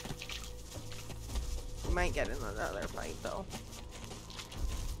 We might get in another fight though.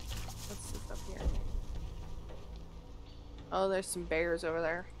 What's this up here? Oh, there's some bears over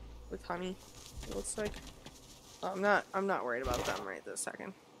there with honey. It looks like. Oh, I'm not worried about them right this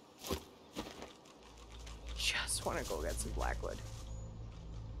second. Just want to go get some blackwood.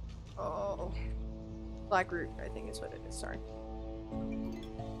 Oh, blackroot, I think is what it is. Sorry.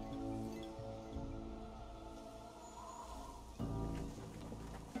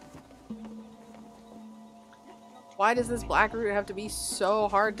 Why does this blackroot have to be so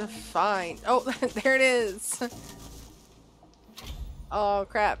hard to find? Oh, there it is. Oh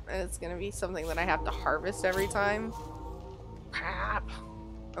crap, and it's gonna be something that I have to harvest every time. Crap.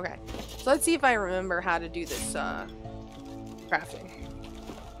 Okay, so let's see if I remember how to do this crafting.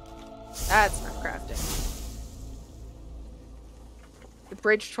 That's not crafting. The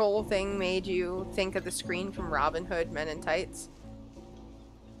bridge troll thing made you think of the screen from Robin Hood Men in Tights.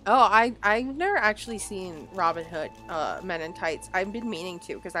 Oh, I've never actually seen Robin Hood Men in Tights. I've been meaning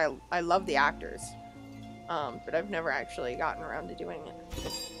to because I love the actors. But I've never actually gotten around to doing it.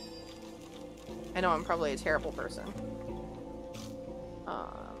 I know I'm probably a terrible person.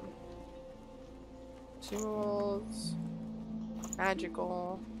 Tools,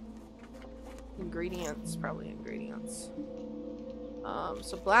 magical, ingredients, probably ingredients.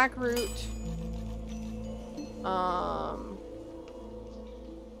 So blackroot.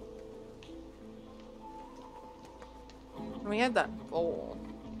 We had that bowl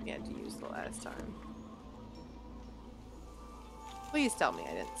we had to use the last time. Please tell me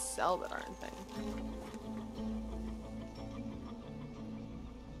I didn't sell the darn thing.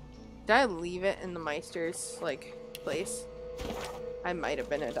 Did I leave it in the Meister's, like, place? I might have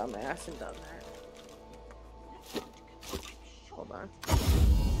been a dumbass and done that. Hold on.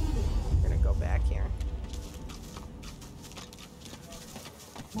 I'm gonna go back here.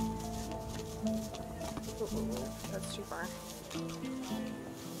 Ooh, that's too far.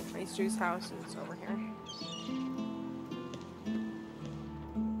 Meister's house is over here.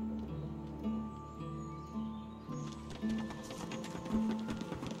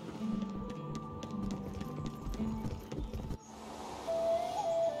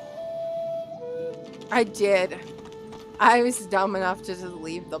 I did. I was dumb enough to just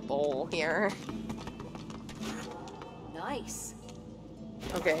leave the bowl here. Nice.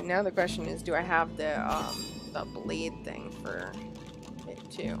 Okay, now the question is, do I have the blade thing for it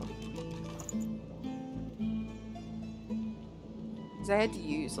too? Because I had to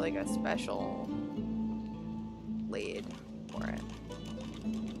use like a special blade for it.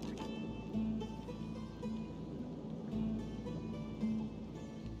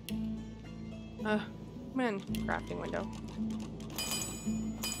 Come in, crafting window.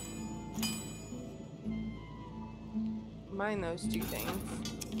 Combine those two things.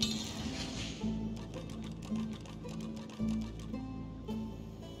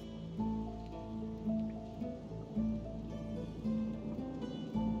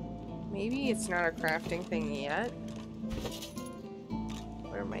 Maybe it's not a crafting thing yet.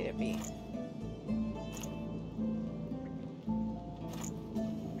 Where might it be?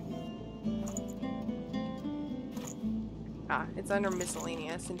 Ah, it's under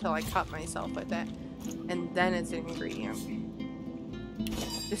miscellaneous until I cut myself with it. And then it's an ingredient.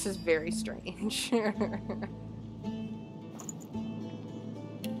 This is very strange. The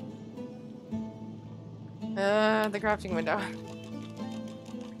crafting window.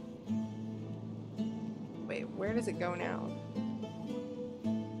 Wait, where does it go now?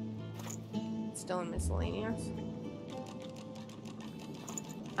 It's still in miscellaneous.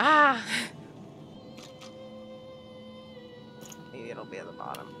 Ah! Maybe it'll be at the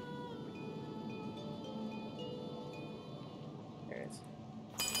bottom. There it is.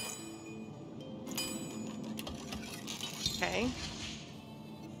 Okay.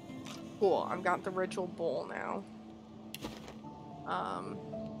 Cool, I've got the ritual bowl now.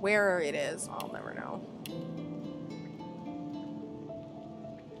 Where it is, I'll never know.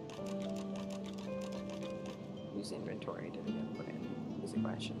 Whose inventory did it put in? Is the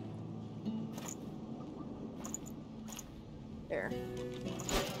question. There.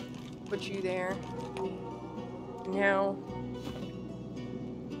 Put you there. Now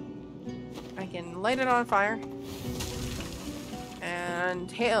I can light it on fire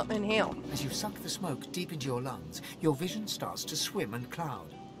and inhale. As you suck the smoke deep into your lungs, your vision starts to swim and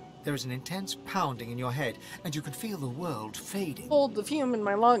cloud. There is an intense pounding in your head, and you can feel the world fading. Hold the fume in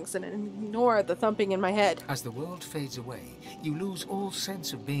my lungs and ignore the thumping in my head. As the world fades away, you lose all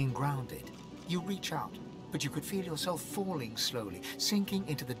sense of being grounded. You reach out, but you could feel yourself falling slowly, sinking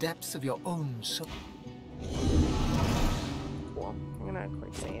into the depths of your own soul. Cool. I'm gonna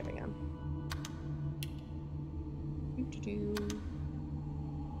quick save again.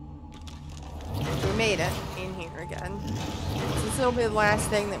 We made it in here again. So this will be the last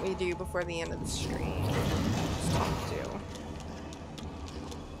thing that we do before the end of the stream. Let's talk to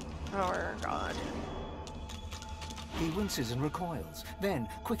our god. He winces and recoils, then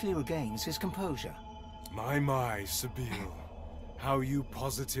quickly regains his composure. My, Sebille. How you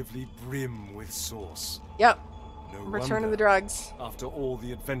positively brim with sauce. Yep. No Return wonder, of the drugs. After all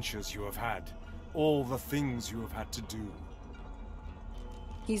the adventures you have had, all the things you have had to do.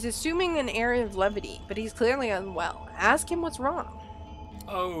 He's assuming an air of levity, but he's clearly unwell. Ask him what's wrong.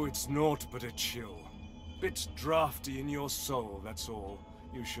 Oh, it's naught but a chill. Bit drafty in your soul, that's all.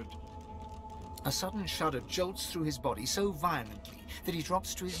 You should... A sudden shudder jolts through his body so violently that he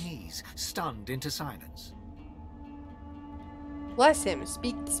drops to his knees, stunned into silence. Bless him.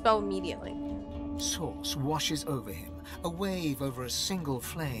 Speak the spell immediately. Sauce washes over him, a wave over a single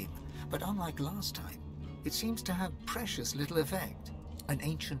flame. But unlike last time, it seems to have precious little effect. An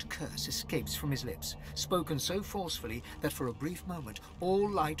ancient curse escapes from his lips, spoken so forcefully that for a brief moment all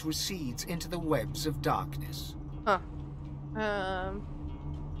light recedes into the webs of darkness. Huh.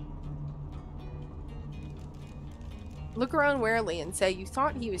 Look around warily and say you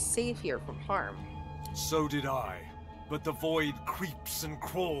thought he was safe here from harm. So did I. But the void creeps and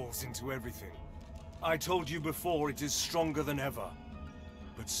crawls into everything. I told you before it is stronger than ever.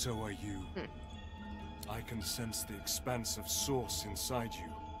 But so are you. I can sense the expanse of source inside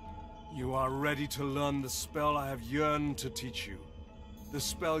you. You are ready to learn the spell I have yearned to teach you. The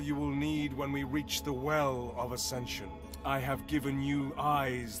spell you will need when we reach the Well of Ascension. I have given you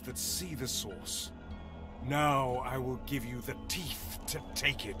eyes that see the source. Now I will give you the teeth to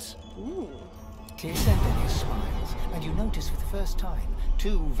take it. Ooh. Tearsendelius smiles, and you notice for the first time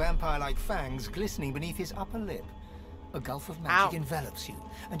two vampire-like fangs glistening beneath his upper lip. A gulf of magic envelops you,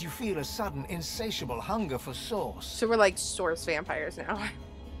 and you feel a sudden, insatiable hunger for source. So we're like source vampires now.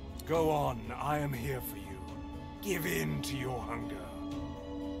 Go on, I am here for you. Give in to your hunger.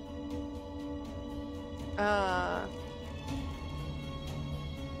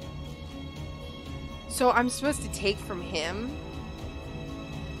 So I'm supposed to take from him?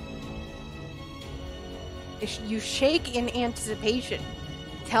 You shake in anticipation.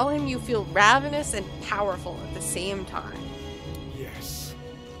 Tell him you feel ravenous and powerful at the same time. Yes.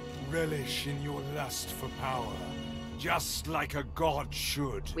 Relish in your lust for power. Just like a god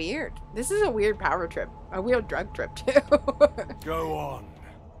should. Weird. This is a weird power trip. A weird drug trip, too. Go on.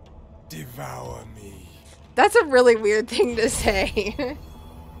 Devour me. That's a really weird thing to say.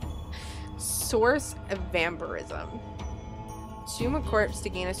 Source of vampirism. Consume a corpse to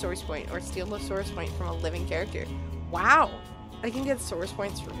gain a source point, or steal a source point from a living character. Wow! I can get source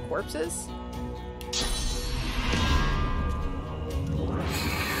points from corpses?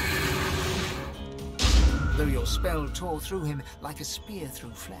 Though your spell tore through him like a spear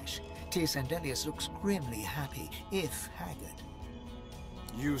through flesh, Tir Sandelius looks grimly happy, if haggard.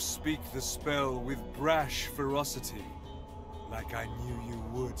 You speak the spell with brash ferocity, like I knew you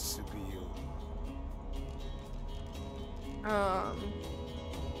would, Sebille.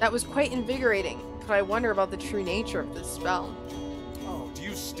 That was quite invigorating, but I wonder about the true nature of this spell. Oh, do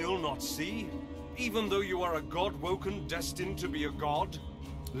you still not see? Even though you are a god-woken destined to be a god?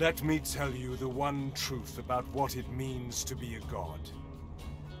 Let me tell you the one truth about what it means to be a god.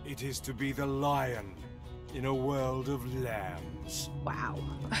 It is to be the lion in a world of lambs. Wow.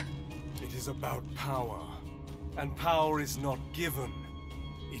 It is about power, and power is not given,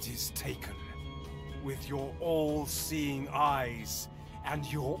 it is taken. With your all-seeing eyes and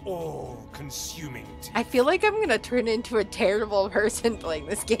your all-consuming teeth. I feel like I'm gonna turn into a terrible person playing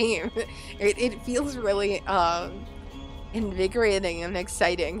this game. It feels really invigorating and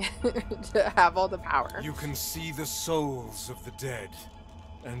exciting to have all the power. You can see the souls of the dead,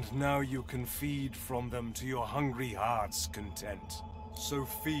 and now you can feed from them to your hungry heart's content. So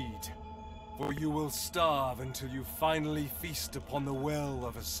feed, for you will starve until you finally feast upon the well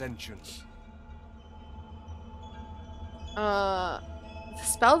of ascension. The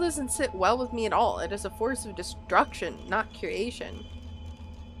spell doesn't sit well with me at all. It is a force of destruction, not creation.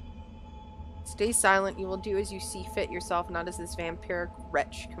 Stay silent. You will do as you see fit yourself, not as this vampiric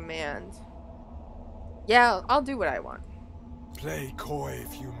wretch commands. Yeah, I'll do what I want. Play coy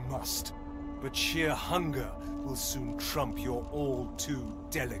if you must, but sheer hunger will soon trump your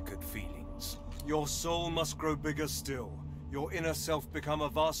all-too-delicate feelings. Your soul must grow bigger still, your inner self become a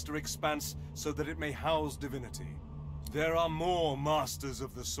vaster expanse so that it may house divinity. There are more masters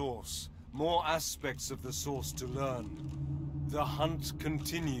of the source, more aspects of the source to learn. The hunt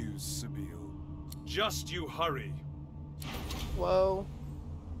continues, Sebille. Just you hurry. Whoa.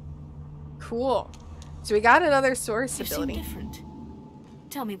 Cool. So we got another source ability. You seem different.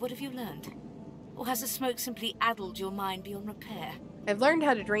 Tell me, what have you learned? Or has the smoke simply addled your mind beyond repair? I've learned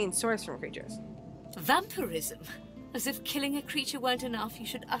how to drain source from creatures. Vampirism? As if killing a creature weren't enough, you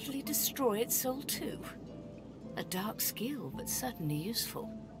should utterly destroy its soul too. A dark skill, but certainly useful.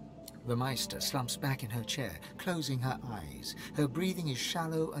 The Meister slumps back in her chair, closing her eyes. Her breathing is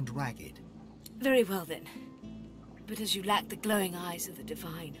shallow and ragged. Very well then. But as you lack the glowing eyes of the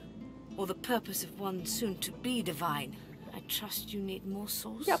divine, or the purpose of one soon to be divine, I trust you need more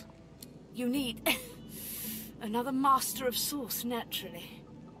source. Yep. You need another master of source, naturally.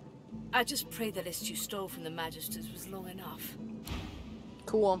 I just pray the list you stole from the Magisters was long enough.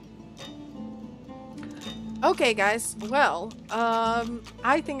 Cool. Okay, guys. Well,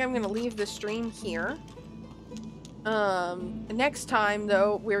 I think I'm gonna leave the stream here. Next time,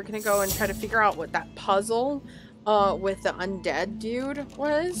 though, we're gonna go and try to figure out what that puzzle, with the undead dude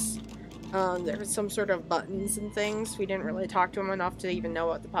was. There was some sort of buttons and things. We didn't really talk to him enough to even know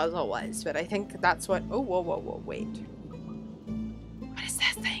what the puzzle was, but I think that's what— oh, whoa, whoa, whoa, wait. What is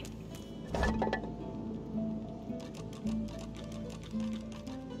that thing?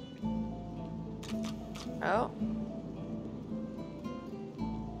 Oh.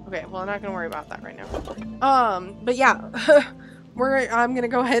 Okay, well, I'm not gonna worry about that right now. But yeah, I'm gonna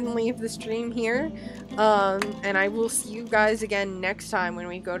go ahead and leave the stream here. And I will see you guys again next time when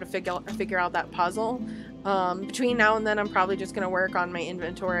we go to figure out that puzzle. Between now and then, I'm probably just gonna work on my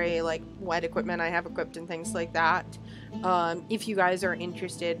inventory, like what equipment I have equipped and things like that. If you guys are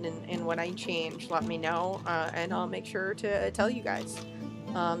interested in what I change, let me know, and I'll make sure to tell you guys.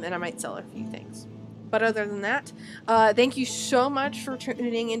 And I might sell a few things. But other than that, thank you so much for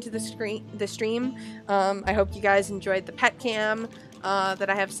tuning into the stream. I hope you guys enjoyed the pet cam that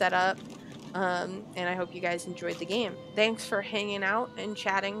I have set up. And I hope you guys enjoyed the game. Thanks for hanging out and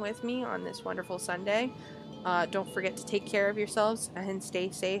chatting with me on this wonderful Sunday. Don't forget to take care of yourselves and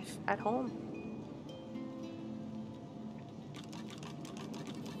stay safe at home.